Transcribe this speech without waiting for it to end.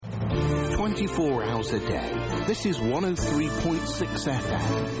24 hours a day. This is 103.6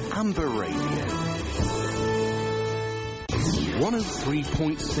 FM, Amber Radio.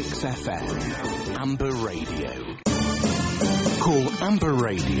 103.6 FM, Amber Radio. Call Amber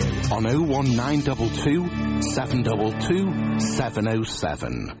Radio on 01922 722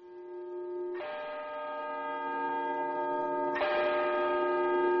 707.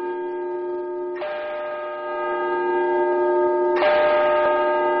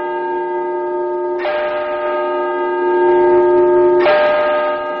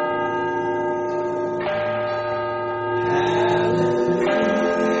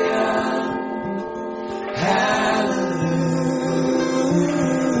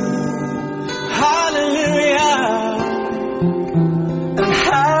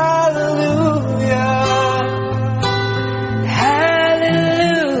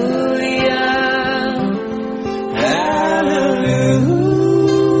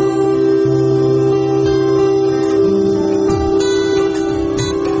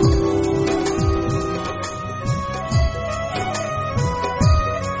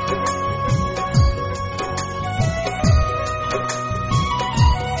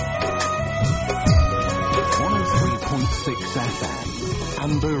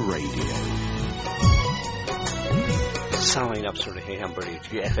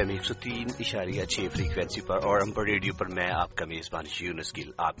 FM 103.6 frequency पर और अम्बर radio पर मैं आपका मेजबान यूनुस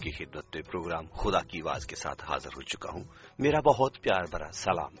गिल आपकी खिदमत में प्रोग्राम खुदा की आवाज के साथ हाजिर हो चुका हूं। मेरा बहुत प्यार भरा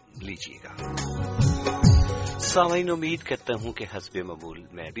सलाम लीजिएगा। सामीन, उम्मीद करता हूं कि हस्बे मामूल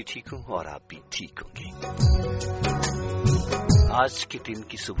मैं भी ठीक हूं और आप भी ठीक होंगे। आज के दिन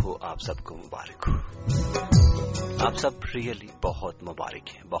की सुबह आप सबको मुबारक हो। आप सब रियली बहुत मुबारक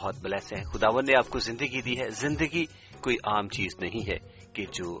हैं, बहुत ब्लेस हैं। खुदावन ने आपको जिंदगी दी है। जिंदगी कोई आम चीज नहीं है कि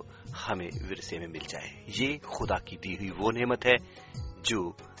जो हमें विरसे में मिल जाए। ये खुदा की दी हुई वो नेमत है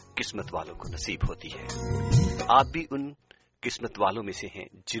जो किस्मत वालों को नसीब होती है। आप भी उन किस्मत वालों में से हैं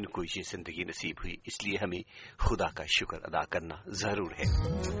जिनको ये जिंदगी नसीब हुई, इसलिए हमें खुदा का शुक्र अदा करना जरूर है।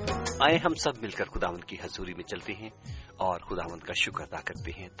 आए हम सब मिलकर खुदावंद की हजूरी में चलते हैं और खुदावंद का शुक्र अदा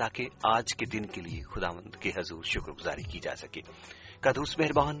करते हैं ताकि आज के दिन के लिए खुदावंद के हजूर शुक्रगुजारी की जा सके। कदूस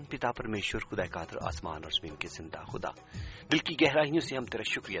मेहरबान पिता परमेश्वर खुदा कादिर आसमान और जमीन के जिंदा खुदा, दिल की गहराइयों से हम तेरा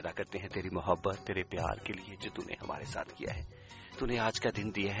शुक्रिया अदा करते हैं तेरी मोहब्बत, तेरे प्यार के लिए जो तूने हमारे साथ किया है। तूने आज का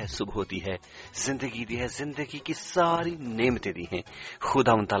दिन दिया है, सुबह दी है, जिंदगी दी है, जिंदगी की सारी नेमतें दी हैं।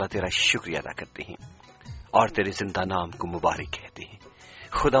 खुदा ताला तेरा शुक्रिया अदा करते हैं और तेरे जिंदा नाम को मुबारक कहते हैं।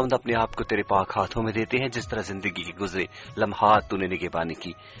 खुदावंद अपने आप को तेरे पाक हाथों में देते हैं। जिस तरह जिंदगी के गुजरे लम्हात तूने निगहबानी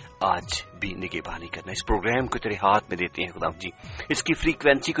की, आज भी निगहबानी करना। इस प्रोग्राम को तेरे हाथ में देते हैं खुदावंद जी, इसकी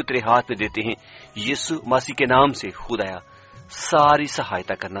फ्रीक्वेंसी को तेरे हाथ में देते हैं। यीशु मसीह के नाम से खुदाया सारी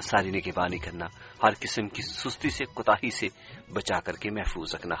सहायता करना, सारी निगहबानी करना, हर किस्म की सुस्ती से, कोताही से बचा करके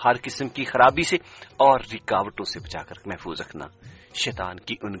महफूज रखना, हर किस्म की खराबी से और रुकावटों से बचा कर महफूज रखना, शैतान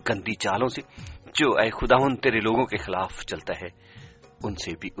की उन गंदी चालों से जो ऐ खुदावंद तेरे लोगों के खिलाफ चलता है,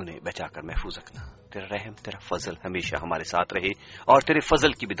 उनसे भी उन्हें बचाकर महफूज रखना। तेरा रहम, तेरा फजल हमेशा हमारे साथ रहे और तेरे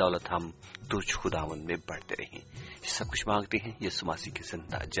फजल की बदौलत हम तुझ खुदावंद में बढ़ते रहें। ये सब कुछ मांगते हैं यीशु मसीह के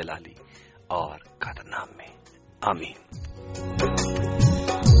जिंदा जलाली और कादर नाम में, आमीन।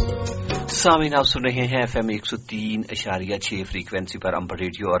 सामीन, आप सुन रहे हैं FM 103.6 फ्रीक्वेंसी पर अम्बर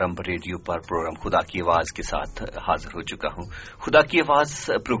रेडियो और अम्बर रेडियो पर प्रोग्राम खुदा की आवाज के साथ हाजिर हो चुका हूं। खुदा की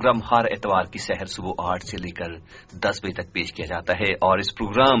आवाज प्रोग्राम हर एतवार की सहर सुबह 8 से लेकर 10 बजे तक पेश किया जाता है और इस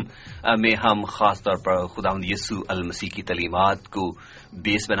प्रोग्राम में हम खास तौर पर खुदावंद यीशु अल मसीह की तालीमात को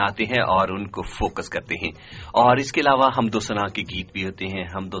बेस बनाते हैं और उनको फोकस करते हैं। और इसके अलावा हम दो सना के गीत भी होते हैं।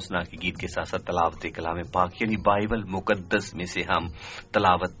 हम दो सना के गीत के साथ साथ तलावत कलाम पाक यानी बाइबल मुकद्दस में से हम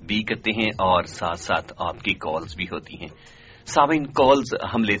तलावत भी करते हैं और साथ साथ आपकी कॉल्स भी होती हैं। सामीन, कॉल्स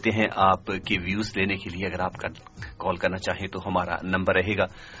हम लेते हैं आपके व्यूज लेने के लिए। अगर आप कॉल करना चाहें तो हमारा नंबर रहेगा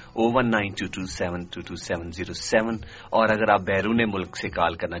 01922722707 और अगर आप बैरून मुल्क से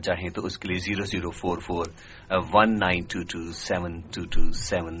कॉल करना चाहें तो उसके लिए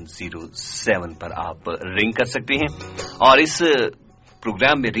 00441922722707 पर आप रिंग कर सकते हैं। और इस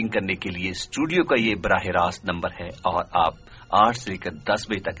प्रोग्राम में रिंग करने के लिए स्टूडियो का ये बराह रास्त नंबर है और आप 8 से लेकर 10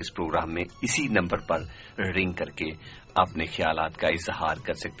 बजे तक इस प्रोग्राम में इसी नंबर पर रिंग करके अपने ख्यालात का इजहार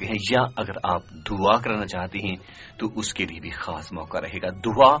कर सकते हैं। या अगर आप दुआ करना चाहते हैं तो उसके लिए भी खास मौका रहेगा।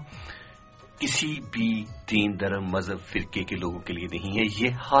 दुआ किसी भी दीन, धर्म, मजहब, फिरके के लोगों के लिए नहीं है, ये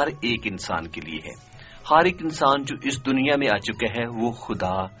हर एक इंसान के लिए है। हर एक इंसान जो इस दुनिया में आ चुका है वो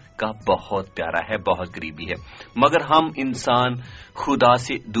खुदा का बहुत प्यारा है, बहुत करीबी है, मगर हम इंसान खुदा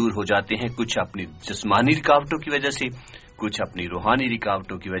से दूर हो जाते हैं, कुछ अपनी जिस्मानी रुकावटों की वजह से, कुछ अपनी रूहानी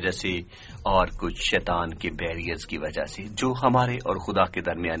रुकावटों की वजह से और कुछ शैतान के बैरियर्स की वजह से जो हमारे और खुदा के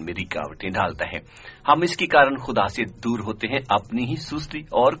दरमियान में रुकावटें डालता है। हम इसके कारण खुदा से दूर होते हैं अपनी ही सुस्ती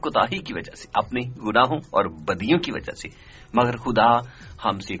और कोताही की वजह से, अपने गुनाहों और बदियों की वजह से। मगर खुदा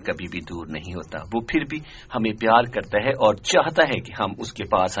हमसे कभी भी दूर नहीं होता, वो फिर भी हमें प्यार करता है और चाहता है कि हम उसके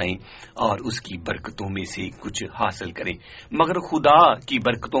पास आएं और उसकी बरकतों में से कुछ हासिल करें। मगर खुदा की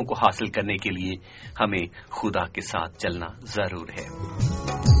बरकतों को हासिल करने के लिए हमें खुदा के साथ चलना जरूर है।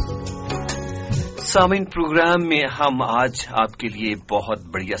 सामीन, प्रोग्राम में हम आज आपके लिए बहुत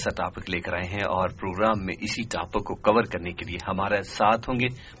बढ़िया सा टॉपिक लेकर आए हैं और प्रोग्राम में इसी टॉपिक को कवर करने के लिए हमारे साथ होंगे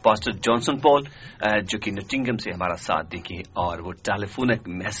पास्टर जॉनसन पॉल, जो कि नटिंगम से हमारा साथ देंगे और वो टेलीफोनिक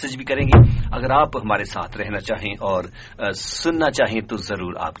मैसेज भी करेंगे। अगर आप हमारे साथ रहना चाहें और सुनना चाहें तो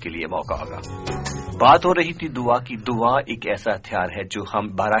जरूर आपके लिए मौका होगा। बात हो रही थी दुआ की। दुआ एक ऐसा हथियार है जो हम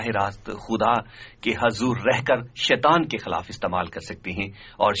बारह रास्त खुदा के हजूर रहकर शैतान के खिलाफ इस्तेमाल कर सकते हैं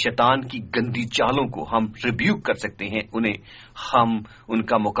और शैतान की गंदी चालों को हम रिब्यूक कर सकते हैं, उन्हें हम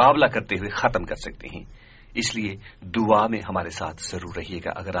उनका मुकाबला करते हुए खत्म कर सकते हैं। इसलिए दुआ में हमारे साथ जरूर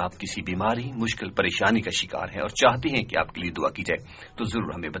रहिएगा। अगर आप किसी बीमारी, मुश्किल, परेशानी का शिकार हैं और चाहते हैं कि आपके लिए दुआ की जाए तो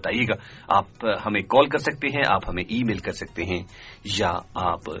जरूर हमें बताइएगा। आप हमें कॉल कर सकते हैं, आप हमें ईमेल कर सकते हैं या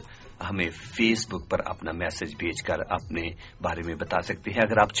आप हमें फेसबुक पर अपना मैसेज भेजकर अपने बारे में बता सकते हैं।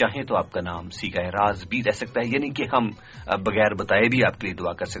 अगर आप चाहें तो आपका नाम सीगा राज भी रह सकता है, यानी कि हम बगैर बताए भी आपके लिए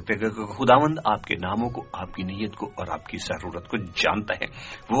दुआ कर सकते हैं, क्योंकि खुदावंद आपके नामों को, आपकी नीयत को और आपकी जरूरत को जानता है।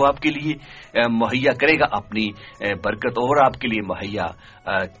 वो आपके लिए मुहैया करेगा अपनी बरकत और आपके लिए मुहैया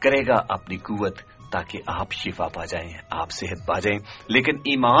करेगा अपनी कुव्वत, ताकि आप शिफा पा जाएं, आप सेहत पा जाएं। लेकिन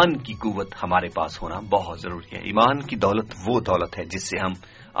ईमान की कुव्वत हमारे पास होना बहुत जरूरी है। ईमान की दौलत वो दौलत है जिससे हम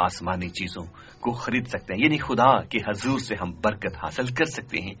आसमानी चीजों को खरीद सकते हैं, यानी खुदा के हजूर से हम बरकत हासिल कर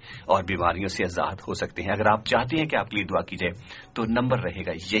सकते हैं और बीमारियों से आजाद हो सकते हैं। अगर आप चाहते हैं कि आपके लिए दुआ की जाए तो नंबर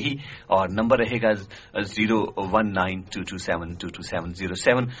रहेगा यही, और नंबर रहेगा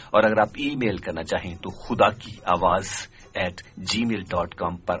 019227227007। और अगर आप ईमेल करना चाहें तो खुदा की आवाज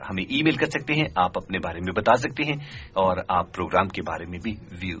 @gmail.com पर हमें ईमेल कर सकते हैं। आप अपने बारे में बता सकते हैं और आप प्रोग्राम के बारे में भी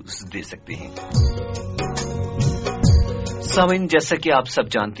व्यूज दे सकते हैं। सामीन, जैसा कि आप सब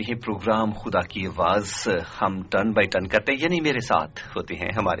जानते हैं, प्रोग्राम खुदा की आवाज हम टर्न बाय टर्न करते हैं, यानी मेरे साथ होते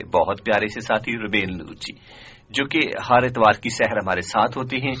हैं हमारे बहुत प्यारे से साथी रुबेल नूर जी, जो कि हर इतवार की सहर हमारे साथ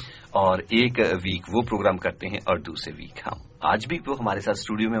होते हैं और एक वीक वो प्रोग्राम करते हैं और दूसरे वीक हम। आज भी वो हमारे साथ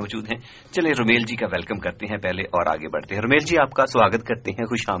स्टूडियो में मौजूद हैं। चलिए रुमेल जी का वेलकम करते हैं पहले और आगे बढ़ते हैं। रुमेल जी, आपका स्वागत करते हैं,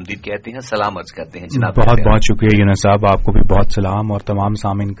 खुश आमदीद कहते हैं, सलाम अर्ज करते हैं जनाब। बहुत बहुत शुक्रिया यूनुस साहब, आपको भी बहुत सलाम और तमाम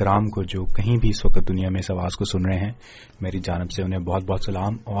सामीन कराम को जो कहीं भी इस वक्त दुनिया में इस आवाज को सुन रहे हैं, मेरी जानब से उन्हें बहुत बहुत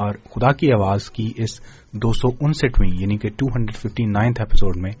सलाम। और खुदा की आवाज की इस 259वीं यानी कि 259th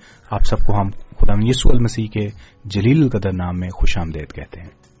एपिसोड में आप सबको हम खुदा यीशु अल मसीह के जलील कदर नाम में खुश आमदीद कहते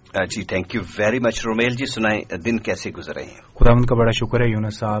हैं। जी thank you very much. Rumel जी, सुनाएं, दिन कैसे गुजरे हैं? खुदावंद का बड़ा शुक्र है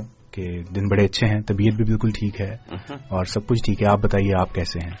यूनुस साहब के दिन बड़े अच्छे हैं, तबीयत भी बिल्कुल ठीक है और सब कुछ ठीक है। आप बताइए, आप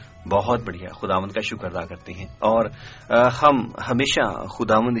कैसे हैं? बहुत बढ़िया, खुदावंद का शुक्र अदा करते हैं और हम हमेशा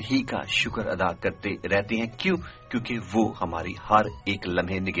खुदावंद ही का शुक्र अदा करते रहते हैं। क्यों? क्योंकि वो हमारी हर एक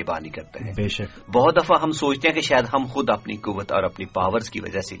लम्हे निगहबानी करता है। बेशक बहुत दफा हम सोचते हैं कि शायद हम खुद अपनी कुव्वत और अपनी पावर्स की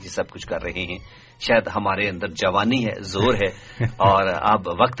वजह से ये सब कुछ कर रहे हैं, शायद हमारे अंदर जवानी है, जोर है और अब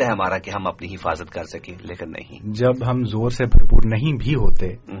वक्त है हमारा कि हम अपनी हिफाजत कर सकें, लेकिन नहीं। जब हम जोर से भरपूर नहीं भी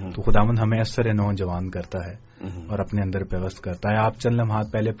होते तो खुदावंद हमें असर नौजवान करता है और अपने अंदर व्यवस्थ करता है। आप चंद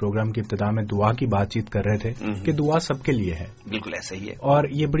लम्हात पहले प्रोग्राम की इब्तिदा में दुआ की बातचीत कर रहे थे कि दुआ सबके लिए है। बिल्कुल ऐसा ही है और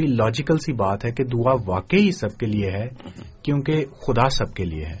ये बड़ी लॉजिकल सी बात है कि दुआ वाकई सबके लिए है, क्योंकि खुदा सबके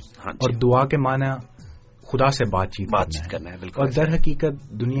लिए है। और दुआ के माना खुदा से बातचीत करना है। बिल्कुल। और दर हकीकत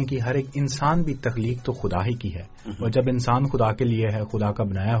दुनिया की हर एक इंसान भी तख्लीक तो खुदा ही की है, और जब इंसान खुदा के लिए है, खुदा का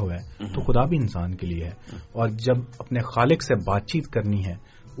बनाया हुआ है, तो खुदा भी इंसान के लिए है। और जब अपने खालिक से बातचीत करनी है,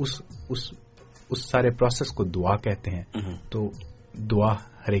 उस सारे प्रोसेस को दुआ कहते हैं। तो दुआ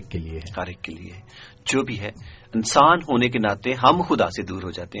हर एक के लिए है, हर एक के लिए है। जो भी है, इंसान होने के नाते हम खुदा से दूर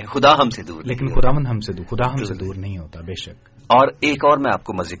हो जाते हैं, खुदा हमसे दूर, लेकिन खुदावंद हमसे दूर, खुदा हमसे दूर नहीं होता। बेशक। और एक और मैं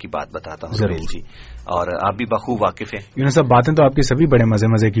आपको मजे की बात बताता हूँ जरूर जी, और आप भी बखूब वाकिफ हैं। यूनुस साहब, बातें तो आपकी सभी बड़े मजे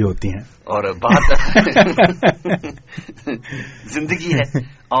मजे की होती हैं और बात जिंदगी है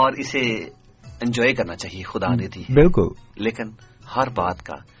और इसे एंजॉय करना चाहिए, खुदा ने दी है। बिल्कुल। लेकिन हर बात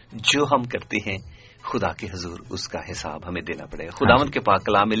का जो हम करते हैं खुदा के हुजूर उसका हिसाब हमें देना पड़ेगा। खुदावंद के पाक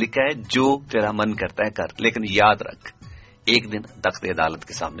कलाम में लिखा है, जो तेरा मन करता है कर, लेकिन याद रख एक दिन तख्त अदालत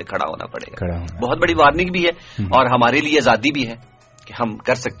के सामने खड़ा होना पड़ेगा। बहुत बड़ी वार्निंग भी है और हमारे लिए आजादी भी है کہ ہم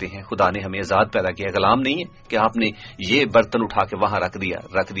کر سکتے ہیں. خدا نے ہمیں آزاد پیدا کیا, غلام نہیں ہے کہ آپ نے یہ برتن اٹھا کے وہاں رکھ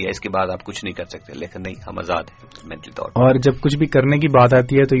دیا اس کے بعد آپ کچھ نہیں کر سکتے, لیکن نہیں, ہم آزاد ہیں مینٹلی طور پر. اور جب کچھ بھی کرنے کی بات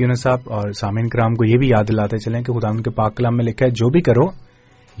آتی ہے تو یونس صاحب اور سامعین کرام کو یہ بھی یاد دلاتے چلیں کہ خدا ان کے پاک کلام میں لکھا ہے جو بھی کرو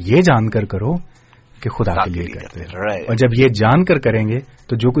یہ جان کر کرو کہ خدا کے لیے کرتے ہیں, اور جب یہ جان کر کریں گے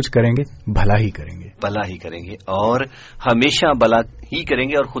تو جو کچھ کریں گے بھلا ہی کریں گے اور ہمیشہ بھلا ہی کریں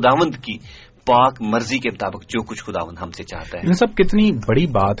گے, اور خداوند کی پاک مرضی کے مطابق جو کچھ خداوند ہم سے چاہتا ہے. یہ سب کتنی بڑی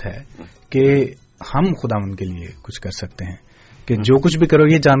بات ہے کہ ہم خداوند کے لیے کچھ کر سکتے ہیں, کہ جو کچھ بھی کرو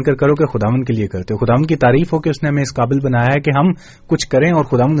یہ جان کر کرو کہ خداوند کے لیے کرتے ہو. خداوند کی تعریف ہو کہ اس نے ہمیں اس قابل بنایا ہے کہ ہم کچھ کریں اور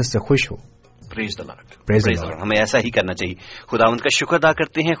خداوند اس سے خوش ہو. پریز دی لارڈ. ہمیں ایسا ہی کرنا چاہیے. خداوند کا شکر ادا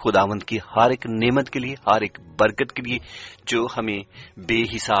کرتے ہیں, خداوند کی ہر ایک نعمت کے لیے, ہر ایک برکت کے لیے جو ہمیں بے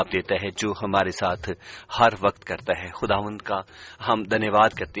حساب دیتا ہے, جو ہمارے ساتھ ہر وقت کرتا ہے. خداوند کا ہم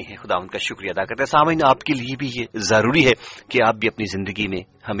دھنیواد کرتے ہیں, خداوند کا شکریہ ادا کرتے ہیں. سامعین, آپ کے لیے بھی یہ ضروری ہے کہ آپ بھی اپنی زندگی میں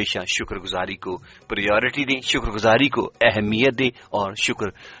ہمیشہ شکر گزاری کو پریورٹی دیں, شکر گزاری کو اہمیت دیں, اور شکر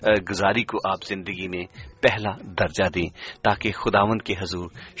گزاری کو آپ زندگی میں پہلا درجہ دیں, تاکہ خداوند کے حضور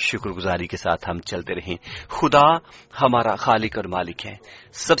شکر گزاری کے ساتھ ہم چلتے رہیں. خدا ہمارا خالق اور مالک ہے.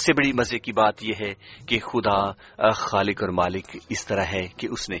 سب سے بڑی مزے کی بات یہ ہے کہ خدا خالق اور مالک اس طرح ہے کہ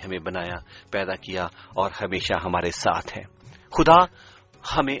اس نے ہمیں بنایا, پیدا کیا اور ہمیشہ ہمارے ساتھ ہے. خدا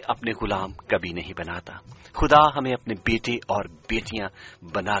ہمیں اپنے غلام کبھی نہیں بناتا. خدا ہمیں اپنے بیٹے اور بیٹیاں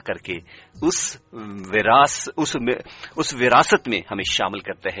بنا کر کے اس وراثت میں ہمیں شامل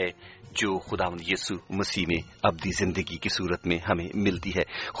کرتا ہے جو خداوند یسوع مسیح میں ابدی زندگی کی صورت میں ہمیں ملتی ہے.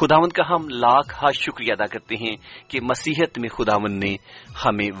 خداوند کا ہم لاکھ شکریہ ادا کرتے ہیں کہ مسیحیت میں خداوند نے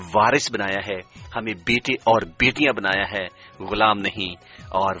ہمیں وارث بنایا ہے, ہمیں بیٹے اور بیٹیاں بنایا ہے, غلام نہیں.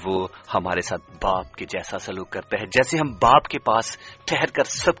 اور وہ ہمارے ساتھ باپ کے جیسا سلوک کرتا ہے. جیسے ہم باپ کے پاس ٹھہر کر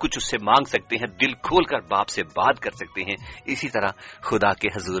سب کچھ اس سے مانگ سکتے ہیں, دل کھول کر باپ سے بات کر سکتے ہیں, اسی طرح خدا کے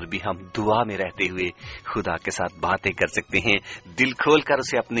حضور بھی ہم دعا میں رہتے ہوئے خدا کے ساتھ باتیں کر سکتے ہیں, دل کھول کر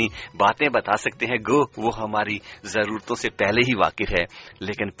اسے اپنی باتیں بتا سکتے ہیں. گو وہ ہماری ضرورتوں سے پہلے ہی واقف ہے,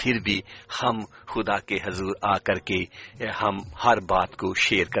 لیکن پھر بھی ہم خدا کے حضور آ کر کے ہم ہر بات کو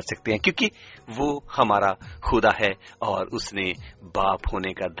شیئر کر سکتے ہیں, کیونکہ وہ ہمارا خدا ہے اور اس نے باپ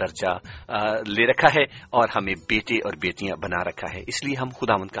ہونے کا درجہ لے رکھا ہے اور ہمیں بیٹے اور بیٹیاں بنا رکھا ہے. اس لیے ہم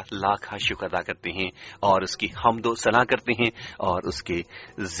خداوند کا لاکھ شکر ادا کرتے ہیں اور اس کی حمد و ثنا کرتے ہیں اور اس کے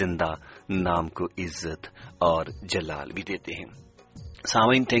زندہ نام کو عزت اور جلال بھی دیتے ہیں.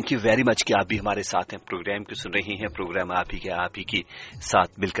 سامعین, تھینک یو ویری مچ کہ آپ بھی ہمارے ساتھ ہیں, پروگرام کو سن رہی ہیں. پروگرام آپ ہی کے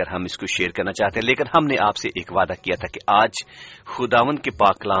ساتھ مل کر ہم اس کو شیئر کرنا چاہتے ہیں, لیکن ہم نے آپ سے ایک وعدہ کیا تھا کہ آج خداوند کے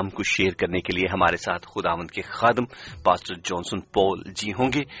پاک کلام کو شیئر کرنے کے لیے ہمارے ساتھ خداوند کے خادم پاسٹر جانسن پول جی ہوں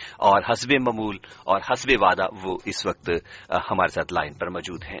گے, اور حسب معمول اور حسب وعدہ وہ اس وقت ہمارے ساتھ لائن پر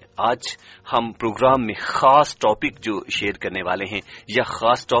موجود ہیں. آج ہم پروگرام میں خاص ٹاپک جو شیئر کرنے والے ہیں, یا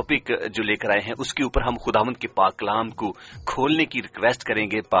خاص ٹاپک جو لے کر آئے ہیں, اس کے اوپر ہم خداوند کے پاک کلام کو کھولنے کی ریکویسٹ کریں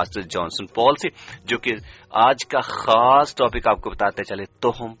گے پاسٹر جانسن پول سے, جو کہ آج کا خاص ٹاپک آپ کو بتاتے چلے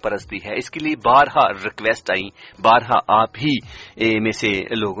توہم پرستی ہے. اس کے لیے بارہا ریکویسٹ آئی, بارہا آپ ہی میں سے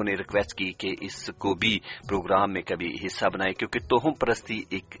لوگوں نے ریکویسٹ کی کہ اس کو بھی پروگرام میں کبھی حصہ بنائے, کیونکہ توہم پرستی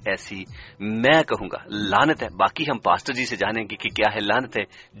ایک ایسی, میں کہوں گا لعنت ہے. باقی ہم پاسٹر جی سے جانیں گے کہ کیا ہے لعنت ہے,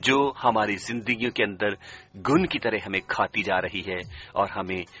 جو ہماری زندگیوں کے اندر گن کی طرح ہمیں کھاتی جا رہی ہے اور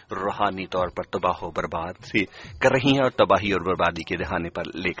ہمیں روحانی طور پر تباہ و برباد سے کر رہی ہیں اور تباہی اور بربادی کے دہانے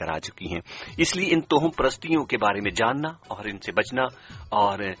پر لے کر آ چکی ہیں. اس لیے ان توہم پرستیوں کے بارے میں جاننا اور ان سے بچنا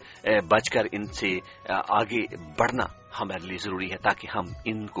اور بچ کر ان سے آگے بڑھنا ہمارے لیے ضروری ہے, تاکہ ہم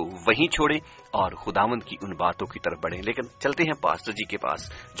ان کو وہیں چھوڑیں اور خداوند کی ان باتوں کی طرف بڑھیں. لیکن چلتے ہیں پاسٹر جی کے پاس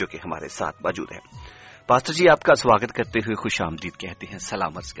جو کہ ہمارے ساتھ موجود ہیں. پاسٹر جی, آپ کا سواگت کرتے ہوئے خوش آمدید کہتے ہیں,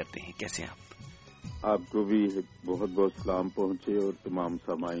 سلام عرض کرتے ہیں. کیسے ہیں آپ کو بھی بہت بہت سلام پہنچے, اور تمام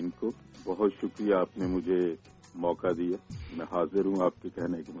سامعین کو بہت شکریہ آپ نے مجھے موقع دیا. میں حاضر ہوں آپ کے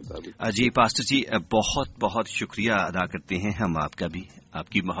کہنے کے مطابق. جی پاسٹر جی, بہت بہت شکریہ ادا کرتے ہیں ہم آپ کا بھی, آپ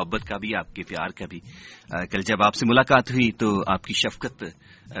کی محبت کا بھی, آپ کے پیار کا بھی. کل جب آپ سے ملاقات ہوئی تو آپ کی شفقت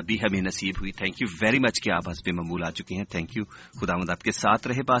بھی ہمیں نصیب ہوئی. تھینک یو ویری مچ کہ آپ حسب معمول آ چکے ہیں. Thank you. خداوند آپ کے ساتھ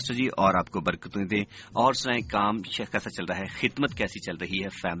رہے پاسٹر جی, اور آپ کو برکتیں دیں. اور سنائیں, کام کیسا چل رہا ہے, خدمت کیسی چل رہی ہے,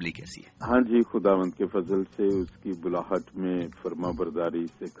 فیملی کیسی ہے؟ ہاں جی, خداوند کے فضل سے اس کی بلاہٹ میں فرما برداری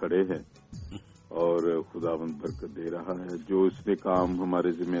سے کھڑے ہیں اور خداوند برکت دے رہا ہے. جو اس نے کام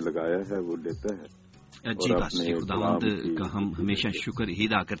ہمارے ذمہ لگایا ہے وہ لیتا ہے, جی واسطے خداوند کا ہم ہمیشہ شکر ہی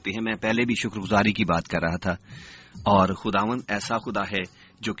ادا کرتے ہیں. میں پہلے بھی شکر گزاری کی بات کر رہا تھا، اور خداوند ایسا خدا ہے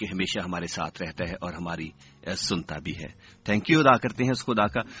جو کہ ہمیشہ ہمارے ساتھ رہتا ہے اور ہماری سنتا بھی ہے. تھینک یو ادا کرتے ہیں اس خدا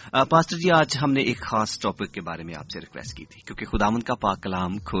کا. پاسٹر جی، آج ہم نے ایک خاص ٹاپک کے بارے میں آپ سے ریکویسٹ کی تھی، کیونکہ خداوند کا پاک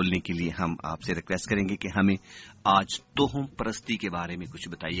کلام کھولنے کے لیے ہم آپ سے ریکویسٹ کریں گے کہ ہمیں آج توہم پرستی کے بارے میں کچھ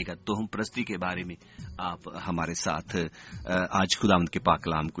بتائیے گا. توہم پرستی کے بارے میں آپ ہمارے ساتھ آج خداوند کے پاک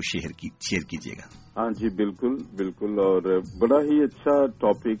کلام کو شیئر کیجیے گا. ہاں جی، بالکل بالکل، اور بڑا ہی اچھا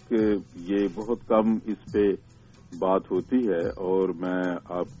ٹاپک. یہ بہت کم اس پہ بات ہوتی ہے، اور میں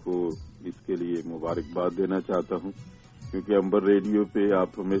آپ کو اس کے لیے مبارکباد دینا چاہتا ہوں، کیونکہ امبر ریڈیو پہ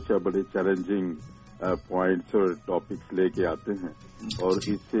آپ ہمیشہ بڑے چیلنجنگ پوائنٹس اور ٹاپکس لے کے آتے ہیں، اور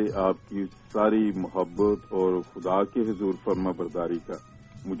اس سے آپ کی ساری محبت اور خدا کے حضور فرما برداری کا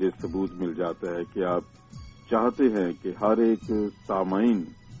مجھے ثبوت مل جاتا ہے کہ آپ چاہتے ہیں کہ ہر ایک سامعین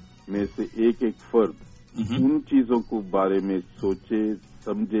میں سے ایک ایک فرد ان چیزوں کو بارے میں سوچے،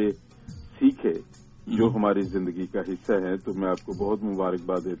 سمجھے، سیکھے جو ہماری زندگی کا حصہ ہے. تو میں آپ کو بہت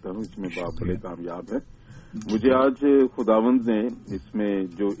مبارکباد دیتا ہوں، اس میں آپ بڑے کامیاب ہیں. مجھے آج خداوند نے اس میں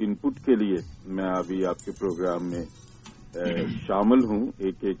جو ان پٹ کے لیے میں ابھی آپ کے پروگرام میں شامل ہوں،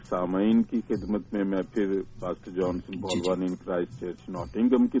 ایک ایک سامعین کی خدمت میں پھر پاسٹر جانسن بولوان ان کرائسٹ چرچ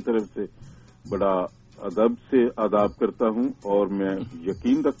ناٹنگم کی طرف سے بڑا ادب سے آداب کرتا ہوں، اور میں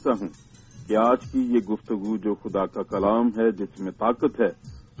یقین رکھتا ہوں کہ آج کی یہ گفتگو جو خدا کا کلام ہے، جس میں طاقت ہے،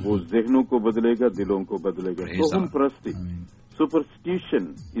 وہ ذہنوں کو بدلے گا، دلوں کو بدلے گا. توہم پرستی،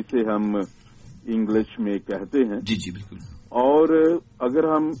 سپرسٹیشن اسے ہم انگلش میں کہتے ہیں. جی جی بالکل. اور اگر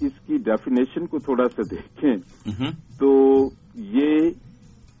ہم اس کی ڈیفینیشن کو تھوڑا سا دیکھیں تو یہ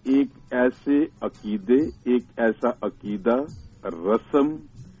ایک ایسے عقیدے، ایک ایسا عقیدہ، رسم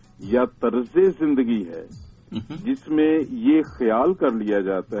یا طرز زندگی ہے جس میں یہ خیال کر لیا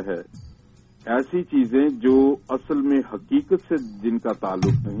جاتا ہے ایسی چیزیں جو اصل میں حقیقت سے جن کا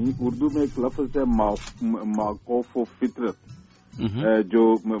تعلق نہیں. اردو میں ایک لفظ ہے ماقوف و فطرت، جو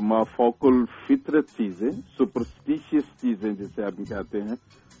مافوق الفطرت چیزیں، سپرسٹیشیس چیزیں جسے آپ کہتے ہیں،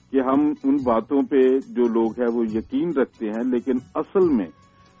 کہ ہم ان باتوں پہ جو لوگ ہیں وہ یقین رکھتے ہیں، لیکن اصل میں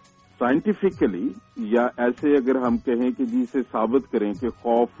سائنٹیفکلی یا ایسے اگر ہم کہیں کہ جی اسے ثابت کریں کہ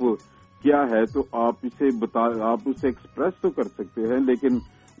خوف کیا ہے، تو آپ اسے ایکسپریس تو کر سکتے ہیں، لیکن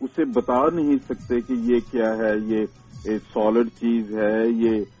اسے بتا نہیں سکتے کہ یہ کیا ہے، یہ سالڈ چیز ہے،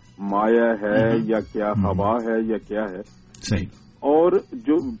 یہ مایا ہے، یا کیا ہوا ہے، یا کیا ہے. صحیح. اور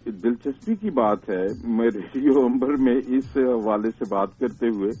جو دلچسپی کی بات ہے، میں ریڈیو امبر میں اس حوالے سے بات کرتے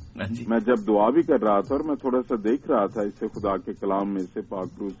ہوئے میں جب دعا بھی کر رہا تھا اور میں تھوڑا سا دیکھ رہا تھا اسے خدا کے کلام میں سے پاک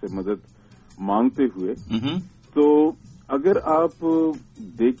روح سے مدد مانگتے ہوئے، تو اگر آپ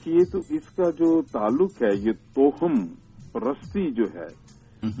دیکھیے تو اس کا جو تعلق ہے، یہ توہم پرستی جو ہے،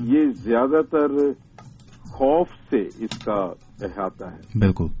 یہ زیادہ تر خوف سے اس کا احاطہ ہے.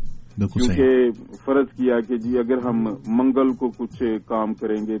 بالکل. کیونکہ فرض کیا کہ جی اگر ہم منگل کو کچھ کام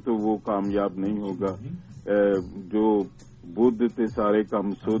کریں گے تو وہ کامیاب نہیں ہوگا، جو بدھ تے سارے کام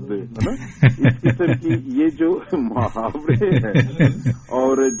سود، ہے نا، اس قسم کی یہ جو محاورے ہیں.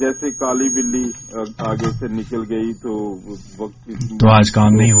 اور جیسے کالی بلی آگے سے نکل گئی تو وقت تو آج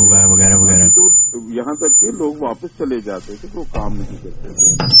کام نہیں ہوگا وغیرہ وغیرہ، تو یہاں تک کہ لوگ واپس چلے جاتے تھے، وہ کام نہیں کرتے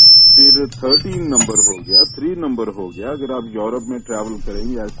تھے. پھر 13 نمبر ہو گیا، 3 نمبر ہو گیا. اگر آپ یورپ میں ٹریول کریں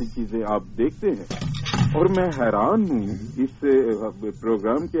گے ایسی چیزیں آپ دیکھتے ہیں. اور میں حیران ہوں اس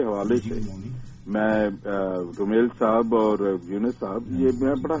پروگرام کے حوالے سے. میں رومیل صاحب اور یونس صاحب، یہ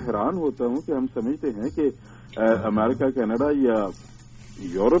میں بڑا حیران ہوتا ہوں کہ ہم سمجھتے ہیں کہ امریکہ، کینیڈا یا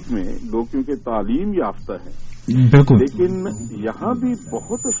یورپ میں لوگ کیونکہ تعلیم یافتہ ہیں، لیکن یہاں بھی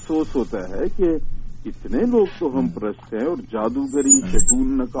بہت افسوس ہوتا ہے کہ اتنے لوگ تو ہم پرست ہیں، اور جادوگری،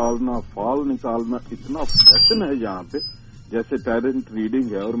 شگون نکالنا، فال نکالنا اتنا فیشن ہے یہاں پہ، جیسے ٹیلنٹ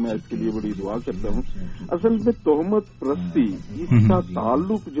ریڈنگ ہے. اور میں اس کے لیے بڑی دعا کرتا ہوں. اصل میں تہمت پرستی، اس کا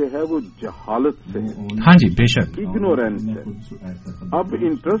تعلق جو ہے وہ جہالت سے ہے. ہاں جی، بے شک اگنورینس ہے. اب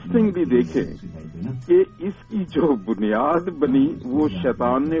انٹرسٹنگلی دیکھیں کہ اس کی جو بنیاد بنی وہ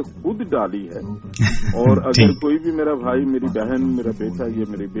شیطان نے خود ڈالی ہے. اور اگر کوئی بھی میرا بھائی، میری بہن، میرا بیٹا یا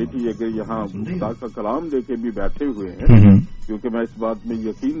میری بیٹی اگر یہاں خدا کا کلام لے کے بھی بیٹھے ہوئے ہیں، کیونکہ میں اس بات میں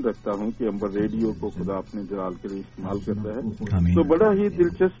یقین رکھتا ہوں کہ امبر ریڈیو کو خدا اپنے جلال کے لیے استعمال کرتا ہے، تو بڑا ہی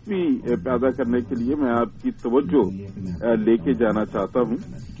دلچسپی پیدا کرنے کے لیے میں آپ کی توجہ لے کے جانا چاہتا ہوں.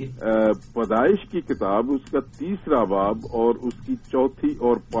 پیدائش کی کتاب، اس کا 3 باب اور اس کی 4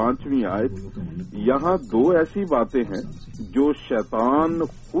 اور 5 آیت، یہاں 2 ایسی باتیں ہیں جو شیطان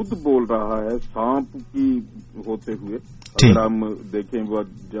خود بول رہا ہے سانپ کی ہوتے ہوئے. اگر ہم دیکھیں وہ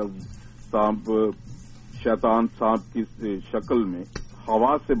جب شیطان سانپ کی شکل میں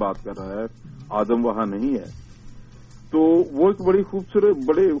ہوا سے بات کر رہا ہے، आदम वहां नहीं है। तो वो एक बड़े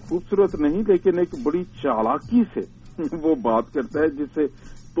खूबसूरत नहीं लेकिन एक बड़ी चालाकी से वो बात करता है, जिससे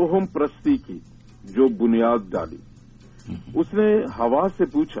तोहम परस्ती की जो बुनियाद डाली। उसने हवा से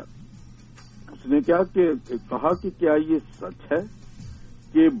पूछा, उसने कहा कि क्या ये सच है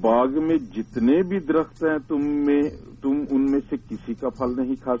कि बाग में जितने भी दरख्त हैं तुम उनमें से किसी का फल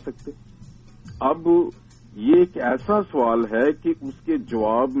नहीं खा सकते? अब ये एक ऐसा सवाल है कि उसके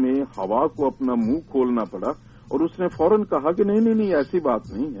जवाब में हवा को अपना मुंह खोलना पड़ा, और उसने फौरन कहा कि नहीं ऐसी बात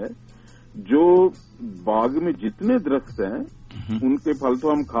नहीं है, जो बाग में जितने दरख्त हैं उनके फल तो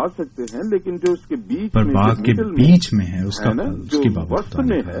हम खा सकते हैं, लेकिन जो उसके बीच में, बाग के बीच में है उसका फल, जो वस्त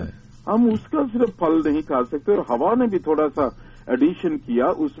में है, हम उसका सिर्फ फल नहीं खा सकते। और हवा ने भी थोड़ा सा एडिशन किया,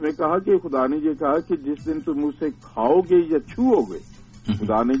 उसमें कहा कि खुदा ने ये कहा कि जिस दिन तुम उसे खाओगे या छूओगे,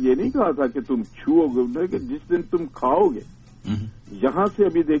 खुदा ने ये नहीं कहा था कि तुम छूओगे, कि जिस दिन तुम खाओगे। यहां से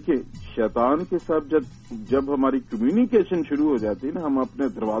अभी देखिए, शैतान के साथ जब हमारी कम्युनिकेशन शुरू हो जाती है ना, हम अपने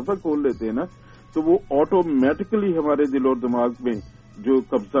दरवाजा खोल लेते हैं ना, तो वो ऑटोमेटिकली हमारे दिल और दिमाग में जो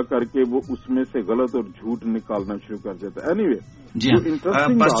कब्जा करके वो उसमें से गलत और झूठ निकालना शुरू कर देता है। एनीवे, जी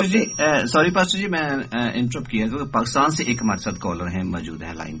pastor ji, sorry pastor ji, मैं इंटरप्ट किया क्योंकि पाकिस्तान से एक हमारे साथ कॉलर हैं, मौजूद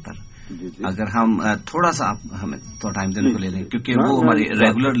है लाइन पर। जी। अगर हम थोड़ा सा हमें थोड़ा टाइम देने को ले लें, क्योंकि वो हमारी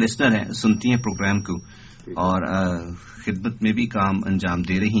रेगुलर लिसनर हैं, सुनती हैं प्रोग्राम को और खिदमत में भी काम अंजाम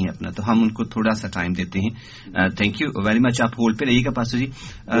दे रही हैं अपना, तो हम उनको थोड़ा सा टाइम देते हैं। Thank you very much. आप होल्ड पे रहिएगा पास्टर जी।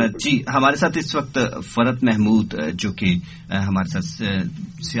 जी, हमारे साथ इस वक्त फरत महमूद, जो कि हमारे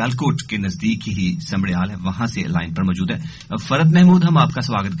साथ सियालकोट के नजदीक ही समड़ियाल है, वहां से लाइन पर मौजूद है। फरत महमूद, हम आपका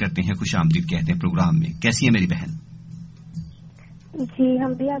स्वागत करते हैं, खुश आमदीद कहते हैं प्रोग्राम में। कैसी है मेरी बहन? जी,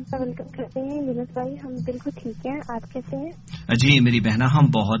 हम भी आपका वेलकम करते हैं यूनुस भाई, हम बिल्कुल ठीक हैं। आप कैसे हैं? जी मेरी बहना, हम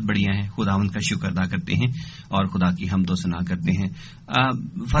बहुत बढ़िया हैं, खुदावंद का शुक्र अदा करते हैं और खुदा की हमदो सना करते हैं।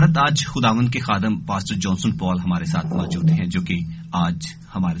 फरत, आज खुदावंद के खादम पास्टर जॉनसन पॉल हमारे साथ मौजूद हैं, जो कि आज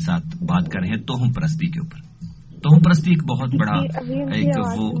हमारे साथ बात कर रहे हैं तोहम परस्ती के ऊपर। तोहम परस्ती एक बहुत बड़ा एक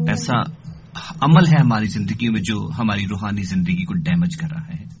वो ऐसा अमल है हमारी जिंदगी में जो हमारी रूहानी जिंदगी को डैमेज कर रहा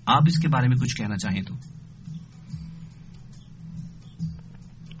है। आप इसके बारे में कुछ कहना चाहें तो?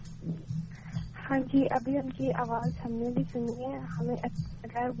 हाँ जी, अभी उनकी आवाज हमने भी सुनी है, हमें अच्छा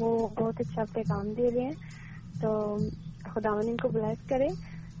लगा, वो बहुत अच्छा पैगाम दे रहे हैं, तो खुदावन इनको ब्लेस करे।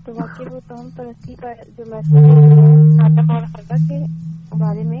 तो वाकई वो तोहम परस्ती पर जो मैसेज आदम और हव्वा के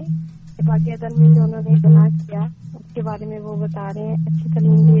बारे में, बाकी अदम में जो उन्होंने गुनाह किया उसके बारे में वो बता रहे हैं, अच्छी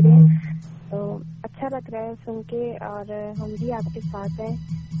तालीम दे रहे हैं, तो अच्छा लग रहा है सुन के। और हम भी आपके साथ हैं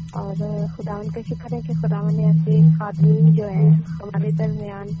और खुदावन का शुक्र है कि खुदावन ने ऐसे खादमीन जो है हमारे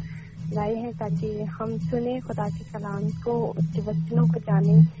दरमियान लाए हैं, ताकि हम सुने खुदा के कलाम को, उसके वचनों को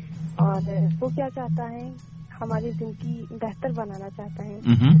जाने, और वो क्या चाहता है, हमारी जिंदगी बेहतर बनाना चाहता है।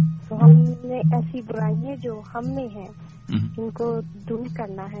 तो हमने ऐसी बुराइयां जो हम में हैं इनको दूर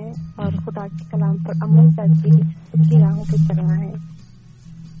करना है और खुदा के कलाम पर अमल करके उसकी राहों पे चलना है।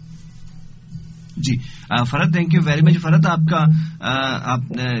 जी Farhat, thank you very much. Farhat, आप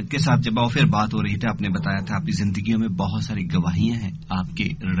के साथ जब फिर बात हो रही थी, आपने बताया था आपकी जिंदगियों में बहुत सारी गवाहियां हैं आपके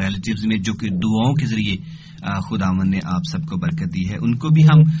रिलेटिव्स में, जो कि दुआओं के जरिए खुदावन ने आप सबको बरकत दी है, उनको भी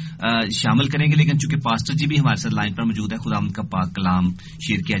हम शामिल करेंगे। लेकिन चूंकि पास्टर जी भी हमारे साथ लाइन पर मौजूद है, खुदावन का पाक कलाम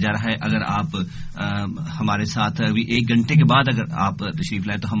शेयर किया जा रहा है। अगर आप हमारे साथ अभी 1 घंटे के बाद अगर आप तशरीफ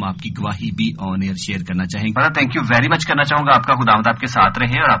लाए तो हम आपकी गवाही भी ऑन एयर शेयर करना चाहेंगे। थैंक यू वेरी मच करना चाहूंगा आपका। खुदावंद आपके साथ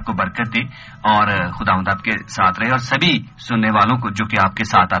रहे और आपको बरकत दे, और खुदावंद आपके साथ रहे, और सभी सुनने वालों को जो कि आपके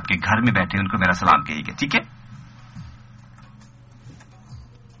साथ आपके घर में बैठे उनको मेरा सलाम कहिएगा, ठीक है?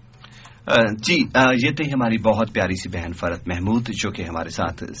 जी, ये थी हमारी बहुत प्यारी सी बहन फरत महमूद, जो कि हमारे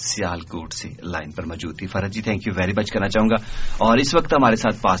साथ सियालकोट से लाइन पर मौजूद थी। Farhat ji, thank you very much करना चाहूंगा। और इस वक्त हमारे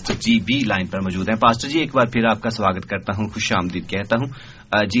साथ पास्टर जी भी लाइन पर मौजूद हैं। पास्टर जी, एक बार फिर आपका स्वागत करता हूं, खुश आमदीद कहता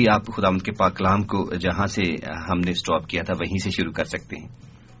हूं। जी, आप खुदावंद के पाक कलाम को जहां से हमने स्टॉप किया था वहीं से शुरू कर सकते हैं।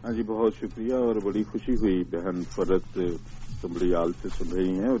 हाँ जी, बहुत शुक्रिया, और बड़ी खुशी हुई बहन फरत समड़ियाल से सुन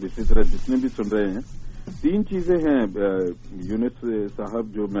रही हैं, और इसी तरह जितने भी सुन रहे हैं। 3 चीजें हैं यूनुस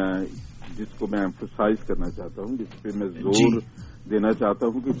साहब जिसको मैं एम्फसाइज करना चाहता हूँ, जिस पे मैं जोर देना चाहता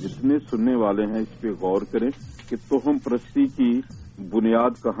हूँ कि जितने सुनने वाले हैं इस पे गौर करें कि तोहम परस्ती की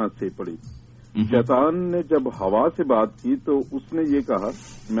बुनियाद कहाँ से पड़ी। शैतान ने जब हवा से बात की तो उसने ये कहा,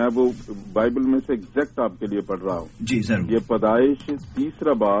 मैं वो बाइबल में से एग्जैक्ट आपके लिए पढ़ रहा हूँ जी सर। ये पैदाइश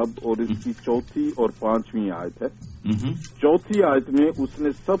 3 बाब और इसकी 4 और 5वीं आयत है। 4 आयत में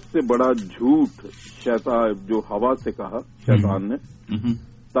उसने सबसे बड़ा झूठ शैतान जो हवा से कहा शैतान ने,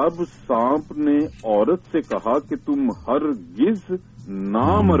 तब सांप ने औरत से कहा कि तुम हरगिज ना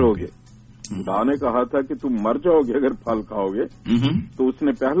मरोगे। खुदा ने कहा था कि तुम मर जाओगे अगर फल खाओगे, तो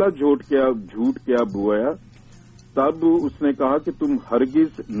उसने पहला झूठ क्या बोया, तब उसने कहा कि तुम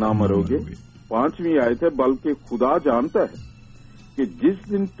हरगिज ना मरोगे। 5वीं आयत है, बल्कि खुदा जानता है कि जिस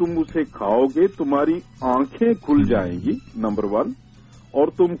दिन तुम उसे खाओगे तुम्हारी आंखें खुल जाएंगी, नंबर 1, और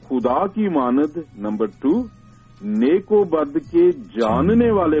तुम खुदा की मानद, नंबर 2, नेको बद के जानने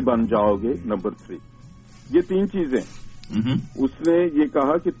वाले बन जाओगे, नंबर 3। ये 3 चीजें। उसने ये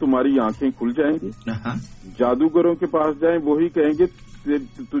कहा कि तुम्हारी आंखें खुल जाएंगी। जादूगरों के पास जाएं, वही कहेंगे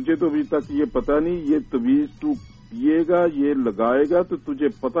तुझे तो अभी तक ये पता नहीं, ये तवीज तू पिएगा, ये लगाएगा तो तुझे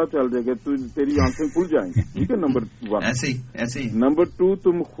पता चल जाएगा, तेरी आंखें खुल जाएंगी। ठीक है, नंबर 1। ऐसे ही। नंबर 2,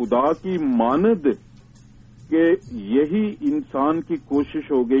 तुम खुदा की मानद के, यही इंसान की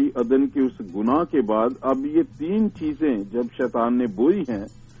कोशिश हो गई अदन के उस गुनाह के बाद। अब ये 3 चीजें जब शैतान ने बोई हैं,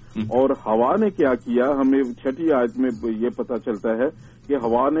 और हवा ने क्या किया, हमें 6ठी आयत में ये पता चलता है कि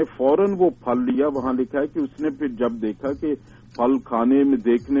हवा ने फौरन वो फल लिया। वहां लिखा है कि उसने फिर जब देखा कि फल खाने में,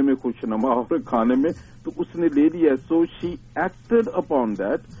 देखने में खुशनुमा और खाने में, तो उसने ले लिया। So she acted upon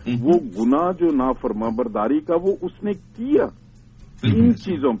that. वो गुनाह जो नाफरमाबरदारी का, वो उसने किया 3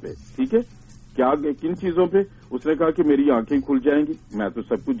 चीजों पे। ठीक है, क्या किन चीजों पे? उसने कहा कि मेरी आंखें खुल जाएंगी, मैं तो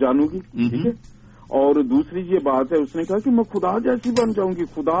सब कुछ जानूंगी। ठीक है, और दूसरी ये बात है, उसने कहा कि मैं खुदा जैसी बन जाऊंगी,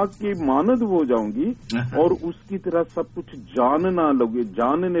 खुदा की मानद हो जाऊंगी और उसकी तरह सब कुछ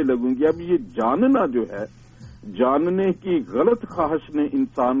जानने लगूंगी। अब ये जानना जो है, जानने की गलत ख्वाहिश ने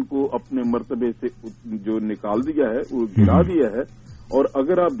इंसान को अपने मर्तबे से जो निकाल दिया है, वो गिरा दिया है। और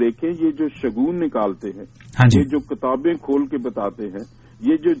अगर आप देखें, ये जो शगुन निकालते हैं, ये जो किताबें खोल के बताते हैं,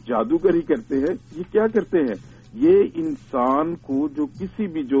 ये जो जादूगरी करते हैं, ये क्या करते हैं? ये इंसान को जो किसी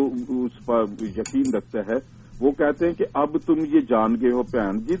भी जो उस पर यकीन रखता है, वो कहते हैं कि अब तुम ये जान गए हो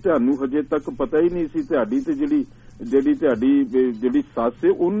भैन जी, ਤੁਹਾਨੂੰ ਹਜੇ तक पता ही नहीं सी ਤੁਹਾਡੀ ਤੇ ਜਿਹੜੀ ਸੱਸ है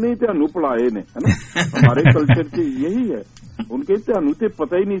उनने ही ਤੁਹਾਨੂੰ ਪੜਾਏ ਨੇ, है ना। हमारे कल्चर से यही है, उनके ਤੁਹਾਨੂੰ ਤੇ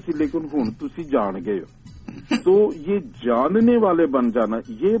पता ही नहीं सी, लेकिन ਹੁਣ ਤੁਸੀਂ जान गए हो। तो ये जानने वाले बन जाना,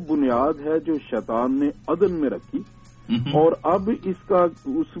 ये बुनियाद है जो शैतान ने अदन में रखी। और अब इसका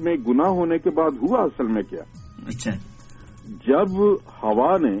उसमें गुनाह होने के बाद हुआ असल में क्या? अच्छा, जब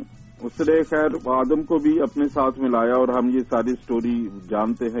हवा ने, उसने खैर आदम को भी अपने साथ मिलाया, और हम ये सारी स्टोरी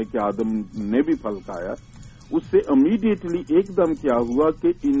जानते हैं कि आदम ने भी फल खाया। उससे इमीडिएटली एकदम क्या हुआ कि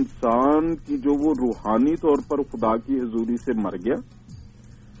इंसान की जो वो रूहानी तौर पर खुदा की हुजूरी से मर गया,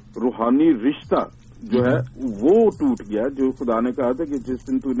 रूहानी रिश्ता जो है वो टूट गया। जो खुदा ने कहा था कि जिस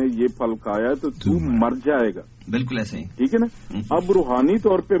दिन तूने ये फल खाया तो तू मर जाएगा, बिल्कुल ऐसे ही। ठीक है ना। अब रूहानी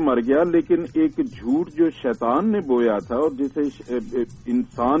तौर पे मर गया, लेकिन एक झूठ जो शैतान ने बोया था और जिसे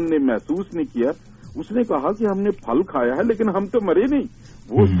इंसान ने महसूस नहीं किया, उसने कहा कि हमने फल खाया है लेकिन हम तो मरे नहीं।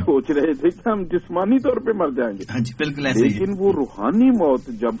 वो सोच रहे थे कि हम जिस्मानी तौर पे मर जाएंगे। हाँ जी, बिल्कुल ऐसे ही। लेकिन वो रूहानी मौत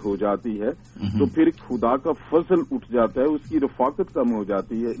जब हो जाती है तो फिर खुदा का फजल उठ जाता है, उसकी रफाकत कम हो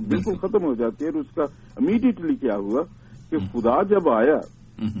जाती है, बिल्कुल खत्म हो जाती है। और उसका इमीडिएटली क्या हुआ कि खुदा जब आया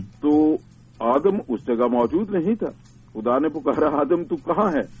तो आदम उस जगह मौजूद नहीं था। खुदा ने पुकारा, आदम तू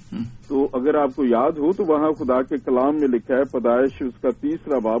कहाँ है? तो अगर आपको याद हो तो वहाँ खुदा के कलाम में लिखा है, पैदाइश उसका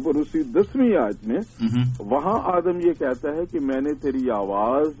 3रा बाब और उसी 10वीं आयत में वहाँ आदम ये कहता है कि मैंने तेरी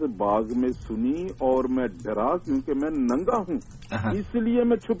आवाज बाग में सुनी और मैं डरा, क्योंकि मैं नंगा हूँ, इसलिए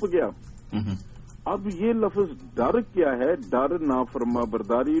मैं छुप गया। अब ये लफ्ज डर क्या है? डर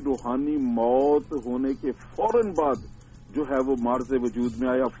नाफरमाबरदारी, रूहानी मौत होने के फौरन बाद जो है वो मार्ज़े वजूद में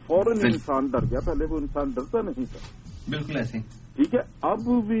आया। फौरन इंसान डर गया, पहले वो इंसान डरता नहीं था। बिल्कुल ऐसे, ठीक है। अब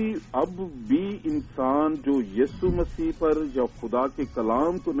भी इंसान जो यीशु मसीह पर या खुदा के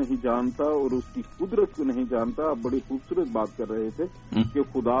कलाम को नहीं जानता और उसकी कुदरत को नहीं जानता। आप बड़ी खूबसूरत बात कर रहे थे कि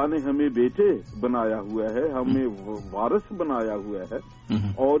खुदा ने हमें बेटे बनाया हुआ है, हमें वारिस बनाया हुआ है,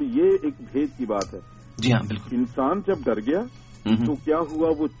 और ये एक भेद की बात है। जी हाँ, बिल्कुल। इंसान जब डर गया तो क्या हुआ?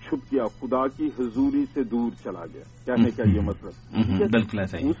 वो छुप गया, खुदा की हुजूरी से दूर चला गया। कहने का ये मतलब, बिल्कुल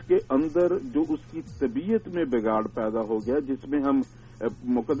ऐसा ही। उसके अंदर जो उसकी तबीयत में बिगाड़ पैदा हो गया, जिसमें हम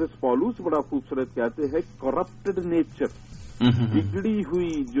मुकद्दस पौलुस बड़ा खूबसूरत कहते हैं करप्टेड नेचर, बिगड़ी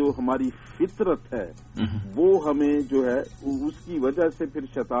हुई जो हमारी फितरत है, वो हमें जो है उसकी वजह से फिर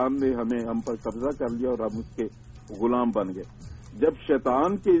शैतान ने हम पर कब्जा कर लिया और हम उसके गुलाम बन गए। जब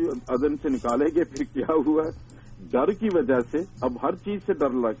शैतान के अदन से निकाले गए, फिर क्या हुआ? डर की वजह से अब हर चीज से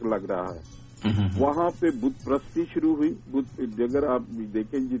डर लग रहा है। वहां पे बुत प्रस्ती शुरू हुई। अगर आप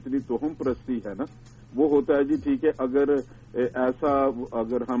देखें जितनी तोहम प्रस्ती है ना, वो होता है जी ठीक है, अगर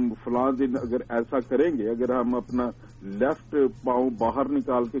हम फलां दिन अगर ऐसा करेंगे, अगर हम अपना लेफ्ट पांव बाहर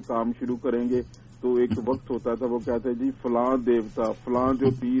निकाल के काम शुरू करेंगे, तो एक वक्त होता था वो कहते हैं जी फलां देवता, फलां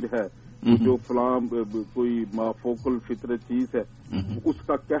जो पीर है جو فلاں کوئی مافوقل فطرت چیز ہے اس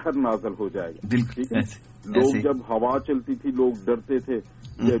کا قہر نازل ہو جائے گا. ٹھیک ہے. لوگ جب ہوا چلتی تھی لوگ ڈرتے تھے,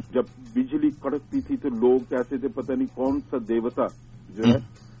 جب بجلی کڑکتی تھی تو لوگ کہتے تھے پتہ نہیں کون سا دیوتا جو ہے,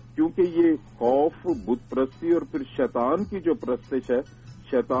 کیونکہ یہ خوف بت پرستی اور پھر شیطان کی جو پرستش ہے.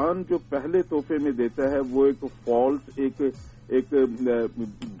 شیطان جو پہلے تحفے میں دیتا ہے وہ ایک فالس ایک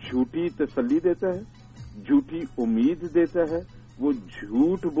جھوٹی تسلی دیتا ہے, جھوٹی امید دیتا ہے, وہ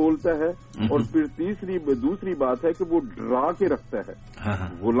جھوٹ بولتا ہے, اور پھر دوسری بات ہے کہ وہ ڈرا کے رکھتا ہے,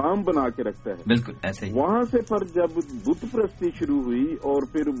 غلام بنا کے رکھتا ہے. بالکل ایسے ہی. وہاں سے پر جب بت پرستی شروع ہوئی اور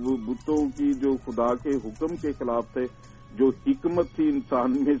پھر بتوں کی جو خدا کے حکم کے خلاف تھے, جو حکمت تھی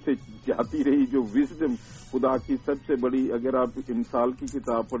انسان میں سے جاتی رہی, جو وزڈم خدا کی سب سے بڑی, اگر آپ امثال کی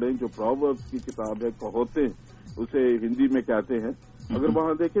کتاب پڑھیں جو پرووربس کی کتاب ہے کہوتے اسے ہندی میں کہتے ہیں, اگر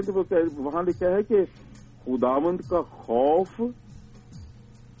وہاں دیکھیں تو وہاں لکھا ہے کہ خداوند کا خوف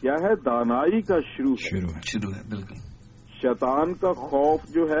کیا ہے, دانائی کا شروع ہے. بالکل. شیطان کا خوف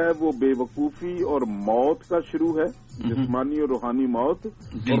جو ہے وہ بے وقوفی اور موت کا شروع ہے, جسمانی اور روحانی موت.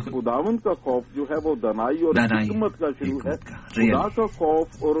 اور خداوند کا خوف جو ہے وہ دانائی اور حکمت کا شروع ہے. خدا کا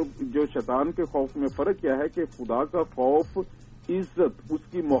خوف اور جو شیطان کے خوف میں فرق کیا ہے کہ خدا کا خوف عزت,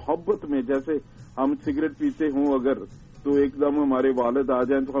 اس کی محبت میں, جیسے ہم سگریٹ پیتے ہوں اگر تو ایک دم ہمارے والد آ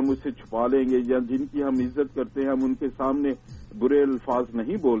جائیں تو ہم اس سے چھپا لیں گے, یا جن کی ہم عزت کرتے ہیں ہم ان کے سامنے برے الفاظ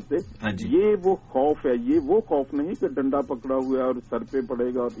نہیں بولتے. یہ وہ خوف ہے, یہ وہ خوف نہیں کہ ڈنڈا پکڑا ہوا ہے اور سر پہ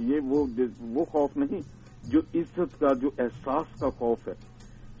پڑے گا, اور یہ وہ خوف نہیں جو عزت کا, جو احساس کا خوف ہے.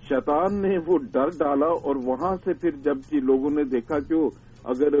 شیطان نے وہ ڈر ڈالا, اور وہاں سے پھر جب لوگوں نے دیکھا کہ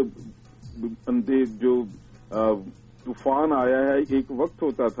اگر جو طوفان آیا ہے, ایک وقت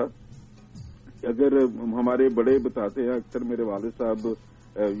ہوتا تھا, اگر ہمارے بڑے بتاتے ہیں, اکثر میرے والد صاحب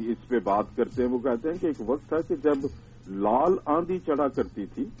اس پہ بات کرتے ہیں, وہ کہتے ہیں کہ ایک وقت تھا کہ جب لال آندھی چڑھا کرتی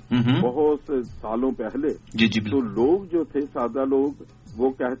تھی بہت سالوں پہلے, تو لوگ جو تھے سادہ لوگ وہ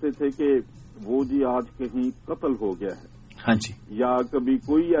کہتے تھے کہ وہ جی آج کہیں قتل ہو گیا ہے, یا کبھی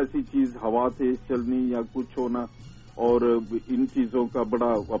کوئی ایسی چیز ہوا تیز چلنی یا کچھ ہونا, اور ان چیزوں کا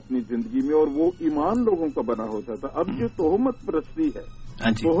بڑا اپنی زندگی میں, اور وہ ایمان لوگوں کا بنا ہوتا تھا. اب جو تہمت پرستی ہے,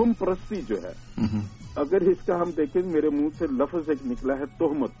 توہم پرستی جو ہے, اگر اس کا ہم دیکھیں میرے منہ سے لفظ ایک نکلا ہے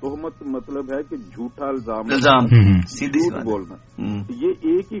تہمت. تہمت مطلب ہے کہ جھوٹا الزام جھوٹ بولنا. یہ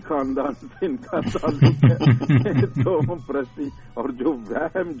ایک ہی خاندان سے ان کا تعلق ہے, تہم پرستی. اور جو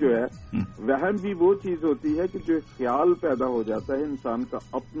وہم جو ہے, وہم بھی وہ چیز ہوتی ہے کہ جو خیال پیدا ہو جاتا ہے انسان کا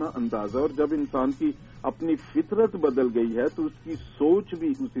اپنا اندازہ, اور جب انسان کی اپنی فطرت بدل گئی ہے تو اس کی سوچ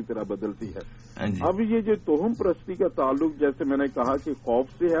بھی اسی طرح بدلتی ہے. اب یہ جو توہم پرستی کا تعلق, جیسے میں نے کہا کہ خوف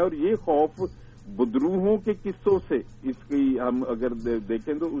سے ہے, اور یہ خوف بدروہوں کے قصوں سے, اس کی ہم اگر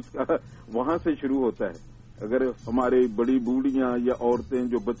دیکھیں تو اس کا وہاں سے شروع ہوتا ہے. اگر ہمارے بڑی بوڑھیاں یا عورتیں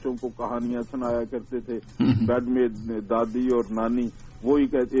جو بچوں کو کہانیاں سنایا کرتے تھے بیڈ میں, دادی اور نانی, وہی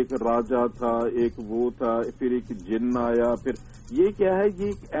کہتے ایک راجا تھا, ایک وہ تھا, پھر ایک جن آیا, پھر یہ کیا ہے, یہ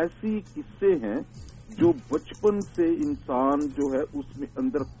ایک ایسی قصے ہیں جو بچپن سے انسان جو ہے اس میں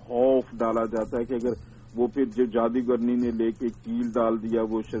اندر خوف ڈالا جاتا ہے کہ اگر وہ پھر جو جادوگرنی نے لے کے کیل ڈال دیا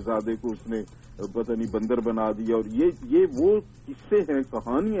وہ شہزادے کو, اس نے پتہ نہیں بندر بنا دیا. اور یہ وہ قصے ہیں,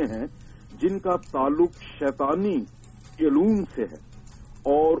 کہانیاں ہیں جن کا تعلق شیطانی علوم سے ہے,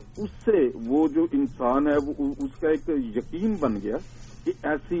 اور اس سے وہ جو انسان ہے وہ اس کا ایک یقین بن گیا کہ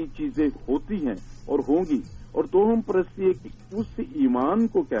ایسی چیزیں ہوتی ہیں اور ہوں گی. اور توہم پرستی اس ایمان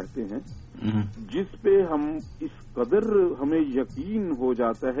کو کہتے ہیں جس پہ ہم اس قدر ہمیں یقین ہو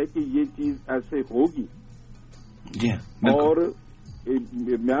جاتا ہے کہ یہ چیز ایسے ہوگی. اور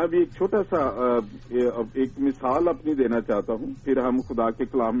میں بھی ایک چھوٹا سا ایک مثال اپنی دینا چاہتا ہوں, پھر ہم خدا کے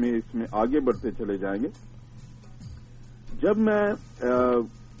کلام میں اس میں آگے بڑھتے چلے جائیں گے. جب میں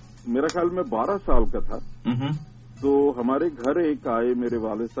میرا خیال میں 12 سال کا تھا تو ہمارے گھر ایک آئے, میرے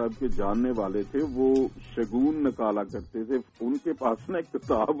والد صاحب کے جاننے والے تھے, وہ شگون نکالا کرتے تھے. ان کے پاس نا ایک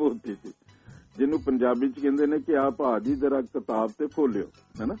کتاب ہوتی تھی جنہوں پنجابی چ نے کہ آپ آجی ذرا کتاب تے کھولو,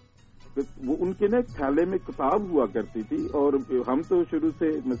 ہے نا. وہ ان کے نا ایک تھیلے میں کتاب ہوا کرتی تھی, اور ہم تو شروع سے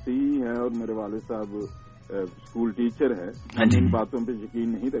مسیحی ہیں اور میرے والد صاحب اسکول ٹیچر ہیں, ان باتوں پہ یقین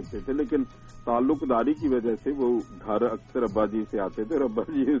نہیں رکھتے تھے, لیکن تعلق داری کی وجہ سے وہ گھر اکثر ابا جی سے آتے تھے, اور ابا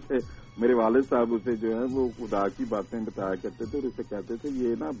جی سے میرے والد صاحب اسے جو ہے وہ خدا کی باتیں بتایا کرتے تھے, اور اسے کہتے تھے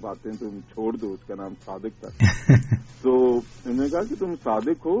یہ نا باتیں تم چھوڑ دو. اس کا نام صادق تھا. تو انہوں نے کہا کہ تم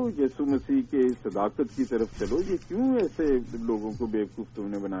صادق ہو, یسوع مسیح کے صداقت کی طرف چلو, یہ کیوں ایسے لوگوں کو بیوقوف تم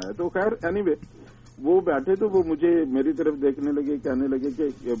نے بنایا. تو خیر اینی وے وہ بیٹھے تو وہ مجھے میری طرف دیکھنے لگے, کہنے لگے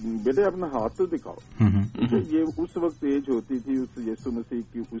کہ بیٹے اپنا ہاتھ تو دکھاؤ. یہ اس وقت ایج ہوتی تھی, اس یسوع مسیح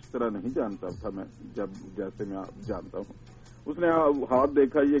کی اس طرح نہیں جانتا تھا میں جب جیسے میں جانتا ہوں. اس نے ہاتھ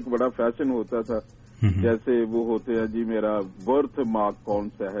دیکھا، یہ ایک بڑا فیشن ہوتا تھا، جیسے وہ ہوتے ہیں جی میرا برتھ مارک کون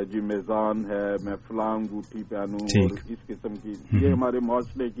سا ہے جی، میزان ہے، میں فلاں انگوٹھی پہنوں اور اس قسم کی، یہ ہمارے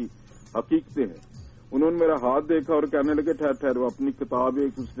معاشرے کی حقیقتیں ہیں. انہوں نے میرا ہاتھ دیکھا اور کہنے لگے ٹھہر، وہ اپنی کتاب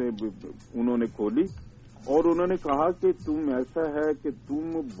ایک انہوں نے کھولی اور انہوں نے کہا کہ تم ایسا ہے کہ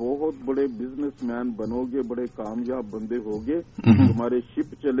تم بہت بڑے بزنس مین بنو گے، بڑے کامیاب بندے ہوگے، تمہارے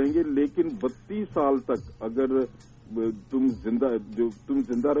شپ چلیں گے، لیکن 32 سال تک اگر تم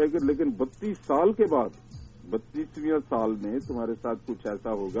زندہ رہے گے، لیکن 32 سال کے بعد 32ویں سال میں تمہارے ساتھ کچھ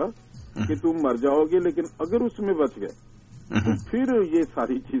ایسا ہوگا کہ تم مر جاؤ گے، لیکن اگر اس میں بچ گئے تو پھر یہ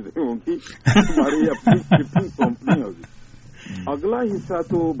ساری چیزیں ہوں گی، تمہاری اپنی شپنگ کمپنی ہوگی. اگلا حصہ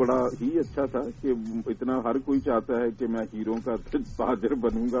تو بڑا ہی اچھا تھا کہ اتنا ہر کوئی چاہتا ہے کہ میں ہیروں کا تاجر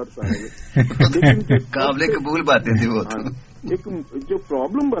بنوں گا، لیکن قابل قبول باتیں تھیں وہ. ایک جو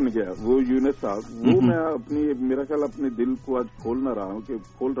پرابلم بن گیا وہ یونس صاحب، وہ میں میرا خیال اپنے دل کو آج کھول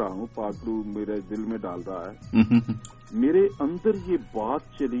رہا ہوں، پاکلو میرے دل میں ڈال رہا ہے. میرے اندر یہ بات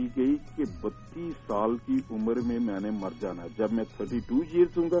چلی گئی کہ 32 سال کی عمر میں نے مر جانا ہے. جب میں 32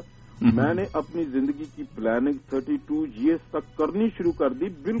 ایئرس ہوں گا، میں نے اپنی زندگی کی پلاننگ 32 ایئرس تک کرنی شروع کر دی،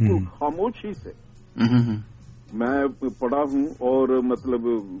 بالکل خاموشی سے. میں پڑھا ہوں اور مطلب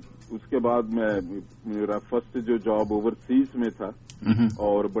اس کے بعد میرا فرسٹ جو جاب اوورسیز میں تھا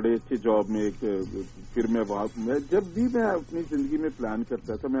اور بڑے اچھے جاب میں پھر میں جب بھی میں اپنی زندگی میں پلان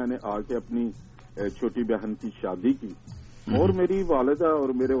کرتا تھا، میں نے آ کے اپنی چھوٹی بہن کی شادی کی اور میری والدہ اور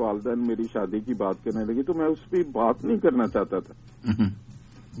میرے والدین میری شادی کی بات کرنے لگے تو میں اس پہ بات نہیں کرنا چاہتا تھا.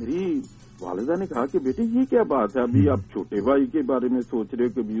 میری والدہ نے کہا کہ بیٹے یہ کیا بات ہے، ابھی آپ چھوٹے بھائی کے بارے میں سوچ رہے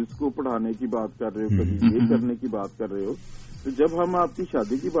ہو، کبھی اس کو پڑھانے کی بات کر رہے ہو، کبھی یہ کرنے کی بات کر رہے ہو، تو جب ہم آپ کی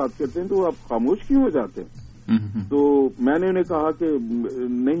شادی کی بات کرتے ہیں تو آپ خاموش کیوں ہو جاتے ہیں؟ تو میں نے انہیں کہا کہ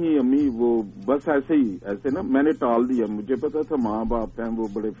نہیں امی، وہ بس ایسے نا میں نے ٹال دیا. مجھے پتا تھا ماں باپ ہیں وہ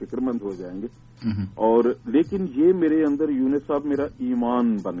بڑے فکر مند ہو جائیں گے، اور لیکن یہ میرے اندر یونس صاحب میرا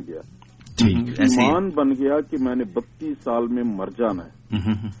ایمان بن گیا، ایمان بن گیا کہ میں نے 32 سال میں مر جانا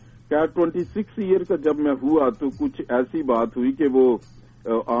ہے. کیا 26 ایئر کا جب میں ہوا تو کچھ ایسی بات ہوئی کہ وہ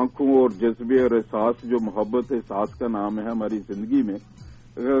آنکھوں اور جذبے اور احساس، جو محبت احساس کا نام ہے ہماری زندگی میں،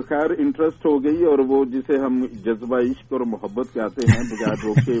 خیر انٹرسٹ ہو گئی، اور وہ جسے ہم جذبہ عشق اور محبت کہتے ہیں بغیر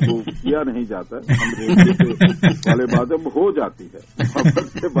روکے وہ کیا نہیں جاتا، ہم ریڈیو والے بات اب ہو جاتی ہے.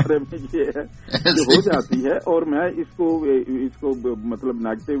 محبت کے بارے میں یہ ہے کہ ہو جاتی ہے، اور میں اس کو مطلب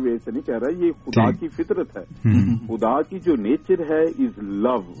نیگیٹو وے سے نہیں کہہ رہا، یہ خدا کی فطرت ہے. خدا کی جو نیچر ہے از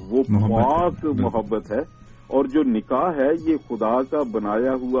لو، وہ پاک محبت ہے، اور جو نکاح ہے یہ خدا کا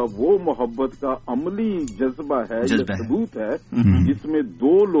بنایا ہوا وہ محبت کا عملی جذبہ ہے، یہ ثبوت ہے جس میں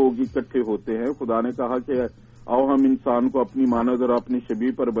دو لوگ اکٹھے ہوتے ہیں. خدا نے کہا کہ آؤ ہم انسان کو اپنی مانند اور اپنی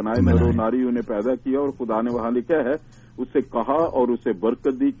شبیہ پر بنائے، نر و ناری انہیں پیدا کیا، اور خدا نے وہاں لکھا ہے اسے کہا اور اسے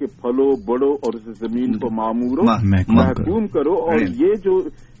برکت دی کہ پھلو بڑھو اور اس زمین کو معمورو محکوم کرو. اور یہ جو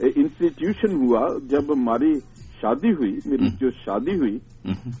انسٹیٹیوشن ہوا جب ہماری شادی ہوئی، میری جو شادی ہوئی،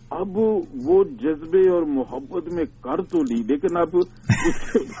 اب وہ جذبے اور محبت میں کر تو لی، لیکن اب اس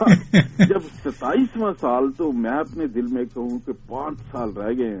کے بعد جب 27واں سال تو میں اپنے دل میں کہوں کہ 5 سال رہ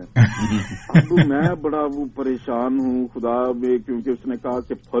گئے ہیں. اب میں بڑا وہ پریشان ہوں خدا میں، کیونکہ اس نے کہا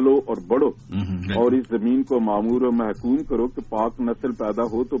کہ پھلو اور بڑھو اور اس زمین کو معمور و محکوم کرو کہ پاک نسل پیدا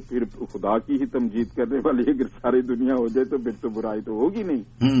ہو. تو پھر خدا کی ہی تمجید کرنے والی اگر ساری دنیا ہو جائے تو پھر تو برائی تو ہوگی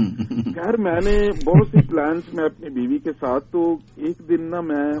نہیں. خیر میں نے بہت سی پلانس میں اپنی بیوی کے ساتھ، تو ایک دن نا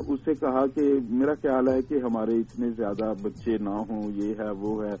میں اسے کہا کہ میرا خیال ہے کہ ہمارے اتنے زیادہ بچے نہ ہوں، یہ ہے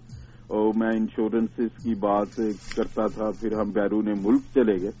وہ ہے، اور میں انشورنس کی بات کرتا تھا. پھر ہم بیرون ملک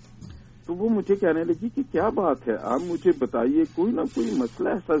چلے گئے تو وہ مجھے کہنے لگی کہ کیا بات ہے، آپ مجھے بتائیے، کوئی نہ کوئی مسئلہ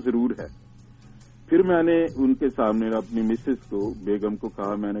ایسا ضرور ہے. پھر میں نے ان کے سامنے اپنی مسز کو، بیگم کو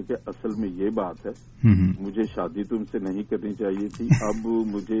کہا، میں نے کہ اصل میں یہ بات ہے، مجھے شادی تم سے نہیں کرنی چاہیے تھی. اب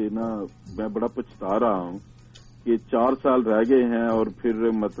مجھے نا میں بڑا پچھتا رہا ہوں کہ 4 سال رہ گئے ہیں اور پھر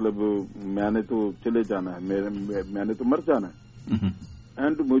مطلب میں نے تو چلے جانا ہے، میں نے تو مر جانا ہے.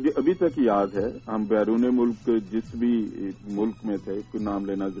 اینڈ مجھے ابھی تک یاد ہے، ہم بیرون ملک جس بھی ملک میں تھے، کوئی نام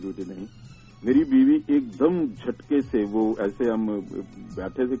لینا ضروری نہیں، میری بیوی ایک دم جھٹکے سے، وہ ایسے ہم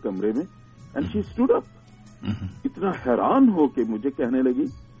بیٹھے تھے کمرے میں، اینڈ شی اسٹوڈ اپ، اتنا حیران ہو کے مجھے کہنے لگی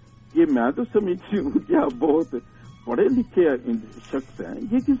کہ میں تو سمجھتی ہوں کہ آپ بہت پڑھے لکھے شخص ہیں،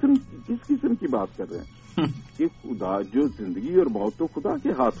 یہ کس قسم کی بات کر رہے ہیں کہ خدا جو زندگی اور موت تو خدا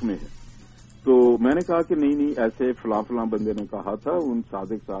کے ہاتھ میں ہے. تو میں نے کہا کہ نہیں ایسے فلاں بندے نے کہا تھا، ان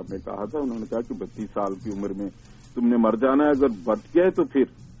صادق صاحب نے کہا تھا، انہوں نے کہا کہ 32 سال کی عمر میں تم نے مر جانا ہے، اگر بچ گئے تو پھر.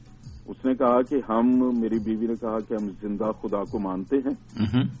 اس نے کہا کہ میری بیوی نے کہا کہ ہم زندہ خدا کو مانتے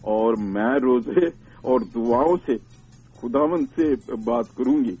ہیں، اور میں روزے اور دعاؤں سے खुदावंद से बात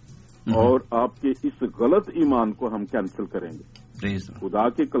करूंगी और आपके इस गलत ईमान को हम कैंसिल करेंगे। खुदा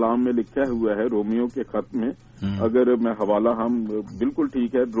के कलाम में लिखा हुआ है रोमियो के खत में, अगर मैं हवाला हम बिल्कुल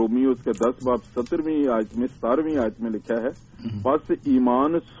ठीक है, रोमियो उसके 10 बाब 17वीं आयत में 17वीं आयत में लिखा है, बस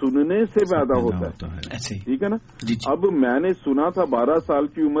ईमान सुनने से पैदा होता है। ठीक है ना। अब मैंने सुना था 12 साल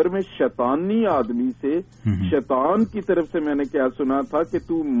की उम्र में शैतानी आदमी से, शैतान की तरफ से मैंने क्या सुना था कि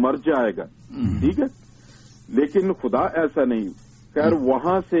तू मर जाएगा। ठीक है, लेकिन खुदा ऐसा नहीं। खैर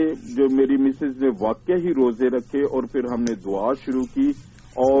वहां से जो मेरी मिसेज ने वाकई ही रोजे रखे और फिर हमने दुआ शुरू की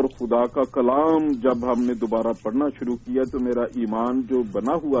और खुदा का कलाम जब हमने दोबारा पढ़ना शुरू किया तो मेरा ईमान जो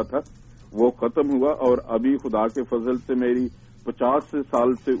बना हुआ था वो खत्म हुआ और अभी खुदा के फजल से मेरी 50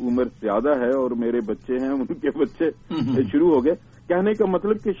 साल से उम्र ज्यादा है और मेरे बच्चे हैं, उनके बच्चे शुरू हो गए। कहने का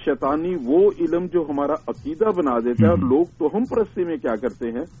मतलब कि शैतानी वो इल्म जो हमारा अकीदा बना देता है, और लोग तो हम परस्ती में क्या करते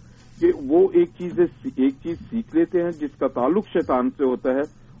हैं कि वो एक चीज सीख लेते हैं जिसका ताल्लुक शैतान से होता है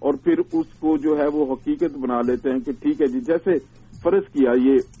और फिर उसको जो है वो हकीकत बना लेते हैं कि ठीक है जी, जैसे फर्ज किया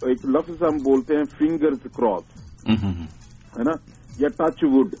ये एक लफ्ज हम बोलते हैं फिंगर्स क्रॉस, है ना, या टच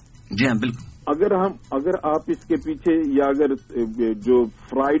वुड। जी हाँ, बिल्कुल। अगर आप इसके पीछे, या अगर जो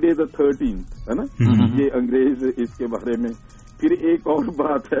फ्राइडे द 13th है ना, ये अंग्रेज इसके बारे में। फिर एक और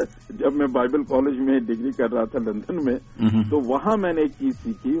बात है, जब मैं बाइबल कॉलेज में डिग्री कर रहा था लंदन में, तो वहां मैंने एक चीज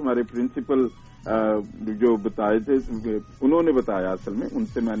सीखी। हमारे प्रिंसिपल जो बताए थे, उन्होंने बताया, असल में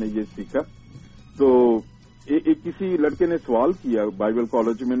उनसे मैंने ये सीखा। तो किसी लड़के ने सवाल किया बाइबल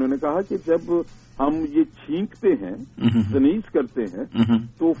कॉलेज में, उन्होंने कहा कि जब हम ये छींकते हैं, स्नीज करते हैं,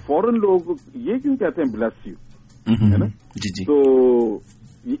 तो फौरन लोग ये क्यों कहते हैं ब्लेस यू, है ना। जी। तो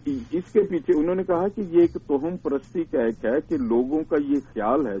इसके पीछे उन्होंने कहा कि ये एक तोहम परस्ती का एक है कि लोगों का ये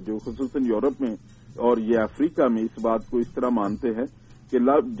ख्याल है जो खुसूसन यूरोप में और ये अफ्रीका में इस बात को इस तरह मानते हैं कि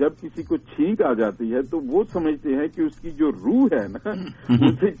जब किसी को छींक आ जाती है तो वो समझते हैं कि उसकी जो रूह है ना,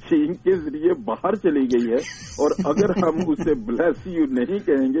 उसे छींक के जरिए बाहर चली गई है, और अगर हम उसे ब्लेस यू नहीं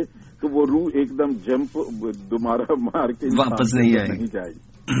कहेंगे तो वो रूह एकदम जंप दोबारा मार के वापस नहीं जाएगी।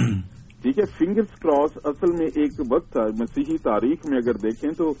 ठीक है। फिंगर्स क्रॉस असल में एक वक्त था मसीही तारीख में, अगर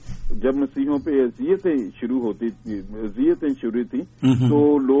देखें तो जब मसीहों पे अज़ियतें शुरू थी तो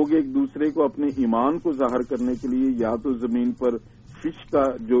लोग एक दूसरे को अपने ईमान को जाहिर करने के लिए या तो जमीन पर फिश का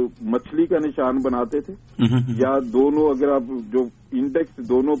जो मछली का निशान बनाते थे, या दोनों, अगर आप जो इंडेक्स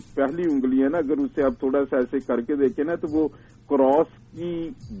दोनों पहली उंगलियां ना, अगर उसे आप थोड़ा सा ऐसे करके देखें ना, तो वो क्रॉस की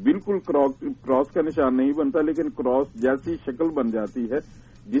बिल्कुल क्रॉस का निशान नहीं बनता, लेकिन क्रॉस जैसी शक्ल बन जाती है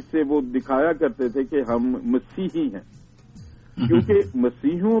जिससे वो दिखाया करते थे कि हम मसीही हैं। क्योंकि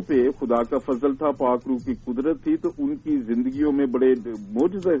मसीहों पे खुदा का फजल था, पाक रूह की कुदरत थी, तो उनकी जिंदगियों में बड़े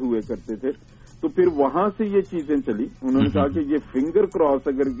मोजज़े हुए करते थे। तो फिर वहां से ये चीजें चली। उन्होंने कहा कि ये फिंगर क्रॉस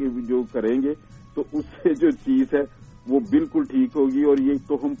अगर जो करेंगे तो उससे जो चीज है वो बिल्कुल ठीक होगी, और ये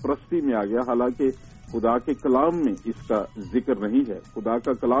तो हम परस्ती में आ गया। हालांकि खुदा के कलाम में इसका जिक्र नहीं है। खुदा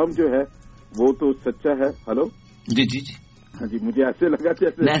का कलाम जो है वो तो सच्चा है। हेलो जी जी जी। हाँ जी, मुझे ऐसे लगा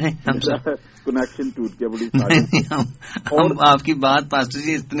जैसे कनेक्शन टूट गया बड़ी सारी। हम आपकी बात पास्टर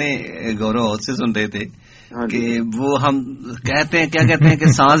जी इतने गौरव से सुन रहे थे कि वो हम कहते हैं, क्या कहते हैं कि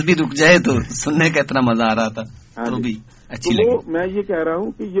सांस भी रुक जाए तो सुनने का इतना मजा आ रहा था, तो भी अच्छी लगी। मैं ये कह रहा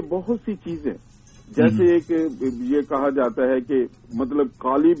हूँ कि ये बहुत सी चीजें, जैसे एक ये कहा जाता है कि मतलब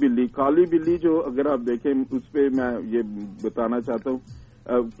काली बिल्ली जो अगर आप देखें उस पे मैं ये बताना चाहता हूँ,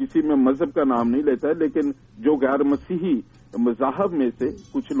 किसी में मजहब का नाम नहीं लेता है, लेकिन जो गैर मसीही मज़ाहब में से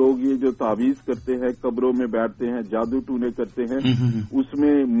कुछ लोग ये जो तावीज करते हैं, कब्रों में बैठते हैं, जादू टूने करते हैं,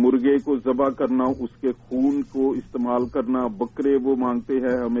 उसमें मुर्गे को ज़बह करना, उसके खून को इस्तेमाल करना, बकरे वो मांगते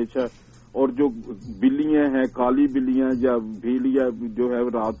हैं हमेशा, और जो बिल्लियां हैं, काली बिल्लियां या भेड़िया जो है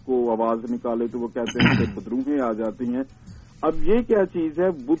रात को आवाज निकाले तो वो कहते हैं कि बदरूहें आ जाती हैं। अब ये क्या चीज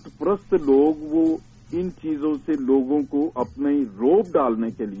है, बुत परस्त लोग वो इन चीजों से लोगों को अपने रोब डालने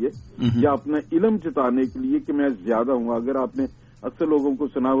के लिए या अपना इल्म जताने के लिए कि मैं ज्यादा हूं। अगर आपने अक्सर लोगों को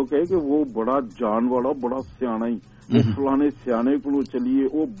सुना, वो कहे कि वो बड़ा जान वाला, बड़ा सियाना ही, वो फलाने सियाने को चलिए,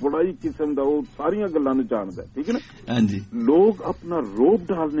 वो बड़ा ही किस्म का, वो सारिया गल्लां नूं जानदा है। ठीक है ना। हाँ जी। लोग अपना रोब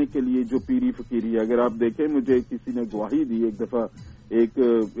डालने के लिए जो पीरी फकीरी, अगर आप देखें, मुझे किसी ने गवाही दी एक दफा,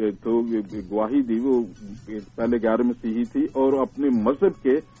 तो गवाही दी, वो पहले गैर मसीही थी और अपने मजहब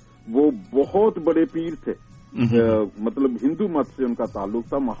के वो बहुत बड़े पीर थे, मतलब हिंदू मत से उनका ताल्लुक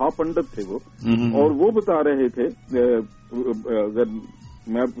था, महापंडित थे वो, और वो बता रहे थे, अगर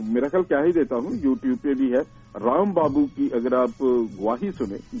मैं मेरा ख्याल क्या ही देता हूँ, यूट्यूब पे भी है, राम बाबू की अगर आप गवाही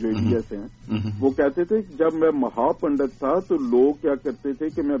सुने जो इंडिया से हैं, वो कहते थे जब मैं महापंडित था तो लोग क्या करते थे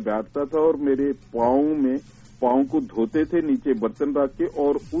कि मैं बैठता था और मेरे पाँव को धोते थे नीचे बर्तन रख के,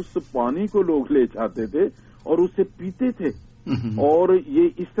 और उस पानी को लोग ले जाते थे और उसे पीते थे। और ये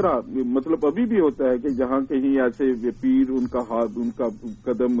इस तरह मतलब अभी भी होता है कि जहाँ कहीं ऐसे पीर उनका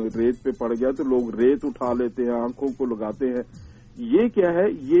कदम रेत पे पड़ गया तो लोग रेत उठा लेते हैं, आंखों को लगाते हैं। ये क्या है?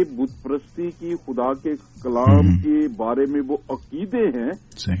 ये बुत परस्ती की, खुदा के कलाम के बारे में वो अकीदे हैं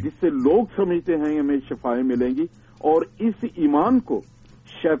जिससे लोग समझते हैं हमें शफाएं मिलेंगी, और इस ईमान को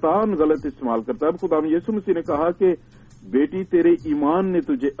शैतान गलत इस्तेमाल करता है। अब खुदा यीशु मसीह ने कहा कि बेटी तेरे ईमान ने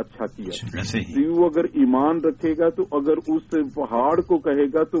तुझे अच्छा किया। तू अगर ईमान रखेगा तो अगर उस पहाड़ को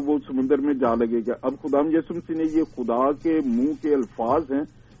कहेगा तो वो समुद्र में जा लगेगा। अब खुदा यीशु मसीह ने ये खुदा के मुंह के अल्फाज हैं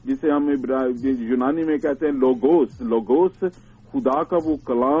जिसे हम यूनानी में कहते हैं लोगोस। लोगोस खुदा का वो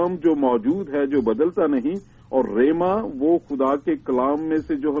कलाम जो मौजूद है, जो बदलता नहीं, और रेमा वो खुदा के कलाम में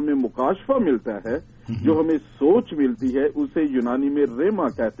से जो हमें मुकाशफा मिलता है, जो हमें सोच मिलती है, उसे यूनानी में रेमा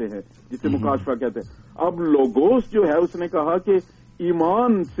कहते हैं, जिसे मुकाशफा कहते हैं। अब लोगोस जो है उसने कहा कि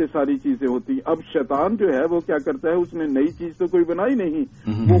ईमान से सारी चीजें होती हैं। अब शैतान जो है वो क्या करता है? उसने नई चीज तो कोई बनाई नहीं,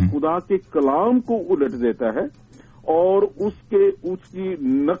 वो खुदा के कलाम को उलट देता है और उसकी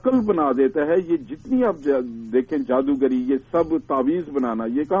नकल बना देता है। ये जितनी आप देखें जादूगरी, ये सब तावीज बनाना,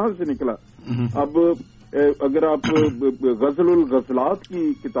 ये कहाँ से निकला? अब अगर आप गजलुल गजलात की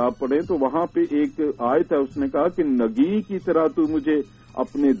किताब पढ़ें तो वहां पे एक आयत है, उसने कहा कि नगी की तरह तू मुझे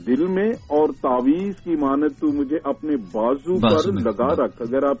अपने दिल में और तावीज की मानत तू मुझे अपने बाजू पर लगा रख।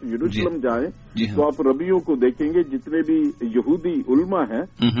 अगर आप यरूशलेम जाएं तो आप रबियों को देखेंगे, जितने भी यहूदी उल्मा हैं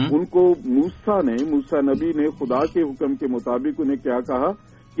उनको मूसा नबी ने खुदा के हुक्म के मुताबिक उन्हें क्या कहा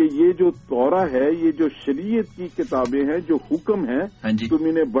कि ये जो तौरा है, ये जो शरीयत की किताबें हैं, जो हुक्म है, तुम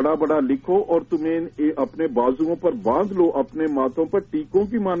इन्हें बड़ा बड़ा लिखो और तुम्हें अपने बाजुओं पर बांध लो, अपने माथों पर टीकों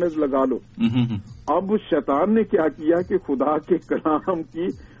की मानद लगा लो। अब शैतान ने क्या किया कि खुदा के कलाम की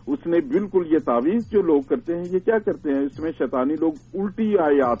उसने बिल्कुल ये तावीज जो लोग करते हैं, ये क्या करते हैं? इसमें शैतानी लोग उल्टी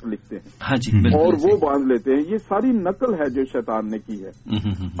आयात लिखते हैं और वो बांध लेते हैं। ये सारी नकल है जो शैतान ने की है।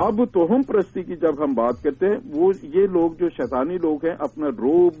 अब तोहम परस्ती की जब हम बात करते हैं, वो ये लोग जो शैतानी लोग हैं अपना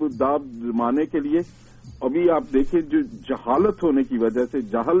रोब दाब जमाने के लिए, अभी आप देखें जो जहालत होने की वजह से,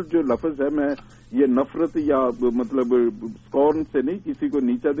 जहल जो लफ्ज है, मैं ये नफरत या मतलब स्कॉर्न से नहीं, किसी को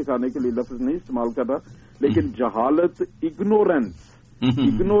नीचा दिखाने के लिए लफ्ज नहीं इस्तेमाल कर रहा, लेकिन जहालत,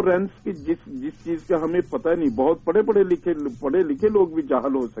 इग्नोरेंस की जिस चीज का हमें पता नहीं। बहुत पढ़े लिखे लोग भी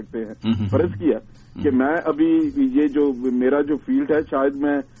जाहल हो सकते हैं। फर्ज किया कि मैं अभी ये जो मेरा जो फील्ड है, शायद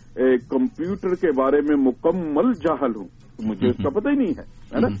मैं कंप्यूटर के बारे में मुकम्मल जाहल हूं, मुझे उसका पता ही नहीं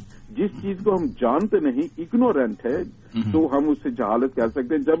है ना। जिस चीज को हम जानते नहीं, इग्नोरेंट है, तो हम उससे जहालत कह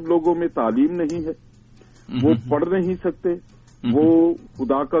सकते हैं। जब लोगों में तालीम नहीं है, वो पढ़ नहीं सकते, वो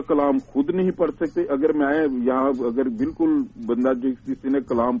खुदा का कलाम खुद नहीं पढ़ सकते। अगर मैं यहाँ अगर बिल्कुल बंदा जो किसी ने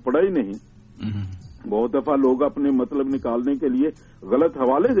कलाम पढ़ा ही नहीं, बहुत दफा लोग अपने मतलब निकालने के लिए गलत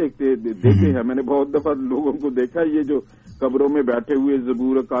हवाले देखे हैं। मैंने बहुत दफा लोगों को देखा, ये जो कब्रों में बैठे हुए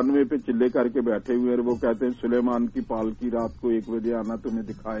ज़बूर 91 पे चिल्ले करके बैठे हुए हैं, वो कहते हैं सुलेमान की पालकी रात को 1 बजे आना, तुम्हें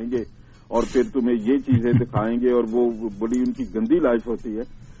दिखाएंगे और फिर तुम्हें ये चीजें दिखाएंगे, और वो बड़ी उनकी गंदी लाइफ होती है।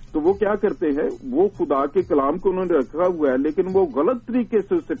 तो वो क्या करते हैं? वो खुदा के कलाम को उन्होंने रखा हुआ है, लेकिन वो गलत तरीके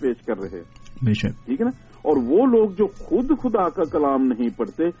से उसे पेश कर रहे हैं। ठीक है ना। और वो लोग जो खुद खुदा का कलाम नहीं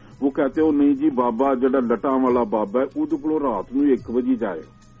पढ़ते, वो कहते हो नहीं जी बाबा जड़ा लटा वाला बाबा है, उद को रात में 1 बजे जाए,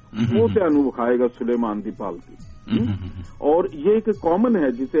 वो त्यानू खाएगा सुलेमान की पालकी। और ये एक कॉमन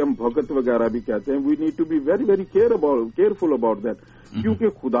है जिसे हम भगत वगैरह भी कहते हैं। We need to be very very careful about that, क्योंकि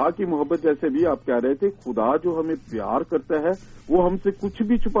खुदा की मोहब्बत, जैसे भी आप कह रहे थे, खुदा जो हमें प्यार करता है वो हमसे कुछ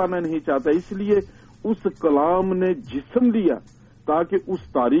भी छुपाना नहीं चाहता। इसलिए उस कलाम ने जिस्म लिया ताकि उस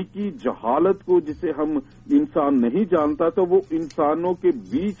तारीकी जहालत को, जिसे हम इंसान नहीं जानता, तो वो इंसानों के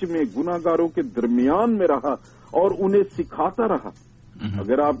बीच में, गुनाहगारों के दरमियान में रहा और उन्हें सिखाता रहा।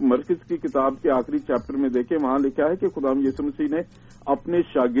 अगर आप मरकज की किताब के आखिरी चैप्टर में देखें, वहां लिखा है कि खुदा यीशु मसीह ने अपने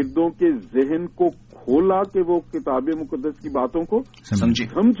शागिर्दों के ज़हन को खोला कि वो किताब मुकद्दस की बातों को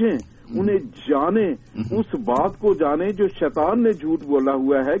समझें, उन्हें जाने, उस बात को जाने जो शैतान ने झूठ बोला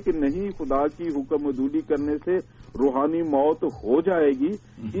हुआ है कि नहीं, खुदा की हुक्म अदूली करने से रूहानी मौत हो जाएगी।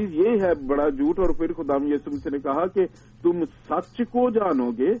 ये है बड़ा झूठ। और फिर खुदा यीशु मसीह ने कहा कि तुम सच को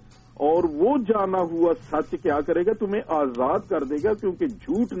जानोगे और वो जाना हुआ सच क्या करेगा? तुम्हें आजाद कर देगा, क्योंकि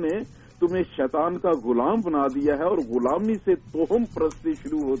झूठ ने तुम्हें शैतान का गुलाम बना दिया है, और गुलामी से तोहम परस्ती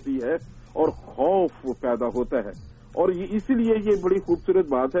शुरू होती है और खौफ पैदा होता है। और ये इसीलिए ये बड़ी खूबसूरत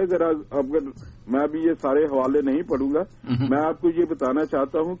बात है। अगर मैं भी ये सारे हवाले नहीं पढ़ूंगा, मैं आपको ये बताना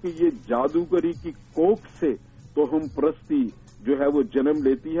चाहता हूं कि ये जादूगरी की कोख से तोहम परस्ती जो है वो जन्म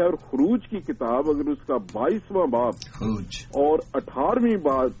लेती है। और खरूज की किताब, अगर उसका 22वां बाब और 18वीं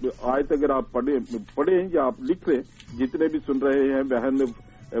बात आयत अगर आप पढ़ें या आप लिख लें, जितने भी सुन रहे हैं बहन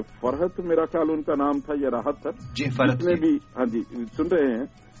फरहत मेरा ख्याल उनका नाम था या राहत था जी, फरहत ने भी, हाँ जी सुन रहे हैं,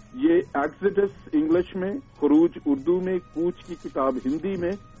 ये एक्सोडस इंग्लिश में, खुरूज उर्दू में, कूच की किताब हिंदी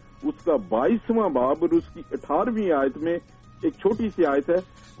में, उसका 22वां बाब और उसकी 18वीं आयत में एक छोटी सी आयत है,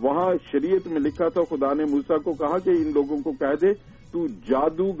 वहां शरीयत में लिखा था, खुदा ने मूसा को कहा कि इन लोगों को कह दे तू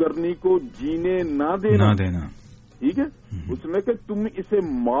जादूगरनी को जीने ना देना। ठीक है, उसने कहा तुम इसे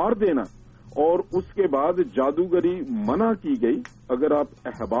मार देना, और उसके बाद जादूगरी मना की गई। अगर आप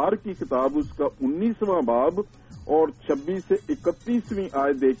अहबार की किताब उसका 19वां बाब और 26 से 31वीं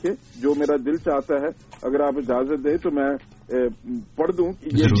आयत देखें, जो मेरा दिल चाहता है अगर आप इजाजत दें तो मैं पढ़ दूं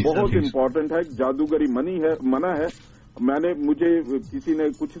कि ये बहुत इम्पोर्टेंट है। जादूगरी मना है। मुझे किसी ने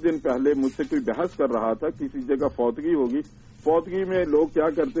कुछ दिन पहले मुझसे कोई बहस कर रहा था, किसी जगह फौतगी होगी, फौतगी में लोग क्या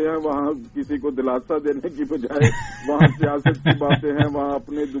करते हैं, वहाँ किसी को दिलासा देने की बजाय वहाँ सियासत की बातें हैं, वहाँ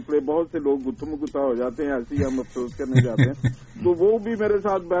अपने दुखड़े, बहुत से लोग गुत्थम गुत्था हो जाते हैं, ऐसे ही हम अफसोस करने जाते हैं। तो वो भी मेरे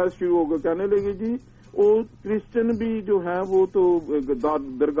साथ बहस शुरू हो गई, कहने लगे जी वो क्रिश्चियन भी जो है वो तो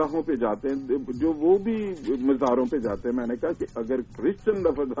दरगाहों पे जाते हैं, जो वो भी मज़ारों पे जाते हैं। मैंने कहा कि अगर क्रिश्चियन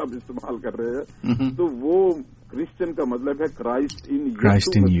लफ्ज़ आप इस्तेमाल कर रहे हैं तो वो क्रिश्चियन का मतलब है क्राइस्ट इन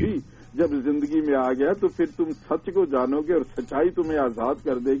यू। जब जिंदगी में आ गया तो फिर तुम सच को जानोगे और सच्चाई तुम्हें आजाद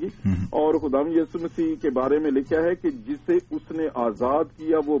कर देगी। और खुदाम यीशु मसीह के बारे में लिखा है कि जिसे उसने आजाद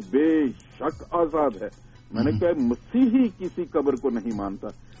किया वो बेशक आजाद है। मैंने कहा मसीही किसी कब्र को नहीं मानता,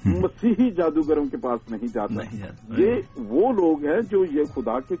 मसीही जादूगरों के पास नहीं जाता। ये वो लोग हैं जो ये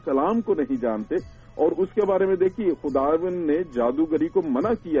खुदा के कलाम को नहीं जानते। और उसके बारे में देखिए, खुदावन ने जादूगरी को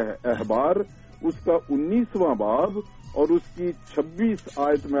मना किया है। अहबार उसका 19वां बाब और उसकी 26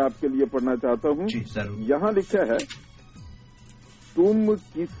 आयत मैं आपके लिए पढ़ना चाहता हूँ। यहाँ लिखा है, तुम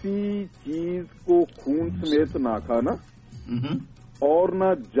किसी चीज को खून समेत ना खाना और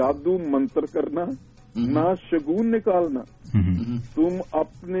ना जादू मंत्र करना, ना शगुन निकालना। तुम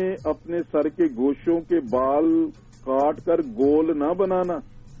अपने अपने सर के गोशों के बाल काट कर गोल ना बनाना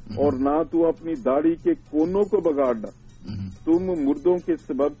और ना तू अपनी दाढ़ी के कोनों को बगाड़ना। तुम मुर्दों के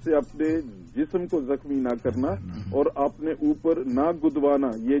सबब से अपने जिस्म को जख्मी ना करना और अपने ऊपर ना गुदवाना।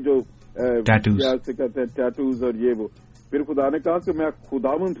 ये जो क्या से कहते हैं टैटूज और ये वो। फिर खुदा ने कहा कि मैं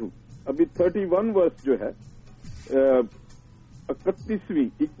खुदावंद हूँ। अभी 31 वर्स जो है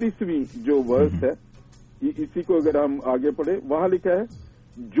 31वीं जो वर्स है, इसी को अगर हम आगे पढ़े, वहां लिखा है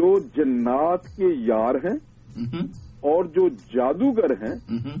जो जन्नात के यार हैं और जो जादूगर हैं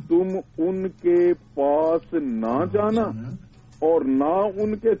तुम उनके पास ना जाना और ना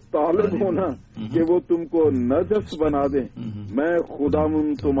उनके तालिब होना कि वो तुमको नजस बना दें। मैं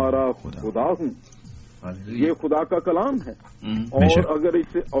खुदामुन तुम्हारा खुदा हूँ। ये खुदा का कलाम है। और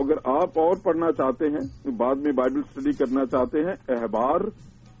अगर आप और पढ़ना चाहते हैं, बाद में बाइबल स्टडी करना चाहते हैं, अहबार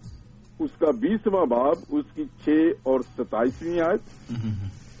उसका 20वां बाब उसकी 6 और 27वीं आयत,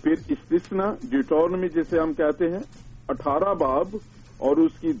 फिर इस्तिस्ना ड्यूटोनॉमी जिसे हम कहते हैं 18 बाब और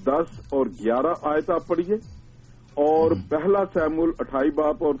उसकी 10 और 11 आयत आप पढ़िए। और पहला सैमुअल 28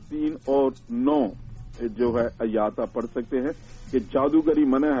 बाब और 3 और 9 जो है आयत आप पढ़ सकते हैं कि जादूगरी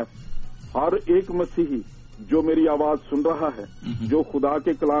मना है। हर एक मसीही जो मेरी आवाज सुन रहा है, जो खुदा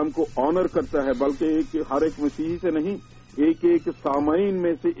के कलाम को ऑनर करता है, बल्कि हर एक मसीही से नहीं, एक एक सामाइन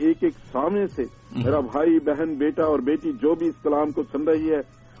में से, एक एक सामने से, मेरा भाई बहन बेटा और बेटी जो भी इस कलाम को सुन रही है,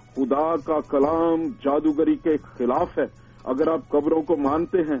 खुदा का कलाम जादूगरी के खिलाफ है। अगर आप कब्रों को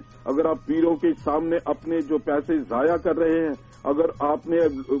मानते हैं, अगर आप पीरों के सामने अपने जो पैसे जाया कर रहे हैं, अगर आपने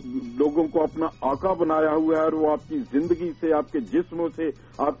लोगों को अपना आका बनाया हुआ है और वो आपकी जिंदगी से, आपके जिस्मों से,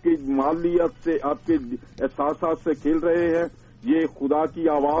 आपकी मालियत से, आपके एहसासात से खेल रहे हैं, ये खुदा की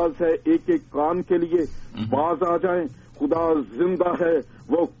आवाज है। एक एक कान के लिए बाज आ जाएं। खुदा जिंदा है,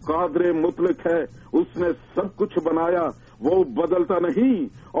 वो कादरे मुतलक है, उसने सब कुछ बनाया, वो बदलता नहीं।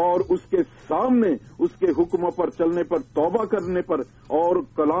 और उसके सामने उसके हुक्मों पर चलने पर, तौबा करने पर और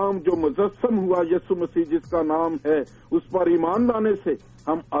कलाम जो मुजस्सम हुआ यीशु मसीह जिसका नाम है, उस पर ईमान लाने से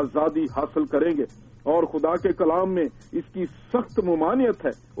हम आजादी हासिल करेंगे। और खुदा के कलाम में इसकी सख्त मुमानियत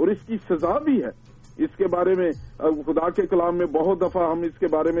है और इसकी सजा भी है। इसके बारे में खुदा के कलाम में बहुत दफा हम इसके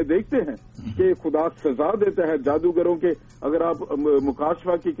बारे में देखते हैं कि खुदा सजा देता है जादूगरों के। अगर आप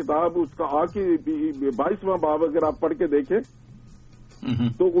मुकाशफा की किताब उसका आखिरी 22वां बाब अगर आप पढ़ के देखें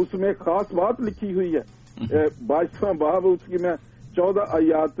तो उसमें खास बात लिखी हुई है। 22वां बाब उसकी मैं 14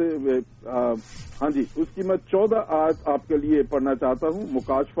 आयत, हाँ जी, उसकी मैं 14 आयत आपके लिए पढ़ना चाहता हूँ।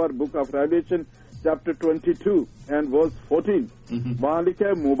 मुकाशफा book of revelation chapter 22 and verse 14। वहां लिखा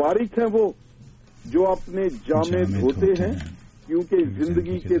है, मुबारक है वो जो अपने जामे धोते हैं, क्योंकि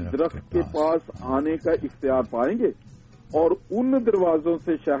जिंदगी के दरख्त के पास आने का इख्तियार पाएंगे और उन दरवाजों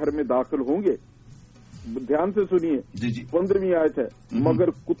से शहर में दाखिल होंगे। ध्यान से सुनिए, जी जी 15वीं आयत है, मगर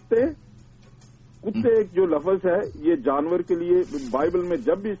कुत्ते एक जो लफ्ज है ये जानवर के लिए बाइबल में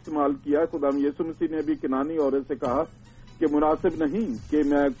जब भी इस्तेमाल किया, खुदा यीशु मसीह ने भी किनानी औरत से कहा कि मुनासिब नहीं कि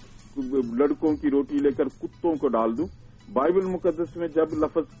मैं लड़कों की रोटी लेकर कुत्तों को डाल दूं। बाइबल मुकद्दस में जब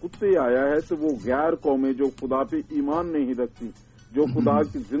लफ्ज कुत्ते आया है तो वो गैर कौमें जो खुदा पे ईमान नहीं रखती, जो खुदा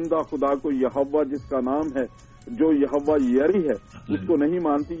की जिंदा खुदा को यहोवा जिसका नाम है, जो यहोवा यरी है, उसको नहीं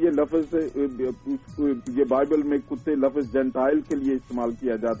मानती। ये लफ्ज ये बाइबल में कुत्ते लफ्ज जेंटाइल के लिए इस्तेमाल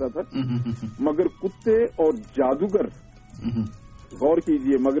किया जाता था। मगर कुत्ते और जादूगर, गौर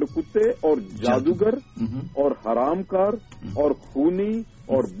कीजिए, मगर कुत्ते और जादूगर और हरामकार और खूनी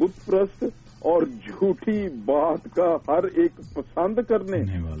और बुत प्रस्त और झूठी बात का हर एक पसंद करने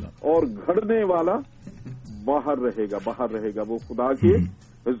और घड़ने वाला बाहर रहेगा। वो खुदा के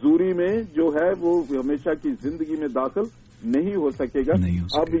हजूरी में जो है वो हमेशा की जिंदगी में दाखिल नहीं हो सकेगा।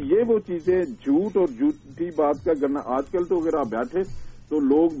 अब ये वो चीजें झूठ और झूठी बात का करना, आजकल तो अगर आप बैठे तो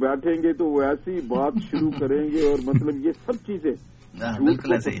लोग बैठेंगे तो वो ऐसी बात शुरू करेंगे और मतलब ये सब चीजें झूठ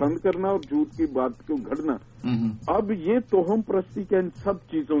को पसंद करना और झूठ की बात को घड़ना। अब ये तोहम परस्ती का इन सब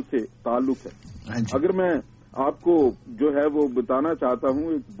चीजों से ताल्लुक है। अगर मैं आपको जो है वो बताना चाहता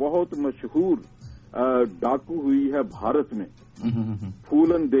हूँ, एक बहुत मशहूर डाकू हुई है भारत में,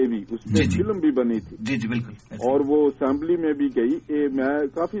 फूलन देवी, उसमें फिल्म भी बनी थी। जी जी बिल्कुल। और वो असेंबली में भी गई। मैं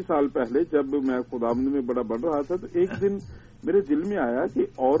काफी साल पहले जब मैं खुदावंद में बड़ा बढ़ रहा था तो एक दिन मेरे दिल में आया कि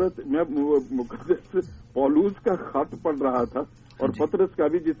औरत, मैं मुकद्दस पौलुस का खत पढ़ रहा था और पतरस का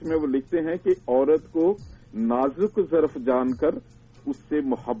भी, जिसमें वो लिखते हैं कि औरत को नाजुक ज़र्फ जानकर उससे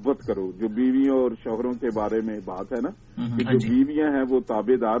मोहब्बत करो। जो बीवियों और शौहरों के बारे में बात है ना, कि जो बीवियां हैं वो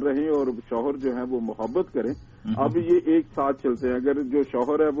ताबेदार रहें और शौहर जो है वो मोहब्बत करें। अब ये एक साथ चलते हैं। अगर जो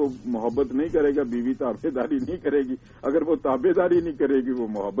शौहर है वो मोहब्बत नहीं करेगा, बीवी ताबेदारी नहीं करेगी, अगर वो ताबेदारी नहीं करेगी वो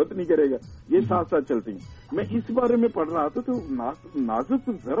मोहब्बत नहीं करेगा, ये साथ साथ चलती हैं। मैं इस बारे में पढ़ रहा था तो नाजुक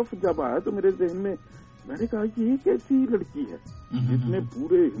ज़र्फ जब आया तो मेरे जहन में मैंने कहा कि ये कैसी लड़की है जिसने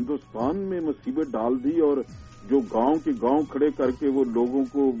पूरे हिंदुस्तान में मुसीबत डाल दी और जो गांव के गांव खड़े करके वो लोगों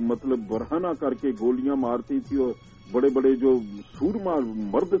को मतलब बरहना करके गोलियां मारती थी और बड़े बड़े जो सूरमा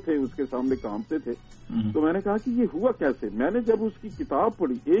मर्द थे उसके सामने कांपते थे। तो मैंने कहा कि ये हुआ कैसे। मैंने जब उसकी किताब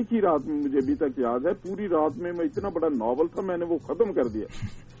पढ़ी एक ही रात में, मुझे अभी तक याद है, पूरी रात में मैं, इतना बड़ा नॉवल था, मैंने वो खत्म कर दिया।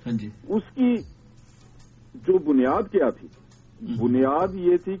 उसकी जो बुनियाद क्या थी, बुनियाद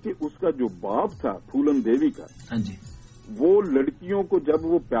ये थी कि उसका जो बाप था फूलन देवी का, वो लड़कियों को जब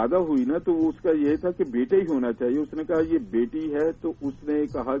वो पैदा हुई ना तो उसका ये था कि बेटे ही होना चाहिए। उसने कहा ये बेटी है, तो उसने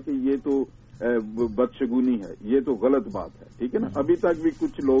कहा कि ये तो बदशगुनी है, ये तो गलत बात है। ठीक है ना। अभी तक भी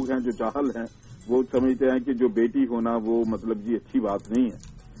कुछ लोग हैं जो जाहल हैं, वो समझते हैं कि जो बेटी होना वो मतलब ये अच्छी बात नहीं है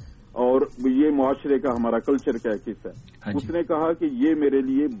और ये मुआशरे का हमारा कल्चर का एक हिस्सा है। उसने कहा कि ये मेरे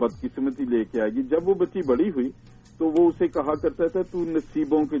लिए बदकिस्मती लेके आएगी। जब वो बच्ची बड़ी हुई तो वो उसे कहा करता था तू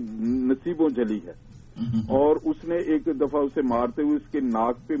नसीबों जली है, और उसने एक दफा उसे मारते हुए उसके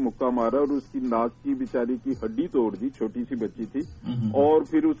नाक पे मुक्का मारा और उसकी नाक की बेचारी की हड्डी तोड़ दी। छोटी सी बच्ची थी और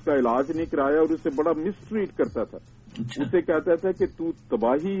फिर उसका इलाज नहीं कराया और उसे बड़ा मिसट्रीट करता था। उसे कहता था कि तू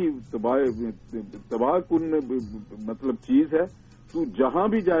तबाह कुन मतलब चीज है, तू जहां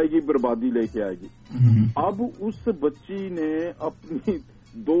भी जाएगी बर्बादी लेके आएगी। अब उस बच्ची ने अपनी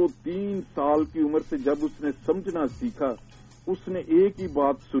 2-3 साल की उम्र से जब उसने समझना सीखा, उसने एक ही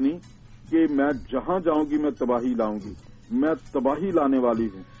बात सुनी कि मैं जहां जाऊंगी मैं तबाही लाऊंगी, मैं तबाही लाने वाली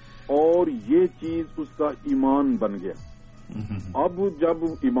हूं, और ये चीज उसका ईमान बन गया। अब जब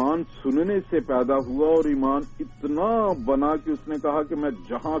ईमान सुनने से पैदा हुआ और ईमान इतना बना कि उसने कहा कि मैं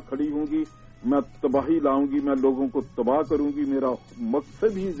जहां खड़ी होंगी मैं तबाही लाऊंगी, मैं लोगों को तबाह करूंगी, मेरा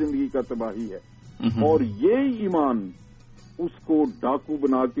मकसद ही जिंदगी का तबाही है। और ये ईमान उसको डाकू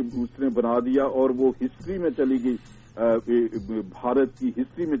बना के उसने बना दिया और वो हिस्ट्री में चली गई, भारत की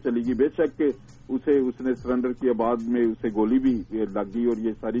हिस्ट्री में चली गई। बेशक उसने सरेंडर किया, बाद में उसे गोली भी लग गई और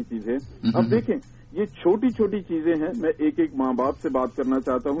ये सारी चीजें। अब देखें ये छोटी छोटी चीजें हैं। मैं एक एक माँ बाप से बात करना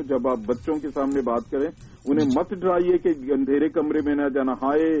चाहता हूँ, जब आप बच्चों के सामने बात करें उन्हें मत डराइए कि अंधेरे कमरे में न जाना,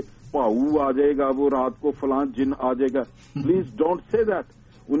 हाय पाऊ आ जाएगा, वो रात को फलां जिन आ जाएगा। Please don't say that.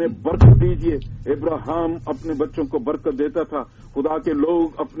 उन्हें बरकत दीजिए। इब्राहिम अपने बच्चों को बरकत देता था, खुदा के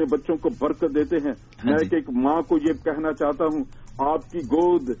लोग अपने बच्चों को बरकत देते हैं। मैं एक माँ को ये कहना चाहता हूँ, आपकी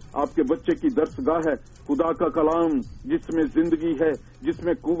गोद आपके बच्चे की दरसगाह है। खुदा का कलाम जिसमें जिंदगी है,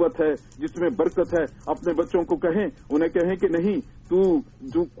 जिसमें कुव्वत है, जिसमें बरकत है। अपने बच्चों को कहें, उन्हें कहें कि नहीं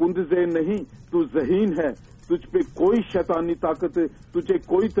तू कुंदजे नहीं, तू ज़हीन है, तुझ पे कोई शैतानी ताकत, तुझे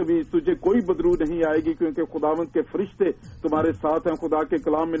कोई तवीज, तुझे कोई बदरू नहीं आएगी, क्योंकि खुदावंद के फरिश्ते तुम्हारे साथ हैं। खुदा के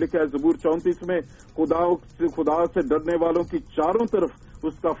कलाम में लिखा है ज़बूर 34 में, खुदा से डरने वालों की चारों तरफ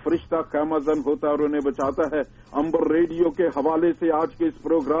उसका फरिश्ता क़यामतन होता है और उन्हें बचाता है। अंबर रेडियो के हवाले से आज के इस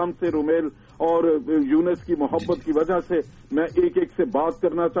प्रोग्राम से रुमेल और यूनस की मोहब्बत की वजह से मैं एक एक से बात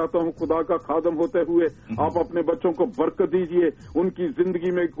करना चाहता हूं। खुदा का खादम होते हुए आप अपने बच्चों को बरकत दीजिए, उनकी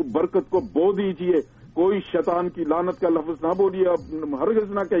जिंदगी में बरकत को बो दीजिए। कोई शैतान की लानत का लफ्ज ना बोलिए, अब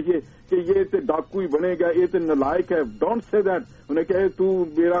हरगिज़ ना कहिए कि ये तो डाकू ही बनेगा, ये तो नालायक है। Don't say that. उन्हें कहे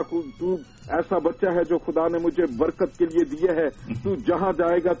तू ऐसा बच्चा है जो खुदा ने मुझे बरकत के लिए दिया है, तू जहां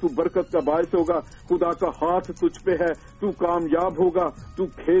जाएगा तू बरकत का बायस होगा, खुदा का हाथ तुझ पे है, तू कामयाब होगा, तू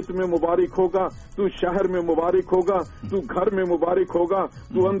खेत में मुबारक होगा, तू शहर में मुबारक होगा, तू घर में मुबारक होगा,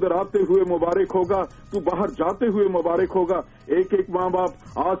 तू अंदर आते हुए मुबारक होगा, तू बाहर जाते हुए मुबारक होगा। एक एक माँ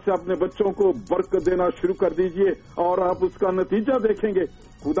बाप आज से अपने बच्चों को बरकत देना शुरू कर दीजिए और आप उसका नतीजा देखेंगे।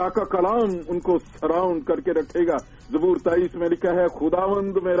 खुदा का कलाम उनको सराउंड करके रखेगा। ज़बूर 23 में लिखा है,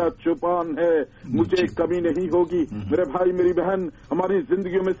 खुदावंद मेरा चौपान है, मुझे कमी नहीं होगी। मेरे भाई मेरी बहन, हमारी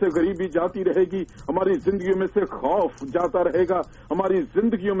जिंदगियों में से गरीबी जाती रहेगी, हमारी जिंदगियों में से खौफ जाता रहेगा, हमारी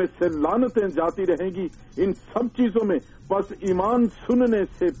जिंदगियों में से लानतें जाती रहेंगी। इन सब चीजों में बस ईमान सुनने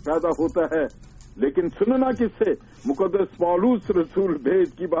से पैदा होता है। लेकिन सुनना किससे? मुकद्दस पौलुस रसूल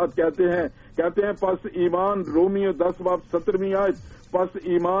भेद की बात कहते हैं पस ईमान, रोमियो 10:17 आयत, पस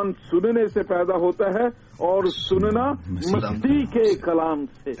ईमान सुनने से पैदा होता है और सुनना मसीह के कलाम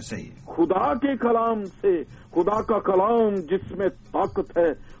से, खुदा के कलाम से। खुदा का कलाम जिसमें ताकत है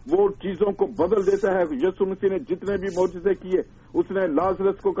वो चीजों को बदल देता है। यीशु मसीह ने जितने भी मौजज़े किए, उसने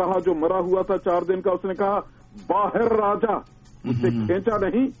लाजरस को कहा जो मरा हुआ था 4 दिन का, उसने कहा बाहर राजा, उससे खींचा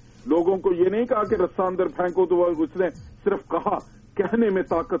नहीं। लोगों को ये नहीं कहा कि रस्सा अंदर फेंको, तो उसने सिर्फ कहा। कहने में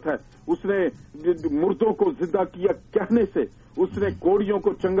ताकत है। उसने मुर्दों को जिंदा किया कहने से, उसने कोड़ियों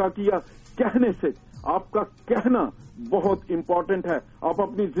को चंगा किया कहने से। आपका कहना बहुत इंपॉर्टेंट है। आप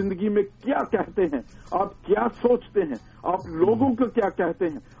अपनी जिंदगी में क्या कहते हैं, आप क्या सोचते हैं, आप लोगों को क्या कहते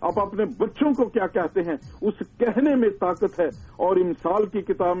हैं, आप अपने बच्चों को क्या कहते हैं, उस कहने में ताकत है। और इमसाल की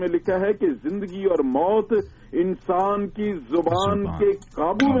किताब में लिखा है कि जिंदगी और मौत इंसान की जुबान के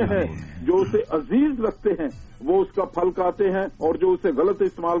काबू में है। जो उसे अजीज रखते हैं वो उसका फल खाते हैं, और जो उसे गलत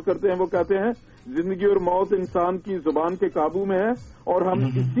इस्तेमाल करते हैं वो कहते हैं जिंदगी और मौत इंसान की जुबान के काबू में है और हम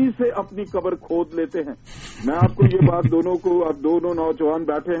इसी से अपनी कब्र खोद लेते हैं। मैं आपको ये बात दोनों नौजवान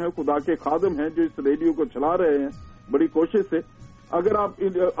बैठे हैं, खुदा के खादम हैं जो इस रेडियो को चला रहे हैं बड़ी कोशिश से। अगर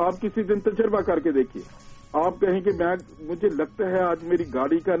आप किसी दिन तजर्बा करके देखिए, आप कहें कि मुझे लगता है आज मेरी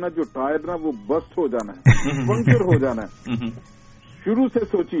गाड़ी का ना जो टायर ना वो बस्ट हो जाना है, पंक्चर हो जाना है। शुरू से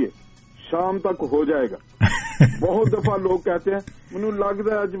सोचिए, शाम तक हो जाएगा। बहुत दफा लोग कहते हैं मैनू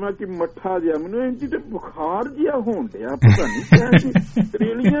लगता है अज मैं कि मठा जिहा, मैनू इंज ते बुखार जिहा होण दिया, पता नहीं क्या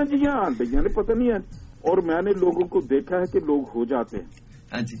त्रेलियां जिहा आन दियां ने, पता नहीं है। और मैंने लोगों को देखा है कि लोग हो जाते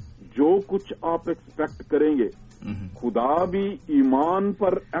हैं। जो कुछ आप एक्सपेक्ट करेंगे, खुदा भी ईमान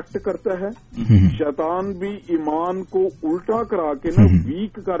पर एक्ट करता है, शैतान भी ईमान को उल्टा करा के ना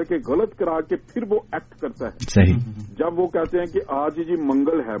वीक करके गलत करा के फिर वो एक्ट करता है। सही। जब वो कहते हैं कि आज जी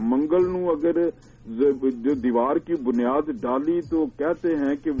मंगल है, मंगल नू अगर जो दीवार की बुनियाद डाली तो कहते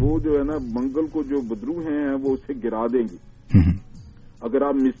हैं कि वो जो है ना मंगल को जो बदरू हैं वो उसे गिरा देंगी। अगर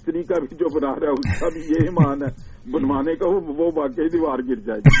आप मिस्त्री का भी जो बना रहा है उसका भी ये ईमान है बनवाने का, वो वाकई दीवार गिर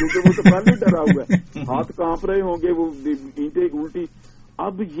जाएगी, क्योंकि वो तो पहले डरा हुआ है, हाथ कांप रहे होंगे, वो ईंटें उल्टी।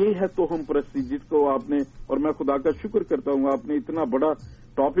 अब ये है तो हम परस्ती जिसको आपने, और मैं खुदा का शुक्र करता हूँ आपने इतना बड़ा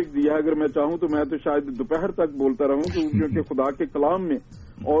टॉपिक दिया। अगर मैं चाहूँ तो मैं तो शायद दोपहर तक बोलता रहूँ, क्योंकि खुदा के कलाम में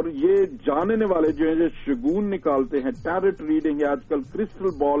और ये जानने वाले जो है जो शगुन निकालते हैं, टैरेट रीडिंग है आजकल,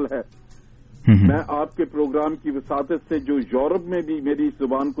 क्रिस्टल बॉल है। मैं आपके प्रोग्राम की वसातत से जो यूरोप में भी मेरी इस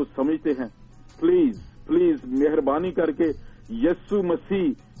जुबान को समझते हैं, प्लीज मेहरबानी करके यस्सु मसीह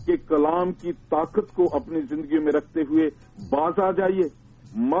के कलाम की ताकत को अपनी जिंदगी में रखते हुए बाज आ जाइए।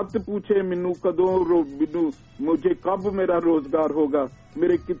 मत पूछे मिन्नू मुझे कब मेरा रोजगार होगा,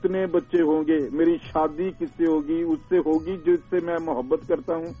 मेरे कितने बच्चे होंगे, मेरी शादी किससे होगी, उससे होगी जिससे मैं मोहब्बत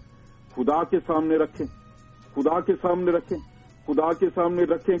करता हूँ। खुदा के सामने रखें, खुदा के सामने रखें, खुदा के सामने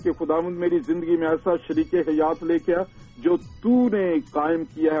रखें कि खुदावंद मेरी जिंदगी में ऐसा शरीके हयात लेके आ जो तूने कायम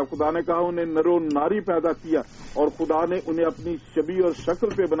किया है। खुदा ने कहा उन्हें नरो नारी पैदा किया और खुदा ने उन्हें अपनी छवि और शक्ल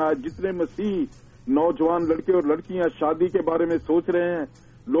पे बनाया। जितने मसीह नौजवान लड़के और लड़कियां शादी के बारे में सोच रहे हैं,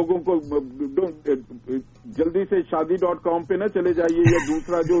 लोगों को जल्दी से शादी.com पे न चले जाइए या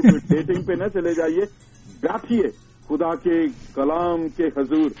दूसरा जो डेटिंग पे न चले जाइए, बैठिए खुदा के कलाम के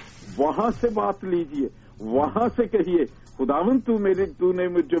हजूर, वहां से बात लीजिए, वहां से कहिए खुदावंद तूने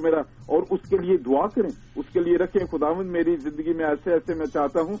जो मेरा, और उसके लिए दुआ करें, उसके लिए रखें खुदावंद मेरी जिंदगी में ऐसे ऐसे मैं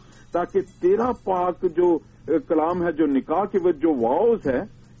चाहता हूं ताकि तेरा पाक जो कलाम है, जो निकाह के वक्त जो वाउज है,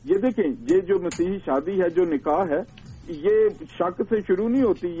 ये देखें, ये जो मसीही शादी है, जो निकाह है, ये शक से शुरू नहीं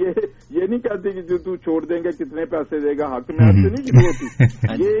होती। ये नहीं कहते कि जो तू छोड़ देंगे कितने पैसे देगा, हक में ऐसे नहीं शुरू होती।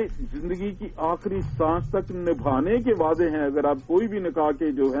 ये जिंदगी की आखिरी सांस तक निभाने के वादे हैं। अगर आप कोई भी निकाह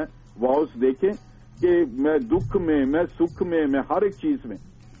के जो है वाउस देखें कि मैं दुख में, मैं सुख में, मैं हर एक चीज में,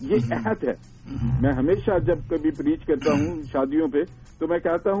 ये अहद है। मैं हमेशा जब कभी प्रीच करता हूँ शादियों पे तो मैं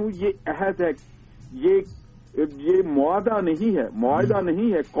कहता हूँ ये अहद है, ये मुआदा नहीं है, मुआदा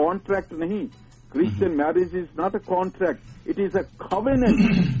नहीं है, कॉन्ट्रैक्ट नहीं। Christian marriage is not a contract, it is a covenant.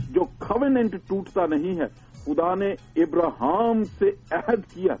 जो कवेनेंट टूटता नहीं है। खुदा ने इब्राहिम से अहद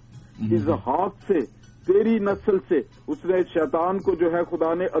किया, इसहाक से, तेरी नस्ल से। उसने शैतान को जो है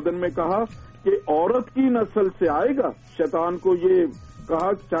खुदा ने अदन में कहा कि औरत की नस्ल से आएगा। शैतान को ये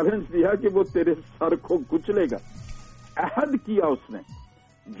कहा, चैलेंज दिया कि वो तेरे सर को कुचलेगा। अहद किया उसने।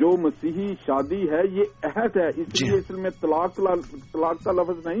 जो मसीही शादी है ये अहद है, इसलिए इसमें तलाक का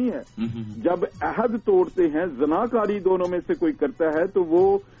लफ्ज नहीं है। जब अहद तोड़ते हैं, ज़नाकारी दोनों में से कोई करता है तो वो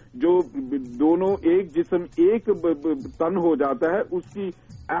जो दोनों एक जिस्म एक तन हो जाता है, उसकी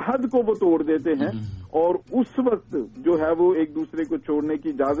अहद को वो तोड़ देते हैं और उस वक्त जो है वो एक दूसरे को छोड़ने की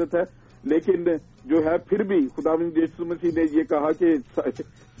इजाजत है। लेकिन जो है फिर भी खुदावंद यीशु मसीह ने ये कहा कि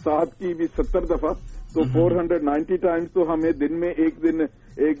 7 की भी 70 दफा, तो 490 टाइम्स तो हमें दिन में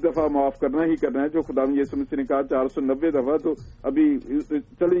एक दफा माफ करना ही करना है। जो खुदावंद यीशु मसीह ने कहा 490 दफा, तो अभी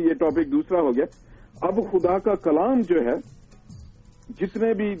चलिए ये टॉपिक दूसरा हो गया। अब खुदा का कलाम जो है,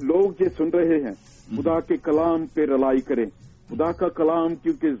 जितने भी लोग ये सुन रहे हैं, खुदा के कलाम पे रलाई करें। खुदा का कलाम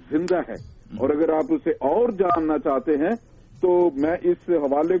क्योंकि जिंदा है, और अगर आप उसे और जानना चाहते हैं तो मैं इस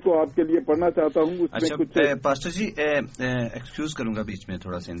हवाले को आपके लिए पढ़ना चाहता हूँ। उसमें अच्छा, कुछ पास्टर जी एक्सक्यूज करूंगा, बीच में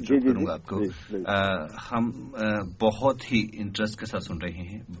थोड़ा सा इंटरप्ट करूंगा आपको। हम बहुत ही इंटरेस्ट के साथ सुन रहे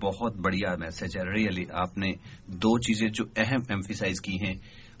हैं, बहुत बढ़िया मैसेज है। रियली आपने 2 चीजें जो अहम एम्फिसाइज की हैं,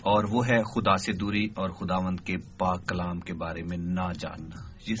 और वो है खुदा से दूरी और खुदावंद के पाक कलाम के बारे में ना जानना।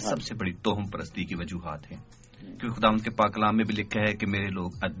 ये सबसे बड़ी तोहम परस्ती की वजूहात है, क्योंकि खुदावंद के पाक कलाम में भी लिखा है कि मेरे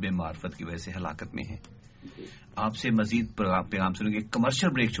लोग अदब मार्फत की वजह से हलाकत में हैं। आपसे मजीद पैगाम सुनेंगे।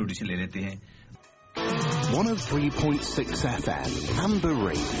 कमर्शियल ब्रेक छोटी सी ले लेते हैं। 103.6 FM, Amber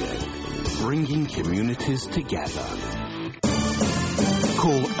Radio, bringing communities together.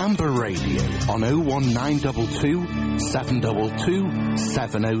 Call Amber Radio on 01922 722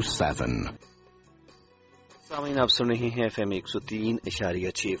 707. सामीन, आप सुन रहे हैं FM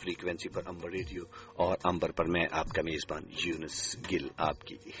 103.6 फ्रीक्वेंसी पर अम्बर रेडियो, और अम्बर पर मैं आपका मेजबान यूनुस गिल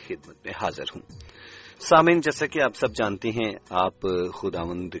आपकी खिदमत में हाजिर हूं। सामीन, जैसा कि आप सब जानते हैं, आप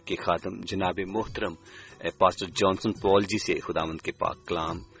खुदावंद के खादम जनाब मोहतरम पास्टर जॉनसन पॉल जी से खुदावंद के पाक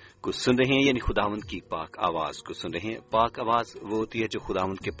कलाम को सुन रहे हैं, यानी खुदावंद की पाक आवाज को सुन रहे हैं। पाक आवाज वो होती है जो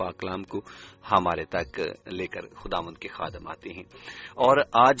खुदावंद के पाक कलाम को हमारे तक लेकर खुदावंद के खादम आते हैं। और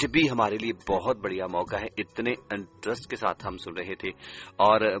आज भी हमारे लिए बहुत बढ़िया मौका है, इतने इंटरेस्ट के साथ हम सुन रहे थे।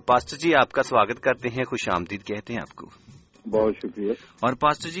 और पास्टर जी, आपका स्वागत करते हैं, खुश आमदीद कहते हैं आपको। बहुत शुक्रिया। और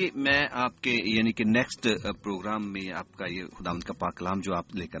पास्टर जी, मैं आपके यानी कि नेक्स्ट प्रोग्राम में आपका ये खुदावंद का पाक कलाम जो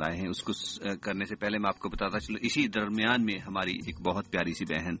आप लेकर आए हैं, उसको करने से पहले मैं आपको बताता चलूं, इसी दरमियान में हमारी एक बहुत प्यारी सी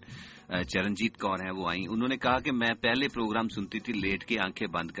बहन चरणजीत कौर है, वो आई। उन्होंने कहा कि मैं पहले प्रोग्राम सुनती थी लेट के आंखें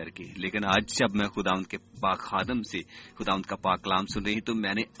बंद करके, लेकिन आज जब मैं खुदावंद के पाक खादम से खुदावंद का पाक कलाम सुन रही तो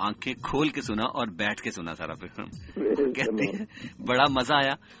मैंने आंखें खोल के सुना और बैठ के सुना सारा प्रोग्राम। कहती है बड़ा मजा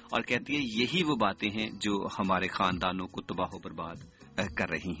आया, और कहती है यही वो बातें हैं जो हमारे खानदानों को तबाह बर्बाद कर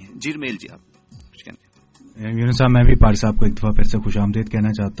रही हैं। जिरमेल जी, आप कुछ कहना? यूनुस साहब, मैं भी पारी साहब को एक दफा फिर से खुशामदीद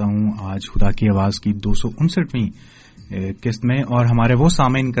कहना चाहता हूं आज खुदा की आवाज की 259वीं किस्त में। और हमारे वो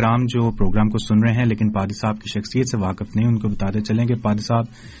सामीन कराम जो प्रोग्राम को सुन रहे हैं लेकिन पारी साहब की शख्सियत से वाकिफ नहीं, उनको बताते चलें कि पारी साहब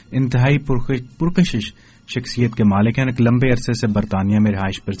इंतहाई पुरकशिश शख्सियत के मालिक हैं। एक लंबे अरसे से बरतानिया में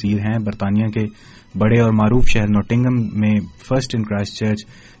रिहाइश पजीर हैं। बरतानिया के बड़े और मारूफ शहर नोटिंगम में फर्स्ट इन क्राइस्ट चर्च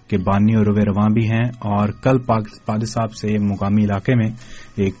के बानी और रुवे रवां भी हैं। और कल पादी साहब से मुकामी इलाके में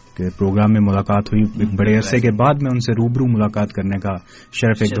एक प्रोग्राम में मुलाकात हुई। एक बड़े अरसे के बाद में उनसे रूबरू मुलाकात करने का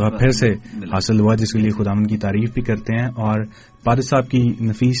शर्फ एक दफा फिर से हासिल हुआ, जिसके लिए खुदावंद की तारीफ भी करते हैं और पादी साहब की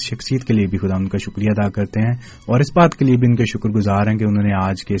नफीस शख्सियत के लिए भी खुदावंद का शुक्रिया अदा करते हैं। और इस बात के लिए भी इनके शुक्रगुजार हैं कि उन्होंने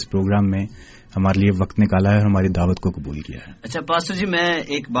आज के इस प्रोग्राम में हमारे लिए वक्त निकाला है और हमारी दावत को कबूल किया है। अच्छा पास्टर जी, मैं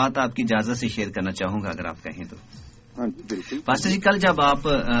एक बात आपकी इजाजत से शेयर करना चाहूंगा, अगर आप कहें तो। हाँ जी, बिल्कुल। पास्टर जी, कल जब आप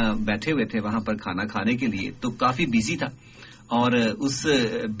बैठे हुए थे वहां पर खाना खाने के लिए तो काफी बिजी था, और उस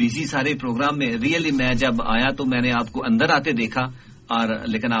बिजी सारे प्रोग्राम में रियली मैं जब आया तो मैंने आपको अंदर आते देखा, और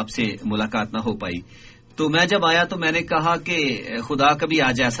लेकिन आपसे मुलाकात ना हो पाई। تو میں جب آیا تو میں نے کہا کہ خدا کبھی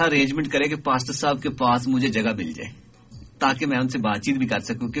آج ایسا ارینجمنٹ کرے کہ پاسٹر صاحب کے پاس مجھے جگہ مل جائے تاکہ میں ان سے بات چیت بھی کر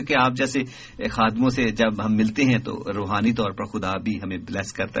سکوں، کیونکہ آپ جیسے خادموں سے جب ہم ملتے ہیں تو روحانی طور پر خدا بھی ہمیں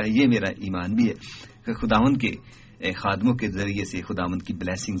بلیس کرتا ہے. یہ میرا ایمان بھی ہے کہ خداوند کے خادموں کے ذریعے سے خداوند کی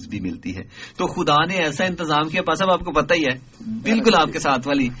بلیسنگز بھی ملتی ہے. تو خدا نے ایسا انتظام کیا، پاسا آپ کو پتہ ہی ہے، بالکل آپ کے ساتھ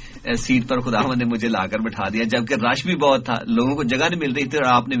والی سیٹ پر خداوند نے مجھے لا کر بٹھا دیا، جبکہ رش بھی بہت تھا، لوگوں کو جگہ نہیں مل رہی تھی، اور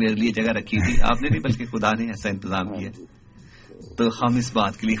آپ نے میرے لیے جگہ رکھی تھی. آپ نے نہیں بلکہ خدا نے ایسا انتظام کیا. تو ہم اس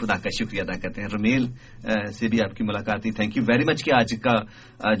بات کے لیے خدا کا شکریہ ادا کرتے ہیں. رمیل سے بھی آپ کی ملاقات تھی. تھینک یو ویری مچ کہ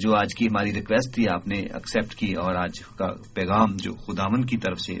آج کی ہماری ریکویسٹ تھی آپ نے ایکسیپٹ کی، اور آج کا پیغام جو خداوند کی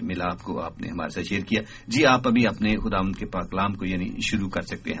طرف سے ملا آپ نے ہمارے ساتھ شیئر کیا. جی آپ ابھی اپنے خداوند کے پاک کلام کو یعنی شروع کر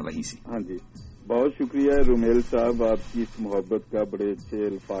سکتے ہیں وہیں سے. ہاں جی، بہت شکریہ رومیل صاحب، آپ کی اس محبت کا، بڑے اچھے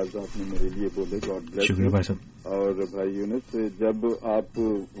الفاظ آپ نے میرے لیے بولے. God bless. شکریہ بھائی صاحب. اور بھائی یونس، جب آپ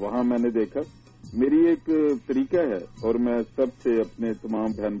وہاں میں نے دیکھا، میری ایک طریقہ ہے، اور میں سب سے اپنے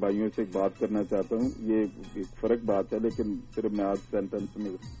تمام بہن بھائیوں سے ایک بات کرنا چاہتا ہوں. یہ ایک فرق بات ہے، لیکن صرف میں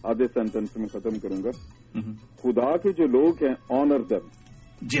آدھے سینٹنس میں ختم کروں گا. خدا کے جو لوگ ہیں، آنر دم.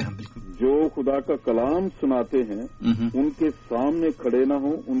 جی ہاں بالکل. جو خدا کا کلام سناتے ہیں ان کے سامنے کھڑے نہ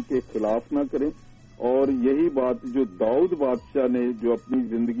ہوں، ان کے خلاف نہ کریں. اور یہی بات جو داؤد بادشاہ نے جو اپنی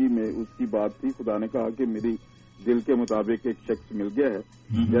زندگی میں اس کی بات تھی، خدا نے کہا کہ میری دل کے مطابق ایک شخص مل گیا ہے.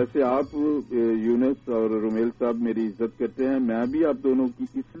 جیسے آپ یونس اور رومیل صاحب میری عزت کرتے ہیں، میں بھی آپ دونوں کی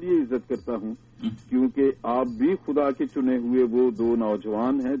اس لیے عزت کرتا ہوں کیونکہ آپ بھی خدا کے چنے ہوئے وہ دو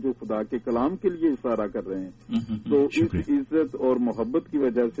نوجوان ہیں جو خدا کے کلام کے لیے اشارہ کر رہے ہیں. تو اس عزت اور محبت کی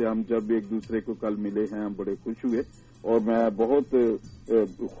وجہ سے ہم جب ایک دوسرے کو کل ملے ہیں، ہم بڑے خوش ہوئے، اور میں بہت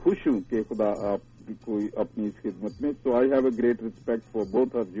خوش ہوں کہ خدا آپ کو اپنی اس خدمت میں. تو I have a great respect for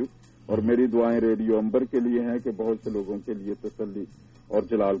both of you. اور میری دعائیں ریڈیو امبر کے لیے ہیں کہ بہت سے لوگوں کے لیے تسلی اور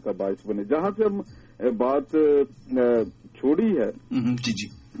جلال کا باعث بنے. جہاں سے ہم بات چھوڑی ہے، جی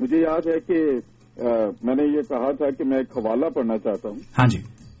مجھے یاد ہے کہ میں نے یہ کہا تھا کہ میں ایک حوالہ پڑھنا چاہتا ہوں. ہاں جی.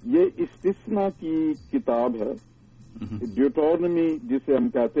 یہ استثنا کی کتاب ہے، ڈیوٹرونمی جسے ہم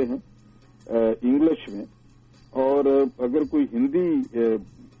کہتے ہیں انگلش میں. اور اگر کوئی ہندی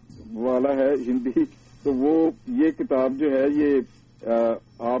والا ہے ہندی، تو وہ یہ کتاب جو ہے، یہ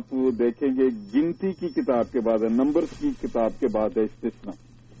آپ دیکھیں گے گنتی کی کتاب کے بعد ہے، نمبرز کی کتاب کے بعد ہے استثنا.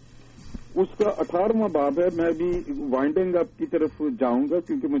 اس کا 18واں باب ہے. میں بھی وائنڈنگ اپ کی طرف جاؤں گا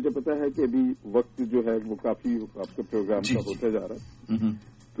کیونکہ مجھے پتا ہے کہ ابھی وقت جو ہے وہ کافی آپ کے پروگرام کا ہوتا جا رہا ہے.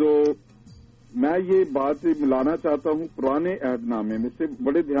 تو میں یہ بات ملانا چاہتا ہوں پرانے عہد نامے میں سے.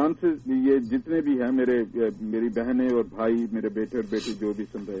 بڑے دھیان سے یہ جتنے بھی ہیں میری بہنیں اور بھائی، میرے بیٹے اور بیٹی جو بھی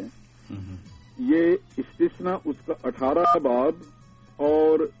سن رہے ہیں، یہ استثنا اس کا 18 باب،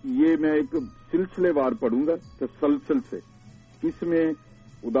 اور یہ میں ایک سلسلے وار پڑھوں گا تسلسل سے. اس میں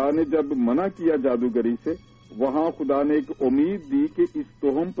خدا نے جب منع کیا جادوگری سے، وہاں خدا نے ایک امید دی کہ اس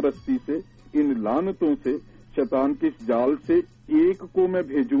توہم پرستی سے، ان لعنتوں سے، شیطان کے اس جال سے ایک کو میں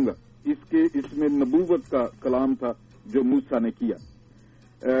بھیجوں گا. اس میں نبوت کا کلام تھا جو موسیٰ نے کیا.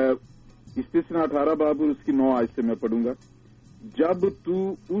 استثنا 18 باب اور اس کی 9 آیت سے میں پڑھوں گا. جب تو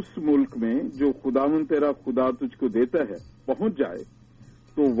اس ملک میں جو خداوند تیرا خدا تجھ کو دیتا ہے پہنچ جائے،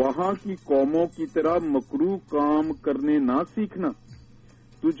 تو وہاں کی قوموں کی طرح مکروہ کام کرنے نہ سیکھنا.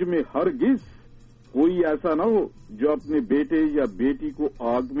 تجھ میں ہرگز کوئی ایسا نہ ہو جو اپنے بیٹے یا بیٹی کو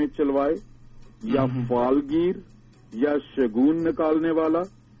آگ میں چلوائے، یا فالگیر، یا شگون نکالنے والا،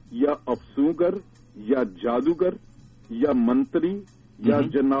 یا افسونگر، یا جادوگر، یا منتری، یا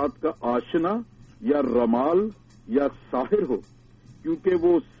جنات کا آشنا، یا رمال، یا ساحر ہو، کیونکہ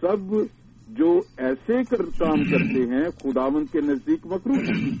وہ سب جو ایسے کام کرتے ہیں خداوند کے نزدیک مکروہ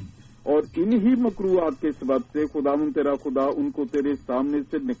ہیں. اور انہی مکروہات کے سبب سے خداوند تیرا خدا ان کو تیرے سامنے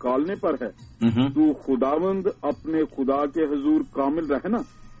سے نکالنے پر ہے. تو خداوند اپنے خدا کے حضور کامل رہنا،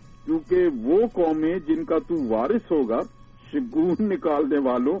 کیونکہ وہ قومیں جن کا تو وارث ہوگا شگون نکالنے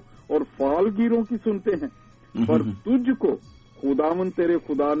والوں اور فالگیروں کی سنتے ہیں، پر تجھ کو خداوند تیرے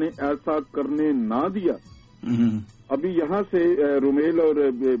خدا نے ایسا کرنے نہ دیا. ابھی یہاں سے رومیل اور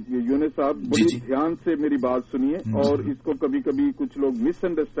یونس صاحب بڑی دھیان سے میری بات سنیے، اور اس کو کبھی کبھی کچھ لوگ مس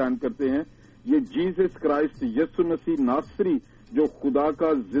انڈرسٹینڈ کرتے ہیں. یہ جیسس کرائسٹ یسوع مسیح ناصری جو خدا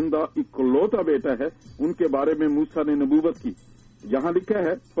کا زندہ اکلوتا بیٹا ہے، ان کے بارے میں موسیٰ نے نبوت کی. یہاں لکھا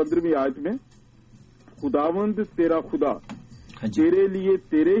ہے 15ویں آیت میں، خداوند تیرا خدا تیرے لیے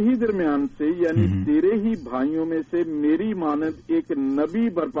تیرے ہی درمیان سے، یعنی تیرے ہی بھائیوں میں سے میری مانند ایک نبی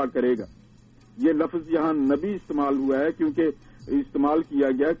برپا کرے گا. یہ لفظ یہاں نبی استعمال ہوا ہے استعمال کیا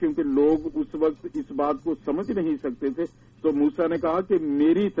گیا کیونکہ لوگ اس وقت اس بات کو سمجھ نہیں سکتے تھے. تو موسیٰ نے کہا کہ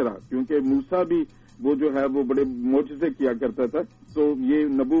میری طرح، کیونکہ موسیٰ بھی وہ جو ہے وہ بڑے معجزے کیا کرتا تھا. تو یہ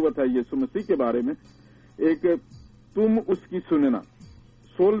نبوت ہے یسوع مسیح کے بارے میں. ایک تم اس کی سننا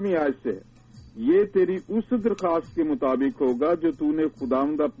 16ویں آیت سے یہ تیری اس درخواست کے مطابق ہوگا جو تو نے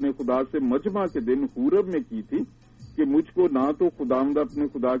خداوند اپنے خدا سے مجمع کے دن حورب میں کی تھی کہ مجھ کو نہ تو خداوند اپنے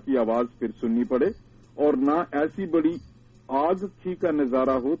خدا کی آواز پھر سننی پڑے اور نہ ایسی بڑی آگ کھی کا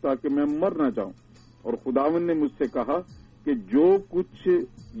نظارہ ہو تاکہ میں مر نہ جاؤں. اور خداوند نے مجھ سے کہا کہ جو کچھ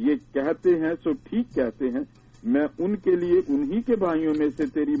یہ کہتے ہیں سو ٹھیک کہتے ہیں, میں ان کے لیے انہی کے بھائیوں میں سے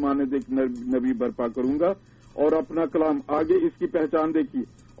تیری مانند ایک نبی برپا کروں گا اور اپنا کلام, آگے اس کی پہچان دیکھیے,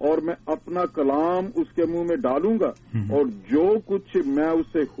 اور میں اپنا کلام اس کے منہ میں ڈالوں گا اور جو کچھ میں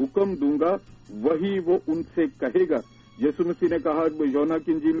اسے حکم دوں گا وہی وہ ان سے کہے گا. یسوع مسیح نے کہا یونا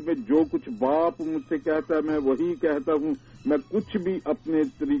کی انجیل میں جو کچھ باپ مجھ سے کہتا ہے میں وہی کہتا ہوں, میں کچھ بھی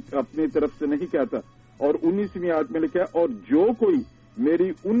اپنی طرف سے نہیں کہتا. اور 19ویں آیت میں لکھا ہے اور جو کوئی میری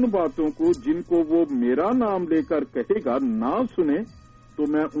ان باتوں کو جن کو وہ میرا نام لے کر کہے گا نہ سنے تو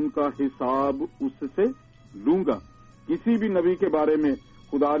میں ان کا حساب اس سے لوں گا. کسی بھی نبی کے بارے میں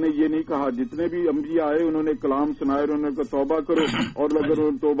خدا نے یہ نہیں کہا, جتنے بھی انبیاء آئے انہوں نے کلام سنائے, انہوں نے کہا توبہ کرو, اور اگر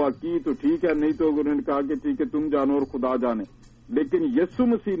انہوں نے توبہ کی تو ٹھیک ہے, نہیں تو انہوں نے کہا کہ ٹھیک ہے تم جانو اور خدا جانے. لیکن یسوع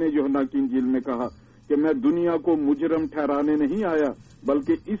مسیح نے یوحنا کی انجیل میں کہا کہ میں دنیا کو مجرم ٹھہرانے نہیں آیا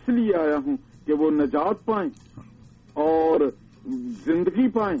بلکہ اس لیے آیا ہوں کہ وہ نجات پائیں اور زندگی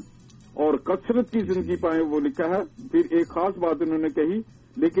پائیں اور کثرت کی زندگی پائیں. وہ لکھا ہے. پھر ایک خاص بات انہوں نے کہی,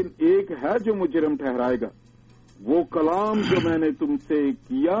 لیکن ایک ہے جو مجرم ٹھہرائے گا, وہ کلام جو میں نے تم سے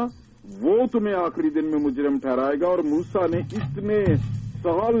کیا وہ تمہیں آخری دن میں مجرم ٹھہرائے گا. اور موسیٰ نے اتنے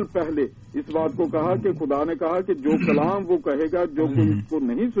سال پہلے اس بات کو کہا کہ خدا نے کہا کہ جو کلام وہ کہے گا جو کوئی اس کو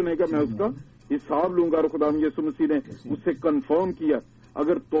نہیں سنے گا میں اس کا حساب لوں گا. اور خدا یسوع مسیح نے اسے کنفرم کیا.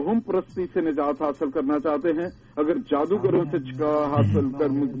 اگر توہم پرستی سے نجات حاصل کرنا چاہتے ہیں, اگر جادوگروں سے حاصل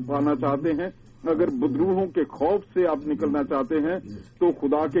پانا چاہتے ہیں, اگر بدروہوں کے خوف سے آپ نکلنا چاہتے ہیں تو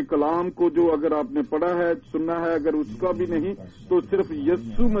خدا کے کلام کو جو اگر آپ نے پڑھا ہے سننا ہے, اگر اس کا بھی نہیں تو صرف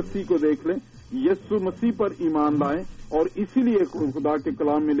یسوع مسیح کو دیکھ لیں, یسوع مسیح پر ایمان لائیں. اور اسی لیے خدا کے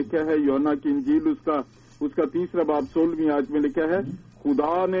کلام میں لکھا ہے یوحنا کی انجیل اس کا 3 باب 16ویں آیت میں لکھا ہے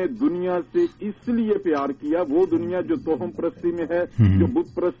خدا نے دنیا سے اس لیے پیار کیا, وہ دنیا جو توہم پرستی میں ہے, جو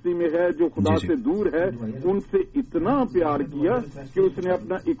بت پرستی میں ہے, جو خدا سے دور ہے, ان سے اتنا پیار کیا کہ اس نے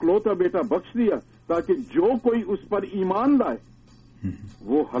اپنا اکلوتا بیٹا بخش دیا تاکہ جو کوئی اس پر ایمان لائے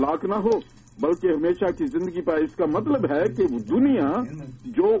وہ ہلاک نہ ہو بلکہ ہمیشہ کی زندگی پائے. اس کا مطلب ہے کہ دنیا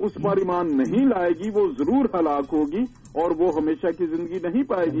جو اس پر ایمان نہیں لائے گی وہ ضرور ہلاک ہوگی اور وہ ہمیشہ کی زندگی نہیں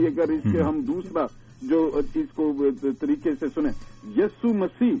پائے گی. اگر اس کے ہم دوسرا جو اس کو طریقے سے سنیں, یسوع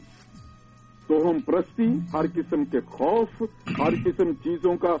مسیح توہم پرستی, ہر قسم کے خوف, ہر قسم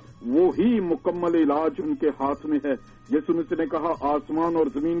چیزوں کا وہی مکمل علاج ان کے ہاتھ میں ہے. یسوع مسیح نے کہا آسمان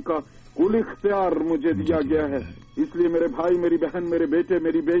اور زمین کا کل اختیار مجھے دیا گیا ہے. اس لیے میرے بھائی, میری بہن, میرے بیٹے,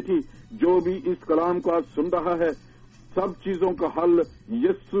 میری بیٹی, جو بھی اس کلام کو آج سن رہا ہے, سب چیزوں کا حل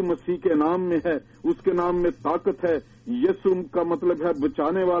یسوع مسیح کے نام میں ہے. اس کے نام میں طاقت ہے. یسوع کا مطلب ہے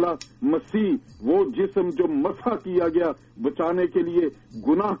بچانے والا. مسیح وہ جسم جو مسح کیا گیا بچانے کے لیے,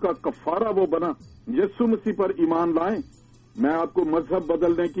 گناہ کا کفارہ وہ بنا. یسوع مسیح پر ایمان لائیں. میں آپ کو مذہب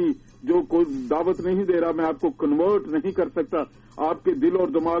بدلنے کی جو کوئی دعوت نہیں دے رہا, میں آپ کو کنورٹ نہیں کر سکتا. آپ کے دل اور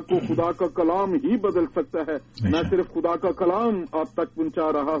دماغ کو خدا کا کلام ہی بدل سکتا ہے. میں صرف خدا کا کلام آپ تک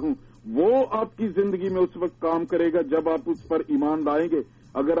پہنچا رہا ہوں. وہ آپ کی زندگی میں اس وقت کام کرے گا جب آپ اس پر ایمان لائیں گے.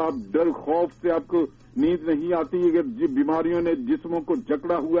 اگر آپ ڈر خوف سے آپ کو نیند نہیں آتی, اگر بیماریوں نے جسموں کو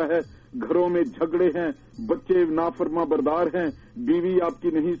جکڑا ہوا ہے, گھروں میں جھگڑے ہیں, بچے نافرما بردار ہیں, بیوی آپ کی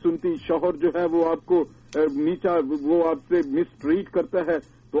نہیں سنتی, شوہر جو ہے وہ آپ کو نیچا, وہ آپ سے مس ٹریٹ کرتا ہے,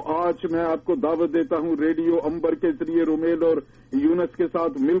 تو آج میں آپ کو دعوت دیتا ہوں ریڈیو امبر کے ذریعے رومیل اور یونس کے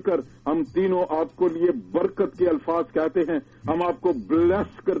ساتھ مل کر ہم تینوں آپ کو لیے برکت کے الفاظ کہتے ہیں. ہم آپ کو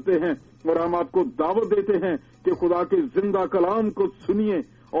بلیس کرتے ہیں اور ہم آپ کو دعوت دیتے ہیں کہ خدا کے زندہ کلام کو سنیے.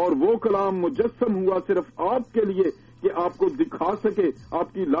 اور وہ کلام مجسم ہوا صرف آپ کے لیے کہ آپ کو دکھا سکے,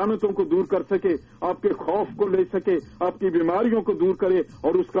 آپ کی لعنتوں کو دور کر سکے, آپ کے خوف کو لے سکے, آپ کی بیماریوں کو دور کرے.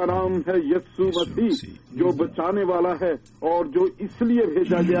 اور اس کا نام ہے یسوع مسیح جو بچانے والا ہے اور جو اس لیے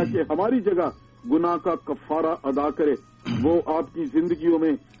بھیجا گیا کہ ہماری جگہ گناہ کا کفارہ ادا کرے. وہ آپ کی زندگیوں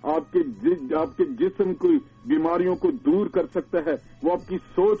میں آپ کے جسم کی بیماریوں کو دور کر سکتا ہے, وہ آپ کی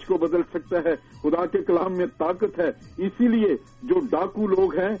سوچ کو بدل سکتا ہے. خدا کے کلام میں طاقت ہے. اسی لیے جو ڈاکو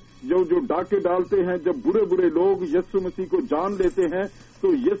لوگ ہیں, جو ڈاکے ڈالتے ہیں, جب برے لوگ یسوع مسیح کو جان لیتے ہیں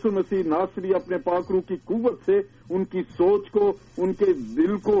تو یسوع مسیح ناصری اپنے پاک روح کی قوت سے ان کی سوچ کو, ان کے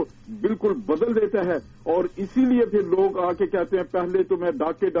دل کو بالکل بدل دیتا ہے. اور اسی لیے پھر لوگ آ کے کہتے ہیں پہلے تو میں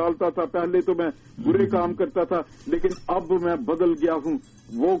ڈاکے ڈالتا تھا, پہلے تو میں برے کام کرتا تھا, لیکن اب میں بدل گیا ہوں.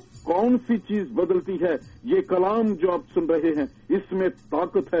 وہ کون سی چیز بدلتی ہے؟ یہ کلام جو آپ سن رہے ہیں اس میں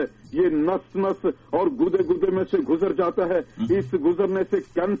طاقت ہے. یہ نس نس اور گدے گدے میں سے گزر جاتا ہے. اس گزرنے سے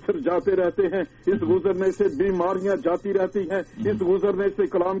کینسر جاتے رہتے ہیں, اس گزرنے سے بیماریاں جاتی رہتی ہیں, اس گزرنے سے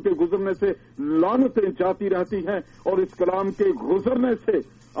کلام کے گزرنے سے لعنتیں جاتی رہتی ہیں, اور اس کلام کے گزرنے سے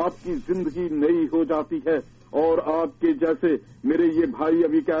آپ کی زندگی نئی ہو جاتی ہے. اور آپ کے جیسے میرے یہ بھائی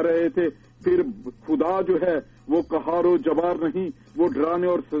ابھی کہہ رہے تھے, پھر خدا جو ہے وہ قہار و جبار نہیں, وہ ڈرانے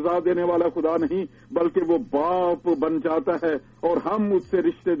اور سزا دینے والا خدا نہیں, بلکہ وہ باپ بن جاتا ہے اور ہم اس سے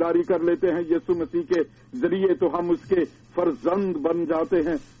رشتہ داری کر لیتے ہیں یسوع مسیح کے ذریعے, تو ہم اس کے فرزند بن جاتے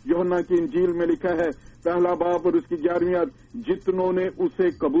ہیں. یوحنا کی انجیل میں لکھا ہے 1 باب اور اس کی 11ویں آیت, جتنوں نے اسے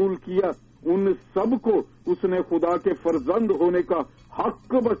قبول کیا ان سب کو اس نے خدا کے فرزند ہونے کا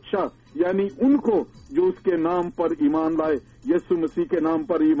حق بخشا, یعنی ان کو جو اس کے نام پر ایمان لائے. یسوع مسیح کے نام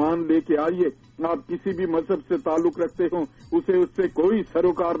پر ایمان لے کے آئیے. آپ کسی بھی مذہب سے تعلق رکھتے ہوں اسے اس سے کوئی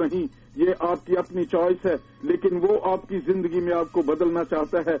سروکار نہیں, یہ آپ کی اپنی چوائس ہے, لیکن وہ آپ کی زندگی میں آپ کو بدلنا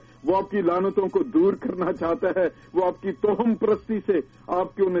چاہتا ہے, وہ آپ کی لعنتوں کو دور کرنا چاہتا ہے, وہ آپ کی توہم پرستی سے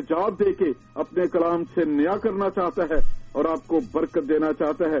آپ کو نجات دے کے اپنے کلام سے نیا کرنا چاہتا ہے اور آپ کو برکت دینا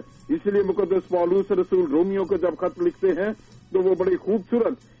چاہتا ہے. اس لیے مقدس پولس رسول رومیوں کو جب خط لکھتے ہیں تو وہ بڑی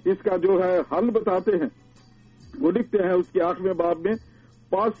خوبصورت اس کا جو ہے حل بتاتے ہیں. وہ لکھتے ہیں اس کے 8ویں باب میں,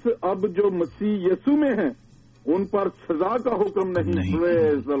 پس اب جو مسیح یسوع میں ہیں ان پر سزا کا حکم نہیں.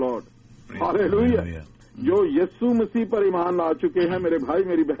 Praise the Lord, hallelujah. جو یسوع مسیح پر ایمان لا چکے ہیں, میرے بھائی,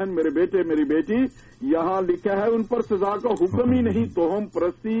 میری بہن, میرے بیٹے, میری بیٹی, یہاں لکھا ہے ان پر سزا کا حکم ہی نہیں. توہم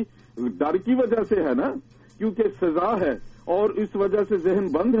پرستی ڈر کی وجہ سے ہے نا, کیونکہ سزا ہے اور اس وجہ سے ذہن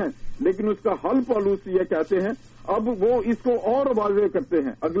بند ہیں. لیکن اس کا حل پولس یہ کہتے ہیں, اب وہ اس کو اور واضح کرتے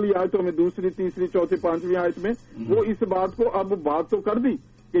ہیں اگلی آیتوں میں, 2, 3, 4, 5 آیت میں وہ اس بات کو اب بات تو کر دی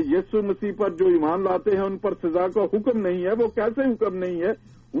کہ یسوع مسیح پر جو ایمان لاتے ہیں ان پر سزا کا حکم نہیں ہے. وہ کیسے حکم نہیں ہے؟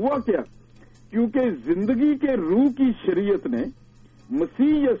 ہوا کیا؟ کیونکہ زندگی کے روح کی شریعت نے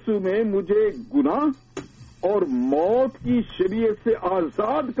مسیح یسوع میں مجھے گناہ اور موت کی شریعت سے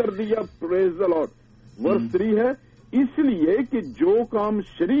آزاد کر دیا. پریز دی لارڈ. ورس 3 ہے, اس لیے کہ جو کام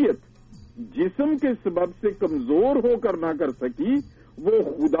شریعت جسم کے سبب سے کمزور ہو کر نہ کر سکی وہ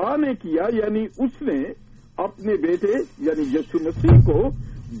خدا نے کیا, یعنی اس نے اپنے بیٹے یعنی یسوع مسیح کو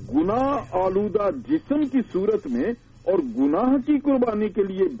گناہ آلودہ جسم کی صورت میں اور گناہ کی قربانی کے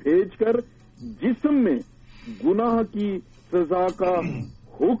لیے بھیج کر جسم میں گناہ کی سزا کا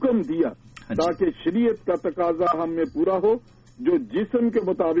حکم دیا, تاکہ شریعت کا تقاضا ہم میں پورا ہو جو جسم کے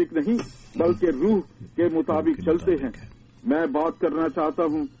مطابق نہیں بلکہ روح کے مطابق چلتے ہیں. میں بات کرنا چاہتا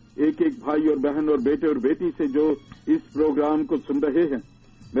ہوں ایک ایک بھائی اور بہن اور بیٹے اور بیٹی سے جو اس پروگرام کو سن رہے ہیں.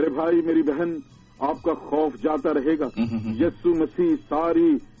 میرے بھائی, میری بہن, آپ کا خوف جاتا رہے گا. یسوع مسیح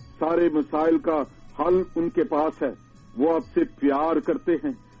سارے مسائل کا حل ان کے پاس ہے. وہ آپ سے پیار کرتے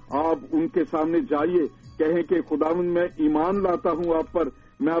ہیں. آپ ان کے سامنے جائیے, کہیں کہ خداوند میں ایمان لاتا ہوں آپ پر,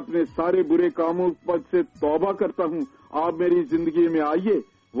 میں اپنے سارے برے کاموں پر سے توبہ کرتا ہوں, آپ میری زندگی میں آئیے.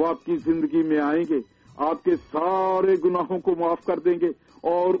 وہ آپ کی زندگی میں آئیں گے, آپ کے سارے گناہوں کو معاف کر دیں گے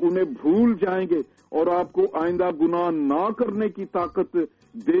اور انہیں بھول جائیں گے, اور آپ کو آئندہ گناہ نہ کرنے کی طاقت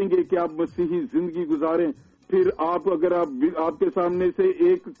دیں گے کہ آپ مسیحی زندگی گزاریں. پھر اگر آپ کے سامنے سے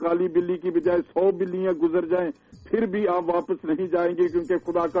ایک کالی بلی کی بجائے 100 بلیاں گزر جائیں پھر بھی آپ واپس نہیں جائیں گے, کیونکہ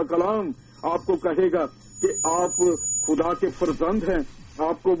خدا کا کلام آپ کو کہے گا کہ آپ خدا کے فرزند ہیں.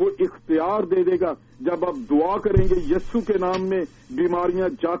 آپ کو وہ اختیار دے دے گا. جب آپ دعا کریں گے یسوع کے نام میں بیماریاں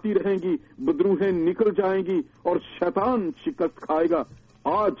جاتی رہیں گی, بدروہیں نکل جائیں گی اور شیطان شکست کھائے گا.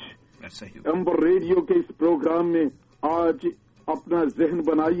 آج امبر ریڈیو کے اس پروگرام میں آج اپنا ذہن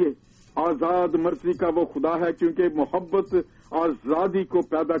بنائیے. آزاد مرضی کا وہ خدا ہے, کیونکہ محبت آزادی کو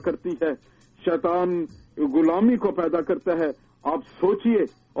پیدا کرتی ہے, شیطان غلامی کو پیدا کرتا ہے. آپ سوچئے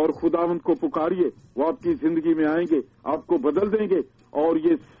اور خداوند کو پکاریے, وہ آپ کی زندگی میں آئیں گے, آپ کو بدل دیں گے اور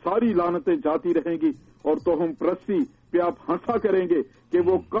یہ ساری لعنتیں جاتی رہیں گی. اور توہم پرستی پہ آپ ہنسا کریں گے کہ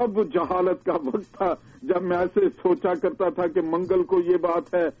وہ کب جہالت کا وقت تھا جب میں ایسے سوچا کرتا تھا کہ منگل کو یہ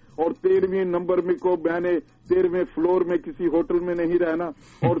بات ہے اور 13ویں نمبر میں کو میں نے 13ویں فلور میں کسی ہوٹل میں نہیں رہنا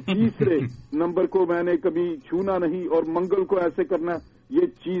اور 3 نمبر کو میں نے کبھی چھونا نہیں اور منگل کو ایسے کرنا. یہ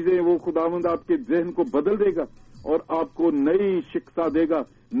چیزیں وہ خداوند آپ کے ذہن کو بدل دے گا اور آپ کو نئی شکشا دے گا,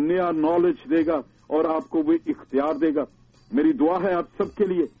 نیا نالج دے گا اور آپ کو وہ اختیار دے گا. میری دعا ہے آپ سب کے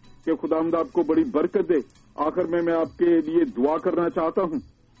لیے کہ خداوند آپ کو بڑی برکت دے. آخر میں آپ کے لیے دعا کرنا چاہتا ہوں.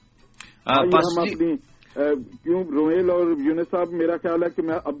 ہم اپنی کیوں روہیل اور یونس صاحب, میرا خیال ہے کہ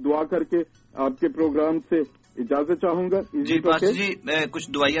میں اب دعا کر کے آپ کے پروگرام سے इजाजत चाहूंगा। जी पास्टर जी, कुछ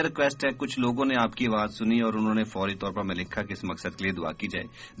दुआया रिक्वेस्ट है। कुछ लोगों ने आपकी आवाज सुनी और उन्होंने फौरी तौर पर मैं लिखा कि इस मकसद के लिए दुआ की जाए।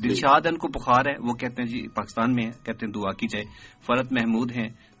 दिलशाद उनको बुखार है, वो कहते हैं जी पाकिस्तान में है, कहते हैं दुआ की जाए। फरत महमूद हैं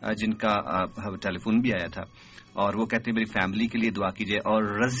जिनका टेलीफोन भी आया था और वो कहते हैं मेरी फैमिली के लिए दुआ की जाए।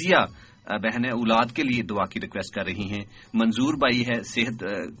 और रजिया बहन है, औलाद के लिए दुआ की रिक्वेस्ट कर रही हैं। मंजूर भाई है, सेहत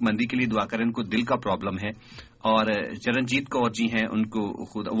मंदी के लिए दुआ करें, उनको दिल का प्रॉब्लम है। और चरणजीत कौर जी हैं, उनको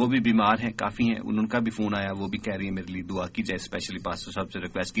खुद वो भी बीमार हैं, काफी हैं, उनका भी फोन आया, वो भी कह रही है मेरे लिए दुआ की जाए, स्पेशली पास्टर साहब से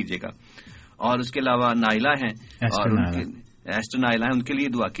रिक्वेस्ट कीजिएगा। और उसके अलावा नाइला हैं और एस्टर नाइला है, उनके लिए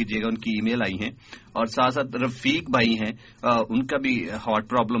दुआ कीजिएगा, उनकी ईमेल आई है। और साथ साथ रफीक भाई हैं, उनका भी हार्ट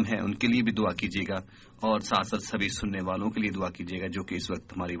प्रॉब्लम है, उनके लिए भी दुआ कीजिएगा। और साथ साथ सभी सुनने वालों के लिए दुआ कीजिएगा जो कि इस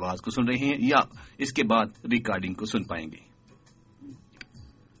वक्त हमारी आवाज को सुन रहे हैं या इसके बाद रिकॉर्डिंग को सुन पाएंगे।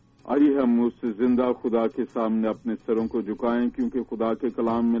 आइए हम उस जिंदा खुदा के सामने अपने सरों को झुकाएं, क्योंकि खुदा के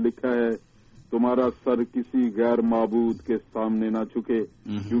कलाम में लिखा है तुम्हारा सर किसी गैर माबूद के सामने ना झुके,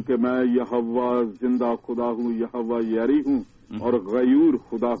 क्योंकि मैं यहोवा जिंदा खुदा हूँ, यहोवा यारी हूँ और गयूर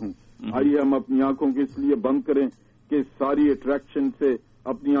खुदा हूँ। आइए हम अपनी आंखों को इसलिए बंद करें कि सारी अट्रैक्शन से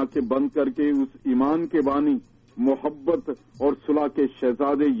अपनी आंखें बंद करके उस ईमान के बानी, मोहब्बत और सुलह के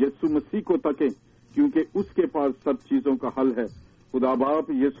शहजादे यीशु मसीह को तकें, क्योंकि उसके पास सब चीजों का हल है। खुदा बाप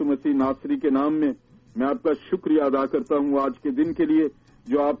यीशु मसीह नासरी के नाम में मैं आपका शुक्रिया अदा करता हूँ आज के दिन के लिए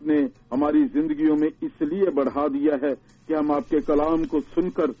जो आपने हमारी जिंदगियों में इसलिए बढ़ा दिया है कि हम आपके कलाम को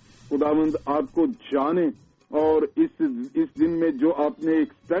सुनकर खुदावंद आपको जाने, और इस दिन में जो आपने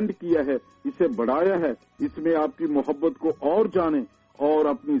एक्सटेंड किया है, इसे बढ़ाया है, इसमें आपकी मोहब्बत को और जाने और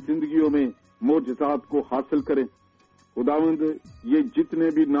अपनी जिंदगियों में मोजज़ात को हासिल करें। खुदावंद ये जितने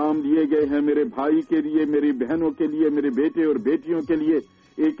भी नाम लिए गए हैं मेरे भाई के लिए, मेरी बहनों के लिए, मेरे बेटे और बेटियों के लिए,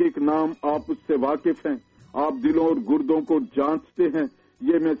 एक एक नाम आप उससे वाकिफ हैं, आप दिलों और गुर्दों को जांचते हैं।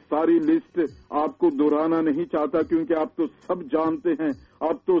 ये मैं सारी लिस्ट आपको दोहराना नहीं चाहता, क्योंकि आप तो सब जानते हैं,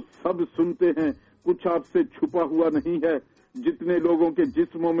 आप तो सब सुनते हैं, कुछ आपसे छुपा हुआ नहीं है। जितने लोगों के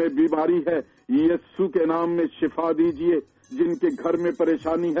जिस्मों में बीमारी है, यीशु के नाम में शिफा दीजिए। जिनके घर में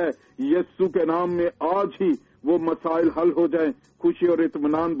परेशानी है, यीशु के नाम में आज ही वो मसाइल हल हो जाएं, खुशी और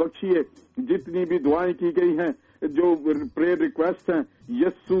इत्मीनान बख्शिए। जितनी भी दुआएं की गई हैं, जो प्रेयर रिक्वेस्ट हैं,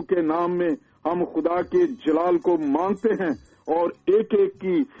 यीशु के नाम में हम खुदा के जलाल को मांगते हैं और एक एक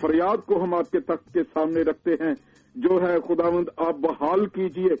की फरियाद को हम आपके तख्त के सामने रखते हैं। जो है खुदावंद आप बहाल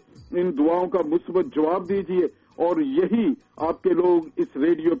कीजिए, इन दुआओं का मुस्बत जवाब दीजिए और यही आपके लोग इस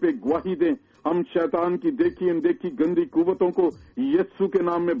रेडियो पे गवाही दें। हम शैतान की देखी अनदेखी गंदी कुव्वतों को यीशु के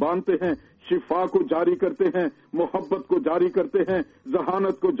नाम में बांधते हैं, शिफा को जारी करते हैं, मोहब्बत को जारी करते हैं,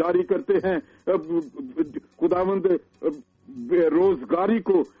 जहानत को जारी करते हैं, खुदावंद रोजगारी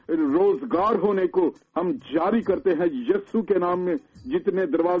को, रोजगार होने को हम जारी करते हैं यीशु के नाम में। जितने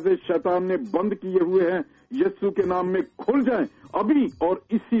दरवाजे शैतान ने बंद किए हुए हैं, यीशु के नाम में खुल जाएं अभी और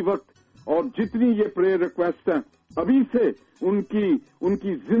इसी वक्त। और जितनी ये प्रेयर रिक्वेस्ट हैं, अभी से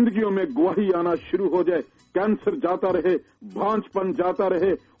उनकी जिंदगियों में गवाही आना शुरू हो जाए। कैंसर जाता रहे, भांजपन जाता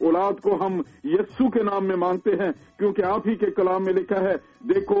रहे। औलाद को हम यीशु के नाम में मांगते हैं, क्योंकि आप ही के कलाम में लिखा है,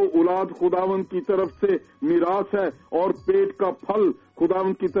 देखो औलाद खुदावंद की तरफ से मिरास है और पेट का फल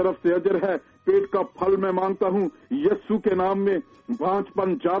खुदावंद की तरफ से अजर है। पेट का फल मैं मांगता हूँ यीशु के नाम में।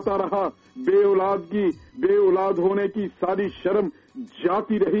 भांजपन जाता रहा, बेऔलाद होने की सारी शर्म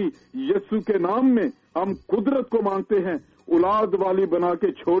जाती रही। यीशु के नाम में हम कुदरत को मांगते हैं, औलाद वाली बना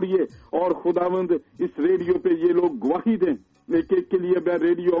के छोड़िए। और खुदावंद इस रेडियो पे ये लोग गवाही दें। एक एक के लिए मैं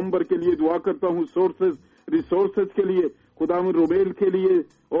रेडियो अंबर के लिए दुआ करता हूँ, रिसोर्सेज के लिए, खुदावंद रुबेल के लिए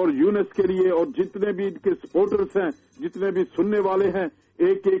और यूनस के लिए, और जितने भी इनके सपोर्टर्स हैं, जितने भी सुनने वाले हैं,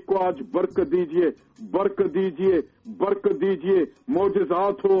 एक एक को आज बरकत दीजिए, बरकत दीजिए, बरकत दीजिए।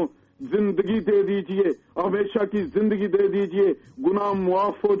 मोजज़ात हो, जिंदगी दे दीजिए, हमेशा की जिंदगी दे दीजिए, गुनाह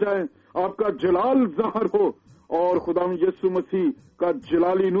मुआफ हो जाए, आपका जलाल ज़ाहिर हो और खुदावंद यीशु मसीह का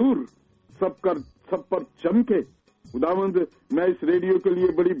जलाली नूर सब पर चमके। खुदावंद मैं इस रेडियो के लिए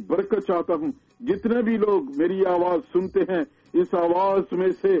बड़ी बरकत चाहता हूँ। जितने भी लोग मेरी आवाज सुनते हैं, इस आवाज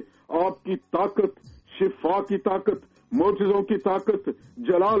में से आपकी ताकत, शिफा की ताकत, मोजज़ों की ताकत,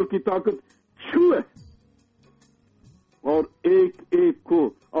 जलाल की ताकत छुए और एक एक को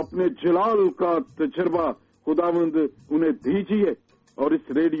अपने जलाल का तजर्बा खुदावंद उन्हें दीजिए। और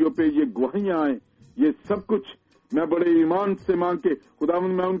इस रेडियो पे ये गवाहियां आए, ये सब कुछ मैं बड़े ईमान से मांग के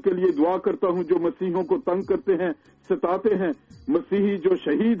खुदावंद मैं उनके लिए दुआ करता हूं जो मसीहों को तंग करते हैं, सताते हैं। मसीही जो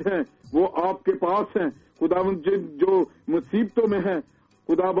शहीद हैं वो आपके पास हैं खुदावंद। जो मुसीबतों में हैं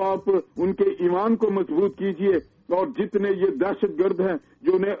खुदा बाप उनके ईमान को मजबूत कीजिए। और जितने ये दहशतगर्द हैं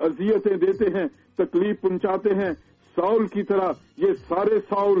जो उन्हें अजियतें देते हैं, तकलीफ पहुंचाते हैं, साउल की तरह ये सारे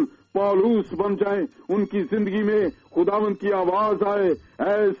साउल पौलुस बन जाएं, उनकी जिंदगी में खुदावंद की आवाज आए,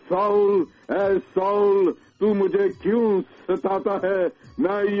 ऐ साउल तू मुझे क्यों सताता है,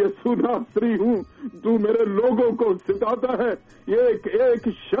 मैं यीशु नासरी हूँ, तू मेरे लोगों को सताता है। एक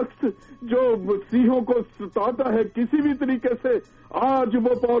शख्स जो मसीहों को सताता है किसी भी तरीके से, आज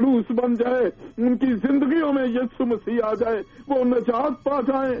वो पौलुस बन जाए, उनकी जिंदगियों में यीशु मसीह आ जाए, वो नजात पा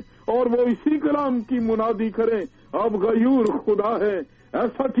जाए और वो इसी कलाम की मुनादी करें, अब गयूर खुदा है।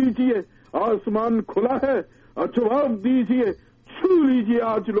 ऐसा कीजिए, आसमान खुला है, जवाब दीजिए, छू लीजिए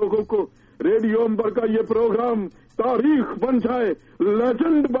आज लोगों को। रेडियो अंबर का ये प्रोग्राम तारीख बन जाए,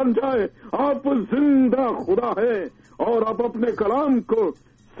 लेजेंड बन जाए। आप जिंदा खुदा है और आप अपने कलाम को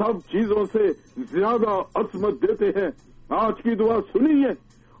सब चीजों से ज्यादा अजमत देते हैं। आज की दुआ सुनिए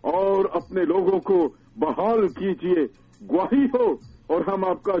और अपने लोगों को बहाल कीजिए, गवाही हो और हम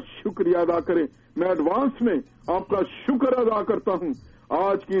आपका शुक्रिया अदा करें। मैं एडवांस में आपका शुक्र अदा करता हूं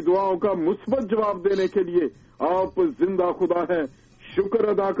आज की दुआओं का मुस्बत जवाब देने के लिए। आप जिंदा खुदा हैं, शुक्र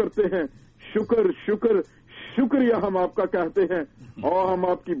अदा करते हैं, शुक्रिया हम आपका कहते हैं और हम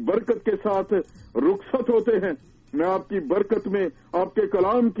आपकी बरकत के साथ रुखसत होते हैं। मैं आपकी बरकत में, आपके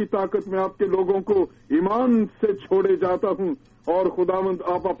कलाम की ताकत में आपके लोगों को ईमान से छोड़े जाता हूं और खुदावंद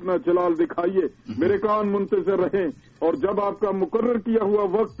आप अपना जलाल दिखाइए। मेरे कान मुंतजर रहें और जब आपका मुकर्रर किया हुआ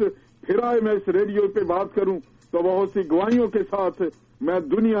वक्त फिर आए मैं इस रेडियो पे बात करूं तो बहुत सी गवाहियों के साथ मैं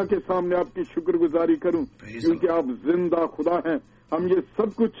दुनिया के सामने आपकी शुक्रगुजारी करूं, क्योंकि आप जिंदा खुदा हैं। हम ये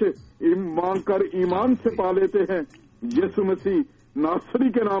सब कुछ मांग कर ईमान से पा लेते हैं यीशु मसीह नासरी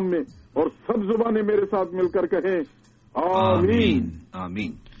के नाम में, और सब जुबानें मेरे साथ मिलकर कहें आमीन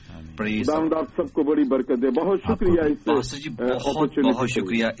आमीन। खुदावंद आप सबको बड़ी बरकत दे। बहुत शुक्रिया पास्टर जी, बहुत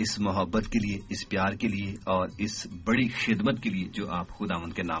शुक्रिया इस मोहब्बत के लिए, इस प्यार के लिए और इस बड़ी खिदमत के लिए जो आप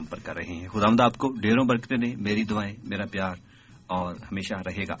खुदावंद के नाम पर कर रहे हैं। खुदावंद आपको ढेरों बरकतें दे। मेरी दुआएं, मेरा प्यार और हमेशा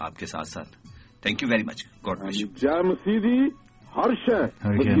रहेगा आपके साथ साथ। Thank you very much. God bless you. जय मसीह, हर्ष है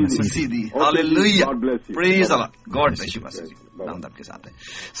hallelujah, praise the Lord. God bless you pastor ji, खुदावंद आपके साथ है।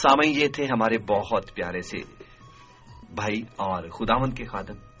 सामईन, ये थे हमारे बहुत प्यारे से भाई और खुदावंद के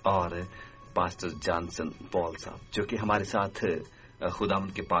खादम और पास्टर जॉनसन पॉल साहब, जो कि हमारे साथ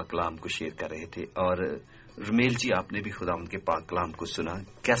खुदावंद के पाक कलाम को शेयर कर रहे थे। और रुमेल जी, आपने भी खुदावंद के पाक कलाम को सुना,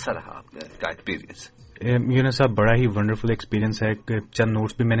 कैसा रहा आपका एक्सपीरियंस? साहब, बड़ा ही वंडरफुल एक्सपीरियंस है। चंद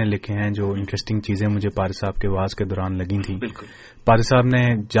नोट्स भी मैंने लिखे हैं जो इंटरेस्टिंग चीजें मुझे पारी साहब के वाज के दौरान लगी थी। बिल्कुल, पारी साहब ने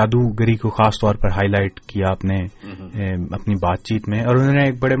जादूगरी को खास तौर पर हाईलाइट किया अपनी बातचीत में, और उन्होंने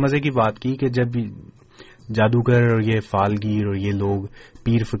एक बड़े मजे की बात की कि जब जादूगर और ये फालगीर और ये लोग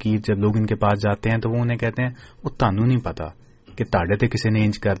पीर फकीर जब लोग इनके पास जाते हैं तो वो उन्हें कहते हैं वो तानू नहीं पता कि ताड़े ते किसी ने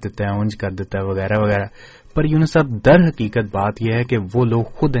इंज कर देता है, उंज कर देता है, वगैरह वगैरह। पर यूं सब दर हकीकत बात यह है कि वो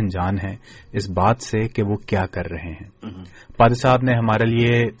लोग खुद अनजान हैं इस बात से कि वो क्या कर रहे हैं। पादी साहब ने हमारे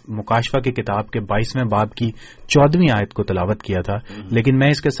लिए मुकाशफा की किताब के 22वें बाब की 14वीं आयत को तिलावत किया था, लेकिन मैं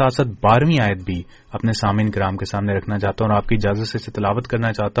इसके साथ साथ 12वीं आयत भी अपने सामीन किराम के सामने रखना चाहता हूं और आपकी इजाजत से इसे तिलावत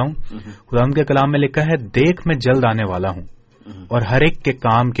करना चाहता हूं। खुदावंद के कलाम में लिखा है, देख मैं जल्द आने वाला हूं और हर एक के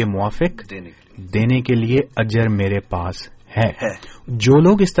काम के मुआफिक देने के लिए अजर मेरे पास है। जो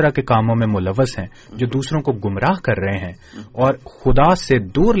लोग इस तरह के कामों में मुलव्वस हैं, जो दूसरों को गुमराह कर रहे हैं और खुदा से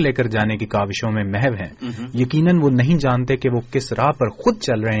दूर लेकर जाने की काविशों में महव हैं, यकीनन वो नहीं जानते कि वो किस राह पर खुद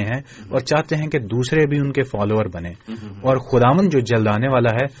चल रहे हैं और चाहते हैं कि दूसरे भी उनके फॉलोअर बने। और खुदावन जो जल्द आने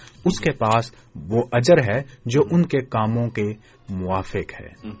वाला है उसके पास वो अजर है जो उनके कामों के मुआफिक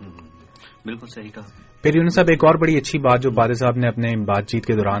है। बिल्कुल सही कहा। फिर यूनुस साहब, एक और बड़ी अच्छी बात जो बादे साहब ने अपने बातचीत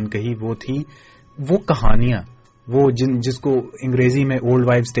के दौरान कही वो थी वो कहानियां, वो जिसको अंग्रेजी में ओल्ड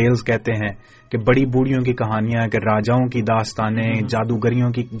वाइव्स टेल्स कहते हैं, कि बड़ी बूढ़ियों की कहानियां, कि राजाओं की दास्तानें,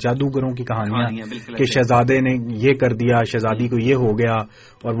 जादूगरों की कहानियां, कि शहजादे ने ये कर दिया, शहजादी को ये हो गया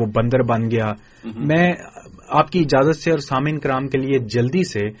और वो बंदर बन गया। मैं आपकी इजाजत से और सामीन कराम के लिए जल्दी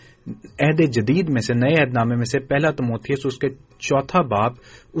से अहद जदीद में से, नए अहदनामे में से पहला तिमोथियुस उसके 4 बाब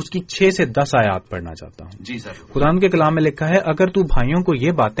उसकी 6 से 10 आयत पढ़ना चाहता हूं। जी सर। खुदा के कलाम में लिखा है, अगर तू भाइयों को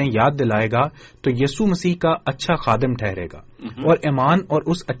ये बातें याद दिलाएगा तो यीशु मसीह का अच्छा खादिम ठहरेगा और ईमान और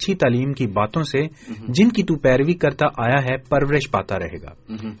उस अच्छी तालीम की बातों से जिनकी तू पैरवी करता आया है परवरिश पाता रहेगा।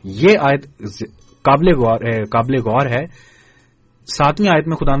 ये आयत काबिल गौर है। 7वीं आयत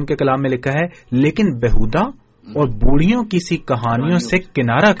में खुदा के कलाम में लिखा है, लेकिन बेहुदा और बूढ़ियों की सी कहानियों से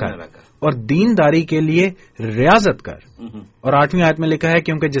किनारा कर और दीनदारी के लिए रियाजत कर। और 8वीं आयत में लिखा है,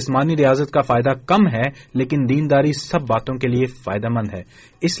 क्योंकि जिस्मानी रियाजत का फायदा कम है लेकिन दीनदारी सब बातों के लिए फायदेमंद है,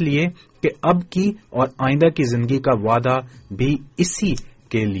 इसलिए कि अब की और आइंदा की जिंदगी का वादा भी इसी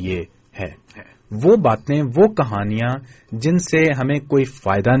के लिए है। وہ باتیں، وہ کہانیاں جن سے ہمیں کوئی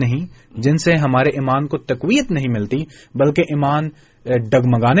فائدہ نہیں، جن سے ہمارے ایمان کو تقویت نہیں ملتی بلکہ ایمان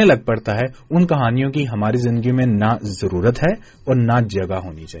ڈگمگانے لگ پڑتا ہے، ان کہانیوں کی ہماری زندگی میں نہ ضرورت ہے اور نہ جگہ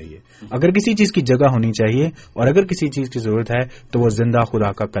ہونی چاہیے. اگر کسی چیز کی جگہ ہونی چاہیے اور اگر کسی چیز کی ضرورت ہے تو وہ زندہ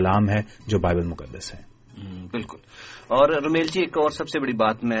خدا کا کلام ہے جو بائبل مقدس ہے. بالکل. اور رمیل جی، ایک اور سب سے بڑی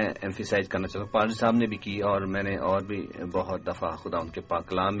بات میں ایمفیسائز کرنا چاہتا ہوں، پادری صاحب نے بھی کی اور میں نے اور بھی بہت دفعہ خدا ان کے پاک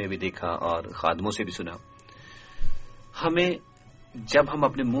کلام میں بھی دیکھا اور خادموں سے بھی سنا. ہمیں جب ہم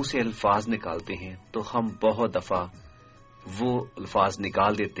اپنے منہ سے الفاظ نکالتے ہیں تو ہم بہت دفعہ وہ الفاظ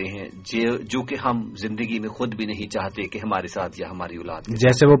نکال دیتے ہیں جو کہ ہم زندگی میں خود بھی نہیں چاہتے کہ ہمارے ساتھ یا ہماری اولاد.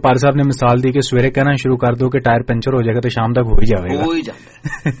 جیسے وہ پادری صاحب نے مثال دی کہ سویرے کہنا شروع کر دو کہ ٹائر پنچر ہو جائے گا تو شام تک ہو ہی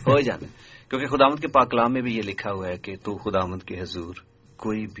جانا ہے. کیونکہ خداوند کے پاک کلام میں بھی یہ لکھا ہوا ہے کہ تو خداوند کے حضور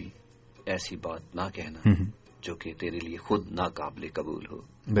کوئی بھی ایسی بات نہ کہنا جو کہ تیرے لیے خود ناقابل قبول ہو.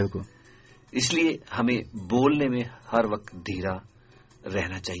 بالکل. اس لیے ہمیں بولنے میں ہر وقت دھیرا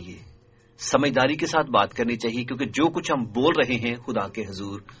رہنا چاہیے، سمجھداری کے ساتھ بات کرنی چاہیے، کیونکہ جو کچھ ہم بول رہے ہیں خدا کے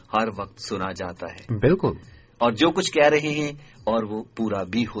حضور ہر وقت سنا جاتا ہے. بالکل. اور جو کچھ کہہ رہے ہیں اور وہ پورا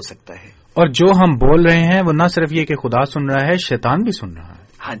بھی ہو سکتا ہے. اور جو ہم بول رہے ہیں وہ نہ صرف یہ کہ خدا سن رہا ہے، شیطان بھی سن رہا ہے.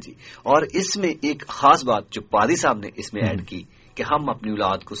 ہاں جی. اور اس میں ایک خاص بات جو پادری صاحب نے اس میں ایڈ کی کہ ہم اپنی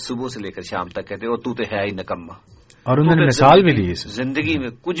اولاد کو صبح سے لے کر شام تک کہتے اور تو ہے ہی نکما، اور انہوں نے مثال بھی دی، زندگی میں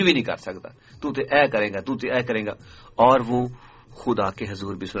کچھ بھی نہیں کر سکتا، تو اے کرے گا، تو اے کرے گا. اور وہ خدا کے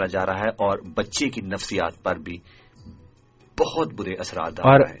حضور بھی سنا جا رہا ہے اور بچے کی نفسیات پر بھی بہت برے اثرات ڈال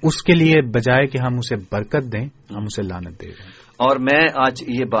رہا ہے. اور اس کے لیے بجائے کہ ہم اسے برکت دیں ہم اسے لعنت دے رہے ہیں. اور میں آج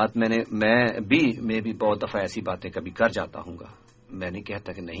یہ بات میں بھی بہت دفعہ ایسی باتیں کبھی کر جاتا ہوں گا. میں نہیں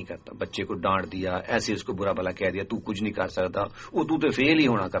کہتا کہ نہیں کرتا، بچے کو ڈانٹ دیا، ایسے اس کو برا بھلا کہہ دیا، تو کچھ نہیں کر سکتا، وہ تو فیل ہی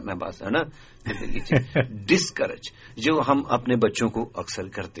ہونا کرنا بس، ہے نا. ڈسکریج جو ہم اپنے بچوں کو اکثر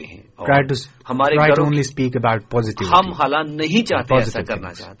کرتے ہیں، ہمارے ہم حالانکہ نہیں چاہتے ایسا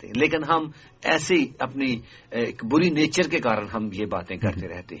کرنا چاہتے، لیکن ہم ایسے اپنی ایک بری نیچر کے کارن ہم یہ باتیں کرتے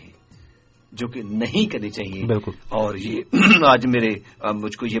رہتے ہیں جو کہ نہیں کرنی چاہیے. بالکل. اور یہ آج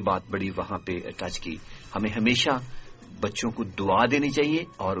مجھ کو یہ بات بڑی وہاں پہ ٹچ کی. ہمیں ہمیشہ بچوں کو دعا دینی چاہیے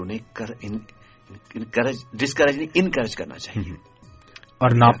اور انہیں ڈسکریج نہیں، انکریج کرنا چاہیے،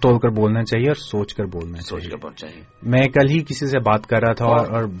 اور ناپ تول کر بولنا چاہیے اور سوچ کر بولنا چاہیے. میں کل ہی کسی سے بات کر رہا تھا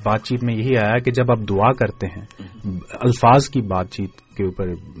اور بات چیت میں یہی آیا کہ جب آپ دعا کرتے ہیں، الفاظ کی بات چیت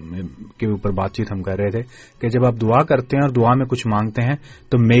کے اوپر بات چیت ہم کر رہے تھے کہ جب آپ دعا کرتے ہیں اور دعا میں کچھ مانگتے ہیں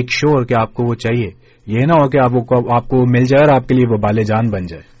تو میک شیور کہ آپ کو وہ چاہیے، یہ نہ ہو کہ آپ کو مل جائے اور آپ کے لیے وہ وبال جان بن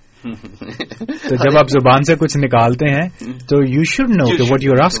جائے. تو جب آپ زبان سے کچھ نکالتے ہیں تو یو شوڈ نو کہ what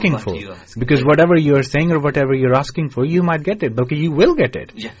you are asking for, because what ever you are seeing اور what ever you are asking for you might get it, بلکہ یو ول گیٹ اٹ،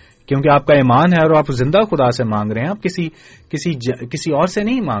 کیونکہ آپ کا ایمان ہے اور آپ زندہ خدا سے مانگ رہے ہیں. آپ کسی اور سے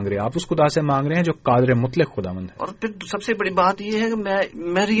نہیں مانگ رہے، آپ اس خدا سے مانگ رہے ہیں جو قادر مطلق خداوند ہے. اور پھر سب سے بڑی بات یہ ہے کہ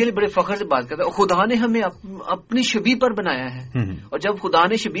میں ریئلی بڑے فخر سے بات کرتا ہوں، خدا نے ہمیں اپنی شبیہ پر بنایا ہے، اور جب خدا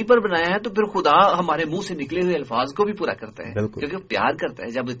نے شبیہ پر بنایا ہے تو پھر خدا ہمارے منہ سے نکلے ہوئے الفاظ کو بھی پورا کرتا ہے، کیونکہ وہ پیار کرتا ہے.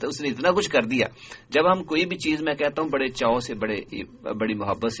 جب اس نے اتنا کچھ کر دیا، جب ہم کوئی بھی چیز میں کہتا ہوں بڑے چاؤ سے بڑی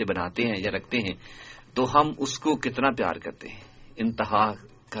محبت سے بناتے ہیں یا رکھتے ہیں تو ہم اس کو کتنا پیار کرتے ہیں، انتہا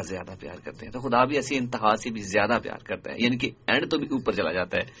کا زیادہ پیار کرتے ہیں. تو خدا بھی ایسی انتہا سے بھی زیادہ پیار کرتا ہے، یعنی کہ اینڈ تو بھی اوپر چلا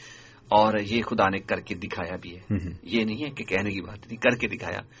جاتا ہے. اور یہ خدا نے کر کے دکھایا بھی ہے. یہ نہیں ہے کہ کہنے کی بات نہیں، کر کے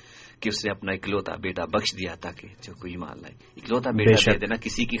دکھایا کہ اس نے اپنا اکلوتا بیٹا بخش دیا تاکہ جو کوئی مان لائے. اکلوتا بیٹا دے دینا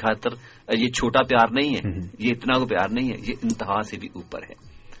کسی کی خاطر یہ چھوٹا پیار نہیں ہے، یہ اتنا کو پیار نہیں ہے، یہ انتہا سے بھی اوپر ہے،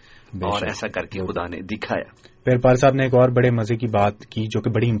 اور ایسا کر کے خدا نے دکھایا. پھر پار صاحب نے ایک اور بڑے مزے کی بات کی جو کہ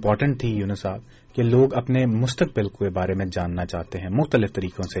بڑی امپورٹنٹ تھی یونس صاحب، کہ لوگ اپنے مستقبل کے بارے میں جاننا چاہتے ہیں مختلف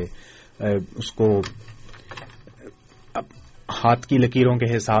طریقوں سے، اس کو ہاتھ کی لکیروں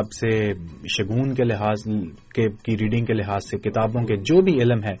کے حساب سے، شگون کے لحاظ کی ریڈنگ کے لحاظ سے، کتابوں کے جو بھی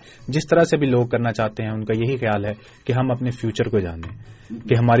علم ہے، جس طرح سے بھی لوگ کرنا چاہتے ہیں، ان کا یہی خیال ہے کہ ہم اپنے فیوچر کو جانیں،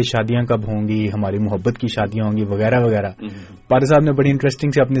 کہ ہماری شادیاں کب ہوں گی، ہماری محبت کی شادیاں ہوں گی وغیرہ وغیرہ. پار صاحب نے بڑی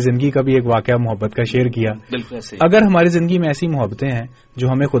انٹرسٹنگ سے اپنی زندگی کا بھی ایک واقعہ محبت کا شیئر کیا. اگر ہماری زندگی میں ایسی محبتیں ہیں جو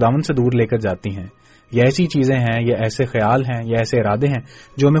ہمیں خداوند سے دور لے کر جاتی ہیں، یا ایسی چیزیں ہیں یا ایسے خیال ہیں یا ایسے ارادے ہیں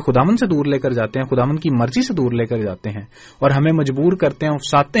جو ہمیں خداوند سے دور لے کر جاتے ہیں، خداوند کی مرضی سے دور لے کر جاتے ہیں، اور ہمیں مجبور کرتے ہیں،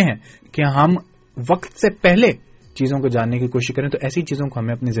 اکساتے ہیں کہ ہم وقت سے پہلے چیزوں کو جاننے کی کوشش کریں، تو ایسی چیزوں کو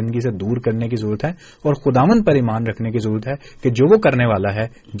ہمیں اپنی زندگی سے دور کرنے کی ضرورت ہے اور خداوند پر ایمان رکھنے کی ضرورت ہے کہ جو وہ کرنے والا ہے،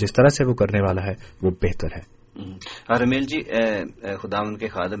 جس طرح سے وہ کرنے والا ہے، وہ بہتر ہے. رمیل جی خداوند کے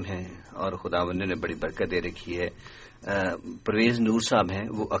خادم ہیں اور خداوند نے بڑی برکت دے رکھی ہے. परवेज नूर साहब हैं,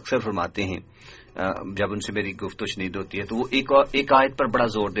 वो अक्सर फरमाते हैं जब उनसे मेरी गुफ्तगू शनीद होती है तो वो एक आयत पर बड़ा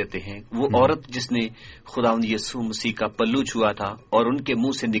जोर देते हैं। वो औरत जिसने खुदावंद यीशु मसीह का पल्लू छुआ था और उनके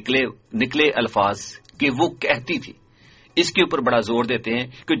मुंह से निकले अल्फाज कि वो कहती थी, इसके ऊपर बड़ा जोर देते हैं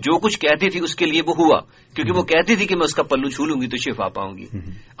कि जो कुछ कहती थी उसके लिए वो हुआ, क्योंकि वो कहती थी कि मैं उसका पल्लू छू लूंगी तो शिफा पाऊंगी।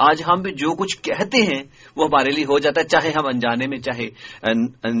 आज हम भी जो कुछ कहते हैं वो हमारे लिए हो जाता है, चाहे हम अनजाने में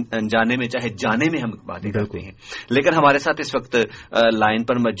चाहे जाने में हम बातें करते हैं। लेकिन हमारे साथ इस वक्त लाइन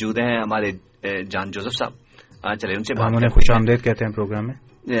पर मौजूद हैं हमारे जान जोसेफ साहब। चले उनसे बात उन्हें खुश आमदीद कहते हैं प्रोग्राम में।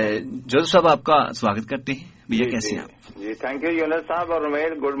 जोसेफ साहब आपका स्वागत करते हैं। भैया कैसे हैं आप? जी थैंक यू यूनुस साहब और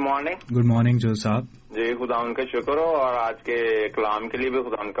उमेर, good morning. Good morning Joseph साहब। जी खुदा उनका शुक्र हो और आज के कलाम के लिए भी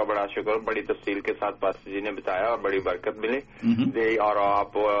खुदा उनका बड़ा शुक्र, बड़ी तफसील के साथ पास्टर जी ने बताया और बड़ी बरकत मिली जी। और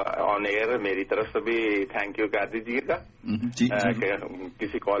आप ऑन एयर मेरी तरफ से भी थैंक यू कह दीजिएगा।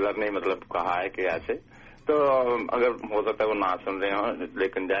 किसी कॉलर ने मतलब कहा है कि ऐसे, तो अगर हो सकता है वो ना सुन रहे हो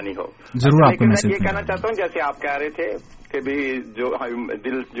लेकिन जानी हो जरूर। लेकिन मैं ये कहना चाहता हूँ जैसे आप कह रहे थे कि भी जो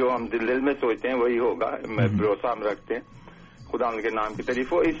हम दिल में सोचते हैं वही होगा, भरोसा हम रखते हैं, खुदा उनके नाम की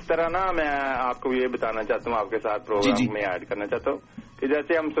तारीफ हो। इस तरह ना मैं आपको ये बताना चाहता हूँ, आपके साथ प्रोग्राम में ऐड करना चाहता हूँ कि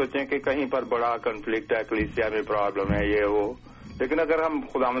जैसे हम सोचें कि कहीं पर बड़ा कन्फ्लिक्ट है, कलीसिया में प्रॉब्लम है, ये वो, लेकिन अगर हम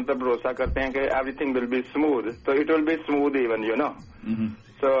खुदावंद पर भरोसा करते हैं कि एवरीथिंग विल बी स्मूथ, तो it will be smooth even you know.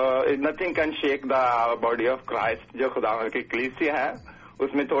 So nothing can shake the body of Christ. जो खुदावंद की कलीसिया है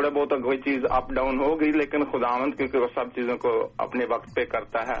उसमें थोड़ा बहुत कोई चीज अप डाउन होगी, लेकिन खुदावंद क्योंकि वो सब चीजों को अपने वक्त पे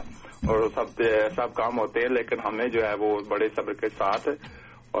करता है और सब काम होते हैं, लेकिन हमें जो है वो बड़े सब्र के साथ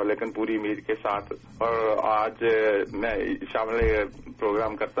और लेकिन पूरी उम्मीद के साथ। और आज मैं शामिल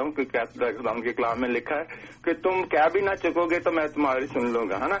प्रोग्राम करता हूँ क्योंकि खुदावंद के कलाम में लिखा है कि तुम क्या भी ना चुकोगे तो मैं तुम्हारी सुन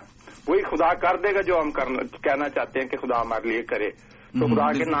लूंगा, है ना। वही खुदा कर देगा जो हम कहना चाहते हैं कि खुदा हमारे लिए करे। तो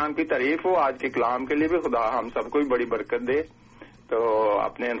खुदा के नाम की तारीफ हो। आज के कलाम के लिए भी खुदा हम सबको भी बड़ी बरकत दे, तो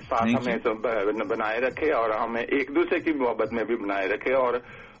अपने साथ हमें बनाए रखे और हमें एक दूसरे की मोहब्बत में भी बनाए रखे और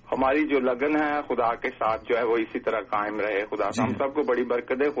हमारी जो लगन है खुदा के साथ जो है वो इसी तरह कायम रहे। खुदा हम सबको बड़ी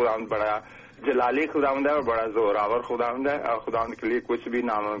बरकत है। खुदावंद बड़ा जलाली खुदावंद है और बड़ा जोरावर खुदावंद है और खुदावंद के लिए कुछ भी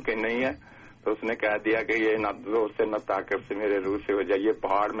नामुमकिन नहीं है। तो उसने कह दिया कि ये न जोर से न ताकत से मेरे रूह से हो जाए, ये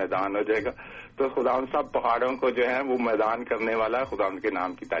पहाड़ मैदान हो जाएगा। तो खुदावंद सब पहाड़ों को जो है वो मैदान करने वाला है। खुदावंद के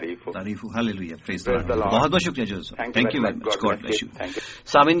नाम की तारीफ हो। Hallelujah, praise the Lord. बहुत बहुत शुक्रिया Joseph, thank you very much, God bless you.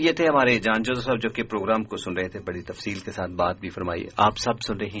 सामिन, ये थे हमारे जान जोसेफ साहब जो कि प्रोग्राम को सुन रहे थे, बड़ी तफसील के साथ बात भी फरमाई। आप सब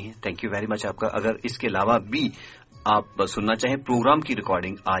सुन रहे हैं, थैंक यू वेरी मच आपका। अगर इसके अलावा भी आप सुनना चाहें प्रोग्राम की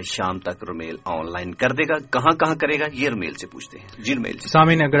रिकॉर्डिंग, आज शाम तक रुमेल ऑनलाइन कर देगा। कहां करेगा ये रुमेल से पूछते हैं। जी रुमेल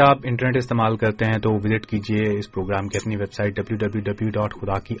सामीन, अगर आप इंटरनेट इस्तेमाल करते हैं तो विजिट कीजिए इस प्रोग्राम की अपनी वेबसाइट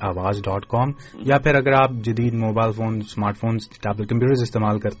www.खुदाकीआवाज.com, या फिर अगर आप जदीद mobile phone, smartphone, tablet, computers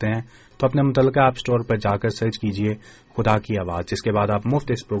इस्तेमाल करते हैं तो अपने मुतल्लिका ऐप स्टोर पर जाकर सर्च कीजिए खुदा की आवाज, जिसके बाद आप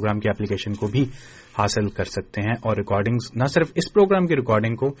मुफ्त इस प्रोग्राम की एप्लीकेशन को भी हासिल कर सकते हैं और रिकॉर्डिंग्स, न सिर्फ इस प्रोग्राम की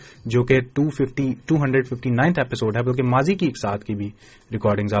रिकॉर्डिंग को जो कि 259th एपिसोड है, बल्कि माजी की एक साथ की भी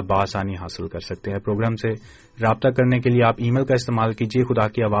रिकॉर्डिंग्स आप बआसानी हासिल कर सकते हैं। प्रोग्राम से राब्ता करने के लिए आप ईमेल का इस्तेमाल कीजिए खुदा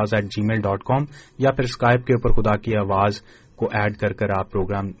की आवाज @gmail.com, या फिर स्काइप के ऊपर खुदा की आवाज को ऐड कर आप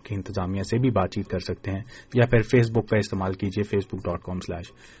प्रोग्राम की इंतजामिया से भी बातचीत कर सकते हैं, या फिर फेसबुक का इस्तेमाल कीजिए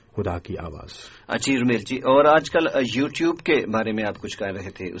facebook.com/खुदा की आवाज। अच्छी रुमेल जी, और आजकल यूट्यूब के बारे में आप कुछ कह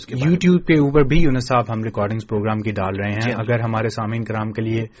रहे थे, उसके यूट्यूब के ऊपर भी यूनुस साहब हम रिकॉर्डिंग्स प्रोग्राम की डाल रहे हैं। अगर हमारे सामीन कराम के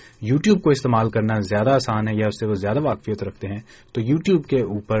लिए यूट्यूब को इस्तेमाल करना ज्यादा आसान है या उससे वो ज्यादा वाकफियत रखते हैं तो यूट्यूब के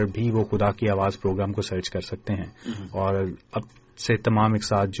ऊपर भी वो खुदा की आवाज प्रोग्राम को सर्च कर सकते हैं। और अब से तमाम एक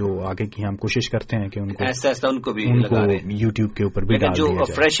साथ जो आगे की हम कोशिश करते हैं कि उनको भी यूट्यूब के ऊपर भी डाल दिया जाए। जो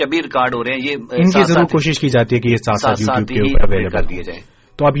फ्रेश अभी रिकॉर्ड हो रहे हैं ये इनकी जरूर कोशिश की जाती है कि ये साथ साथ यूट्यूब के ऊपर अवेलेबल दिए जाए।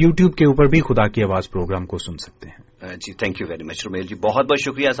 तो आप यूट्यूब के ऊपर भी खुदा की आवाज प्रोग्राम को सुन सकते हैं। जी thank you very much Rumel जी, बहुत बहुत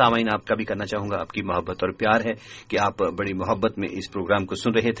शुक्रिया। सामाइन आपका भी करना चाहूंगा, आपकी मोहब्बत और प्यार है कि आप बड़ी मोहब्बत में इस प्रोग्राम को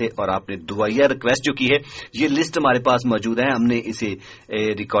सुन रहे थे और आपने दुआया रिक्वेस्ट जो की है, ये लिस्ट हमारे पास मौजूद है, हमने इसे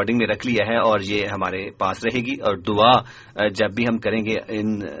रिकॉर्डिंग में रख लिया है और ये हमारे पास रहेगी। और दुआ जब भी हम करेंगे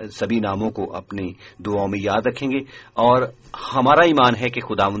इन सभी नामों को अपनी दुआओं में याद रखेंगे। और हमारा ईमान है कि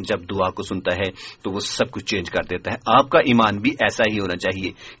खुदावंद जब दुआ को सुनता है तो वो सब कुछ चेंज कर देता है। आपका ईमान भी ऐसा ही होना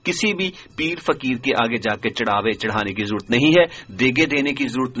चाहिए। किसी भी पीर फकीर के आगे जाके चढ़ाने की जरूरत नहीं है, देगे देने की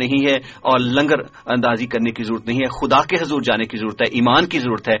जरूरत नहीं है और लंगर अंदाजी करने की जरूरत नहीं है। खुदा के हुजूर जाने की जरूरत है, ईमान की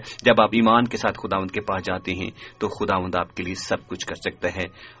जरूरत है। जब आप ईमान के साथ खुदावंद के पास जाते हैं तो खुदावंद आपके लिए सब कुछ कर सकता है।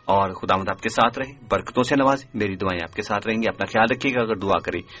 और खुदावंद आपके साथ रहे, बरकतों से नवाजे। मेरी दुआएं आपके साथ रहेंगी। अपना ख्याल रखिएगा। अगर दुआ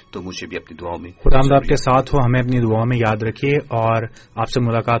करें तो मुझे भी अपनी दुआओं में खुदावंद आपके साथ हो, हमें अपनी दुआओं में याद रखिए और आपसे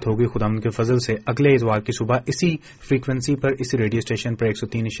मुलाकात होगी खुदावंद के फजल से अगले इतवार की सुबह इसी फ्रीक्वेंसी पर, इसी रेडियो स्टेशन पर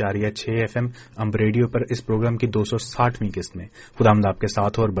 103.6 FM अम्ब रेडियो पर। इस प्रोग्राम की 260वीं किस्त में। खुदावंद आपके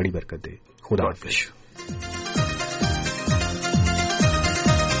साथ हो और बड़ी बरकत दे। खुदा हाफिज।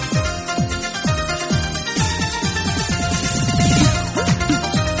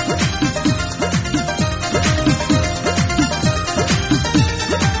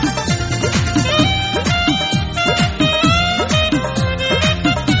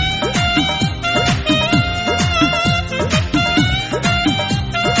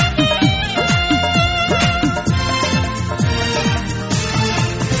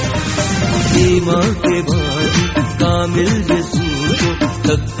 ईमान के बारी कामिल यीशु को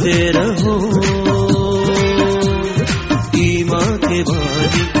तकते रहो, ईमान के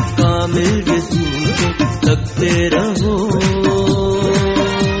बारी कामिल यीशु को तकते रहो।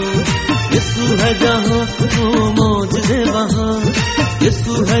 यीशु है जहाँ वो मौजूद वहाँ,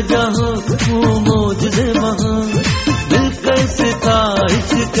 यीशु है जहाँ वो मौजूद वहाँ, मिलकर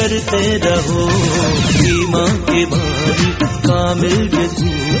सितारिश करते रहो। ईमान के बारी कामिल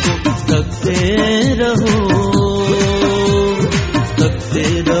यीशु को तकते रहो, तकते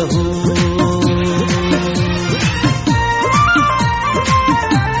रहो।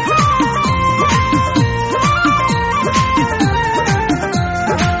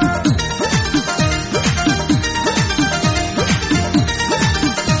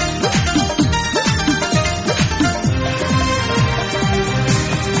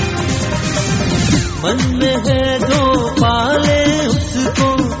 मन में है जो पाले उसको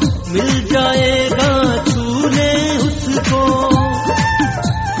मिल जाएगा, छूने उसको।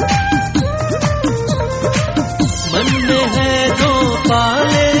 मन में है जो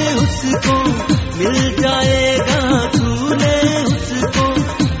पाले उसको मिल जाएगा, छूने उसको।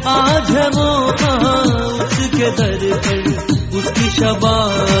 आज है वो कहाँ उसके दर पर, उसकी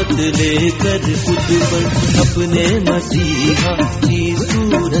शबात लेकर खुद पर, अपने मसीहा की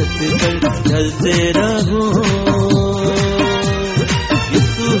सूरत पर ढलते रहो।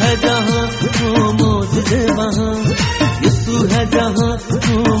 यीशु है जहाँ वो मौजूद वहाँ, यीशु है जहाँ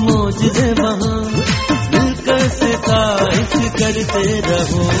वो मौजूद वहाँ, मिलकर सितारिश करते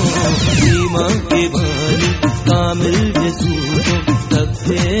रहो। ईमान के बानी कामिल यीशु को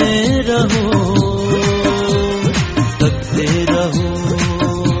तकते रहो।